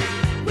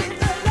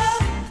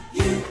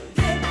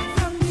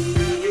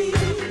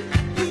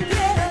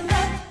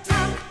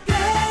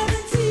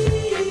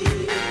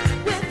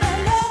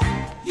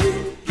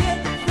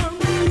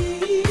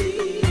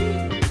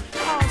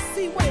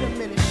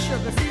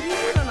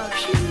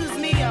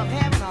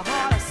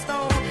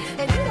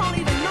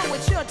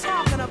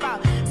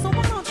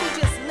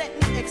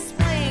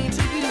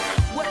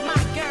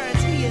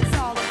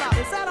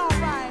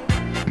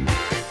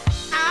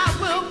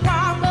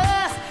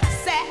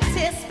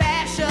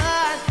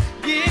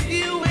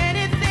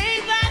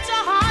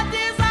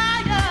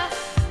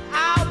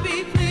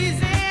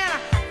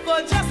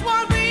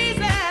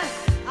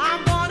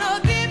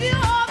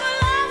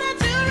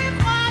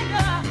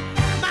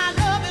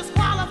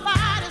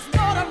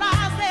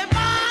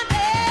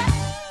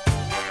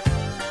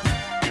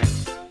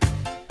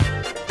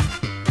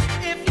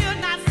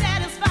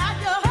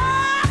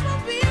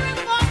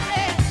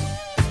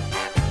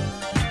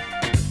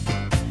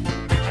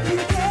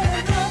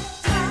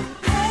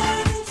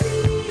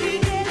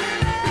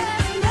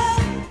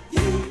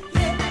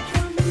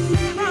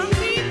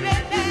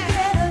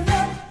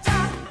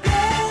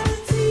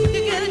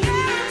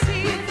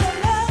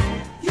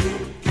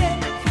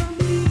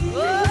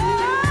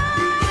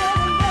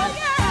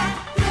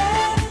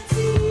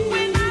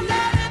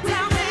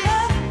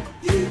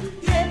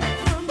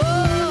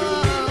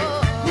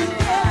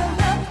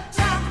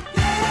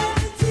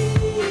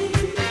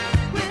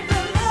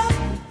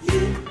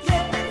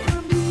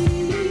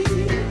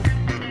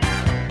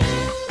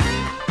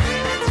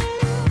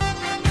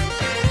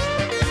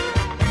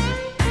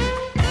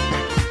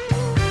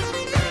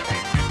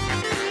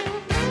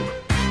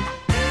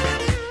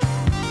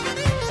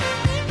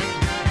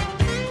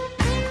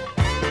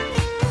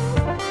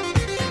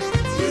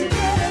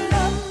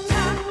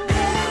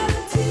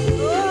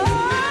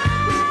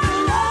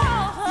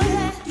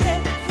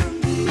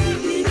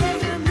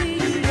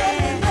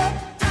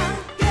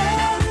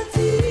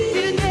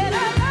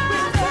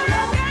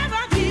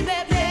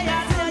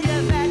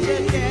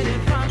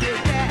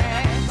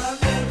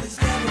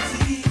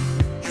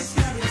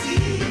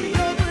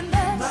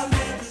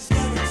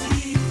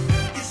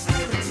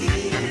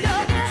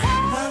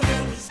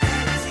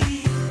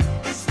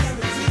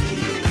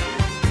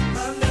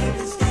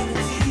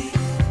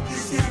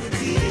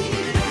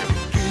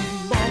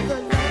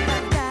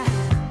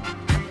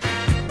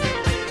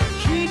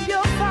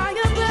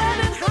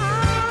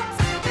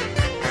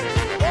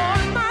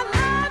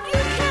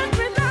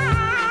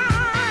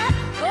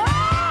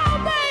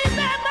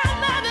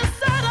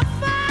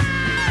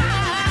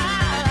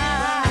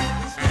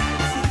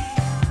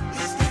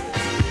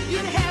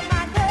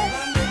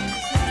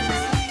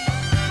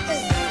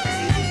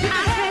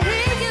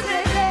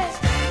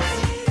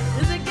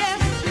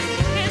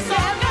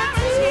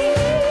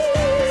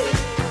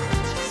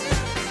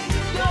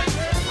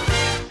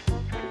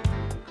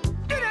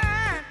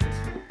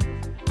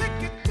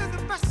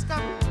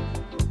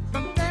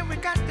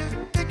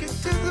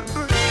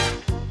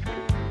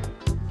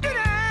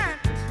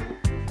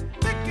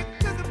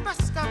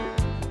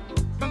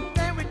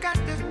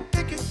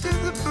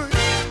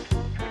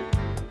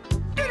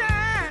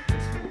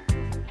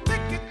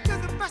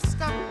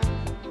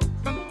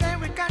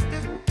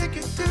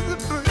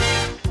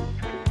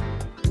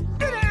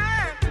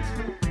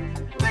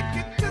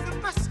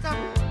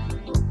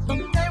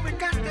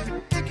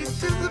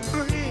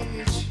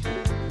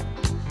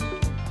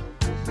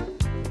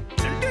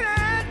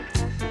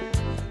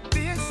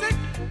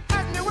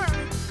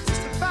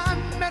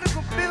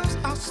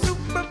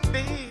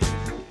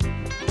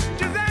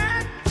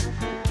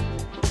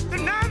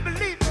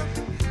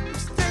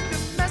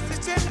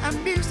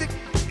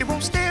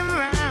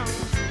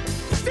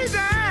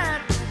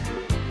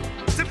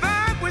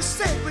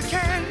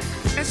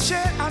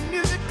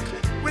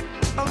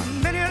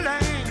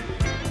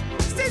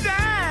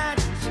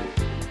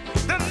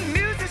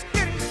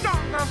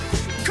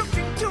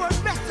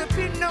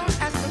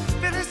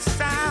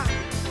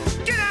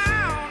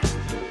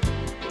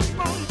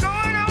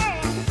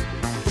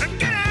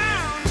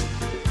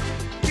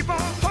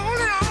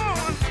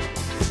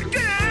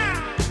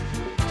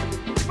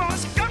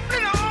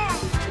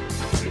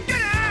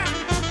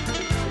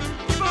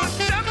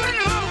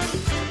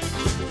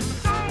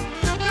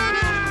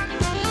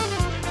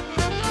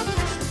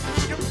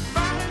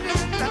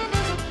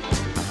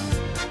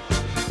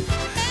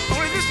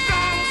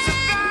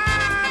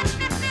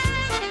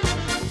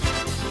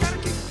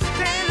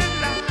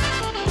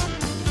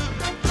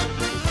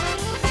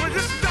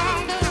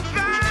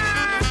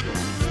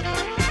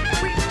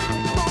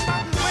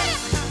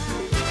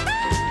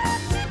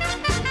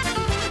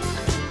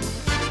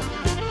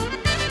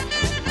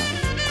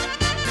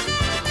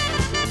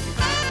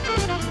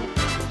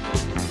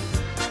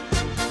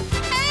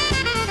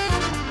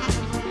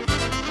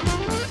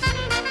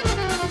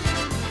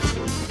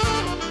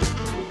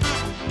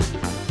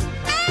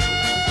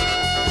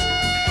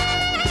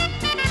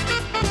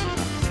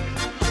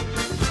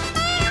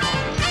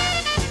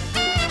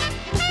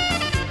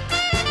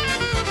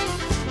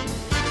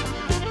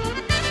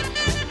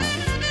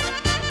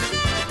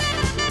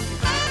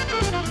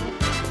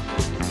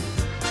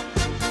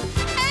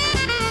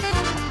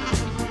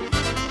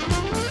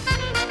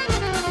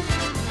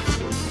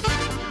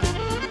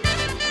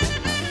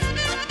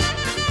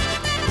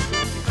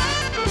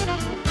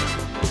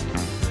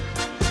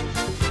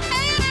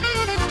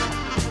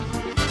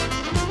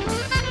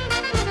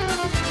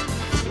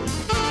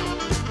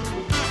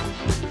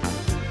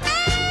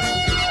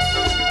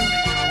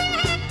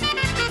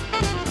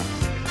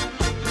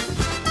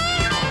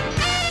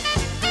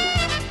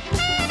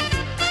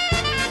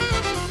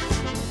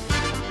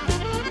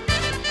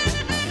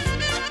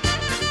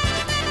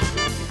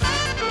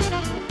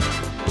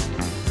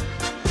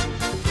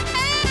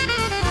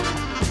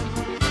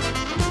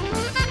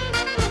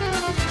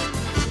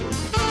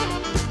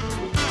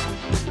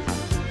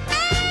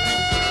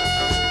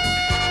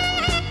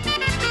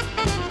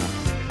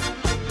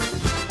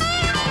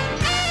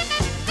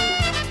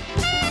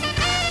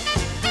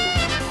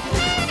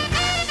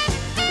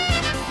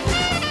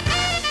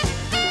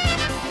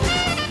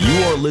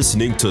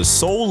 listening to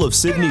Soul of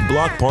Sydney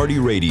Block Party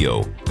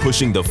Radio,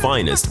 pushing the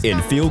finest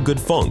in feel-good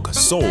funk,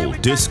 soul,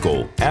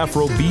 disco,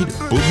 Afrobeat,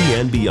 boogie,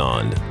 and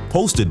beyond.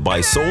 Hosted by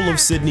Soul of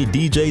Sydney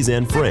DJs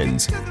and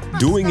friends,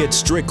 doing it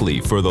strictly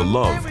for the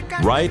love,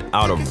 right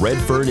out of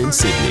Redfern in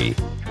Sydney.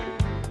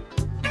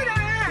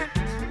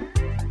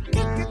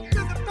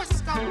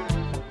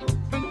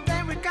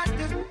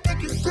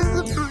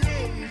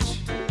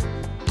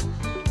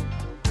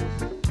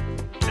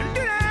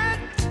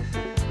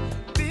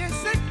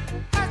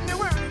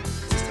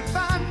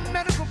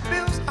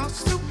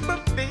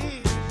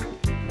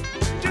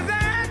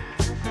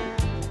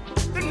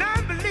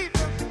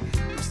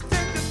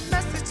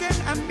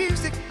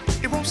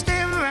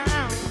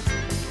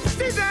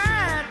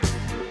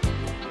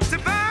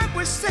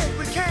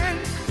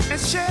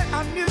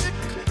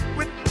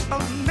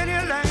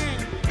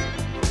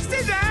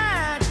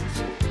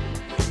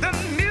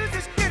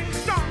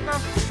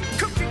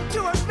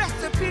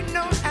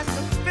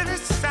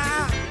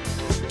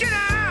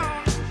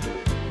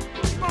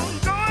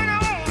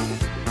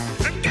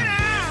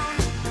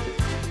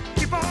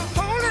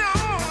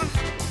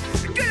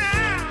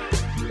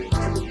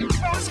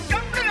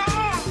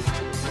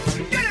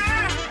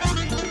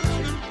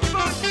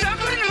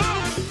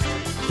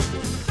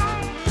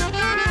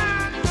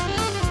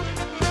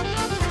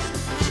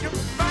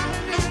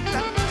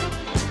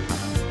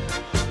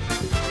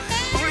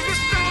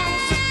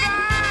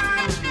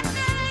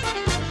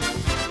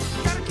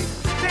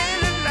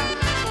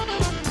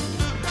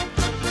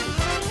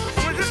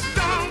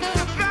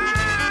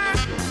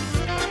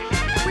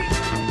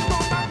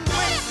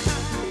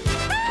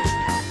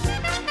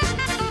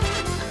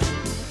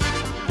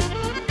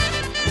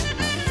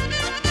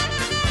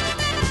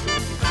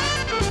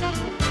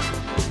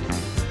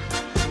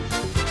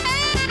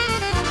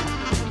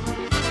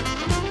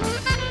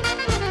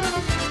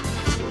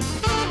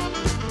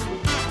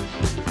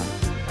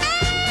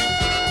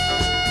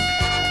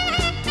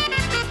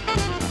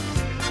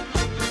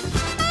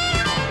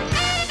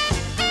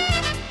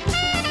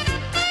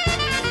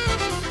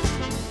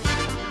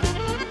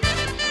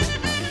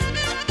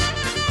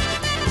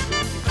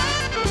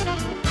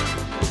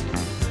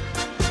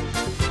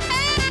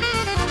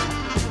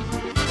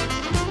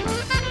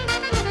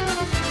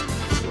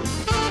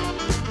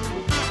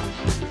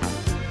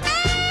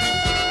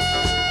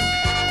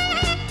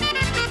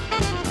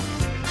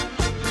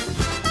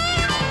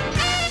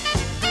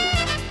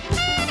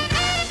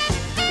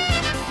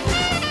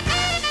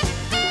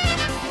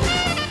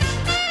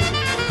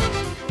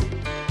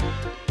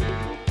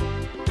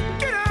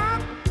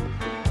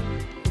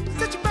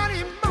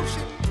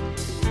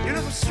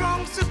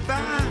 Strong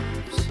survive.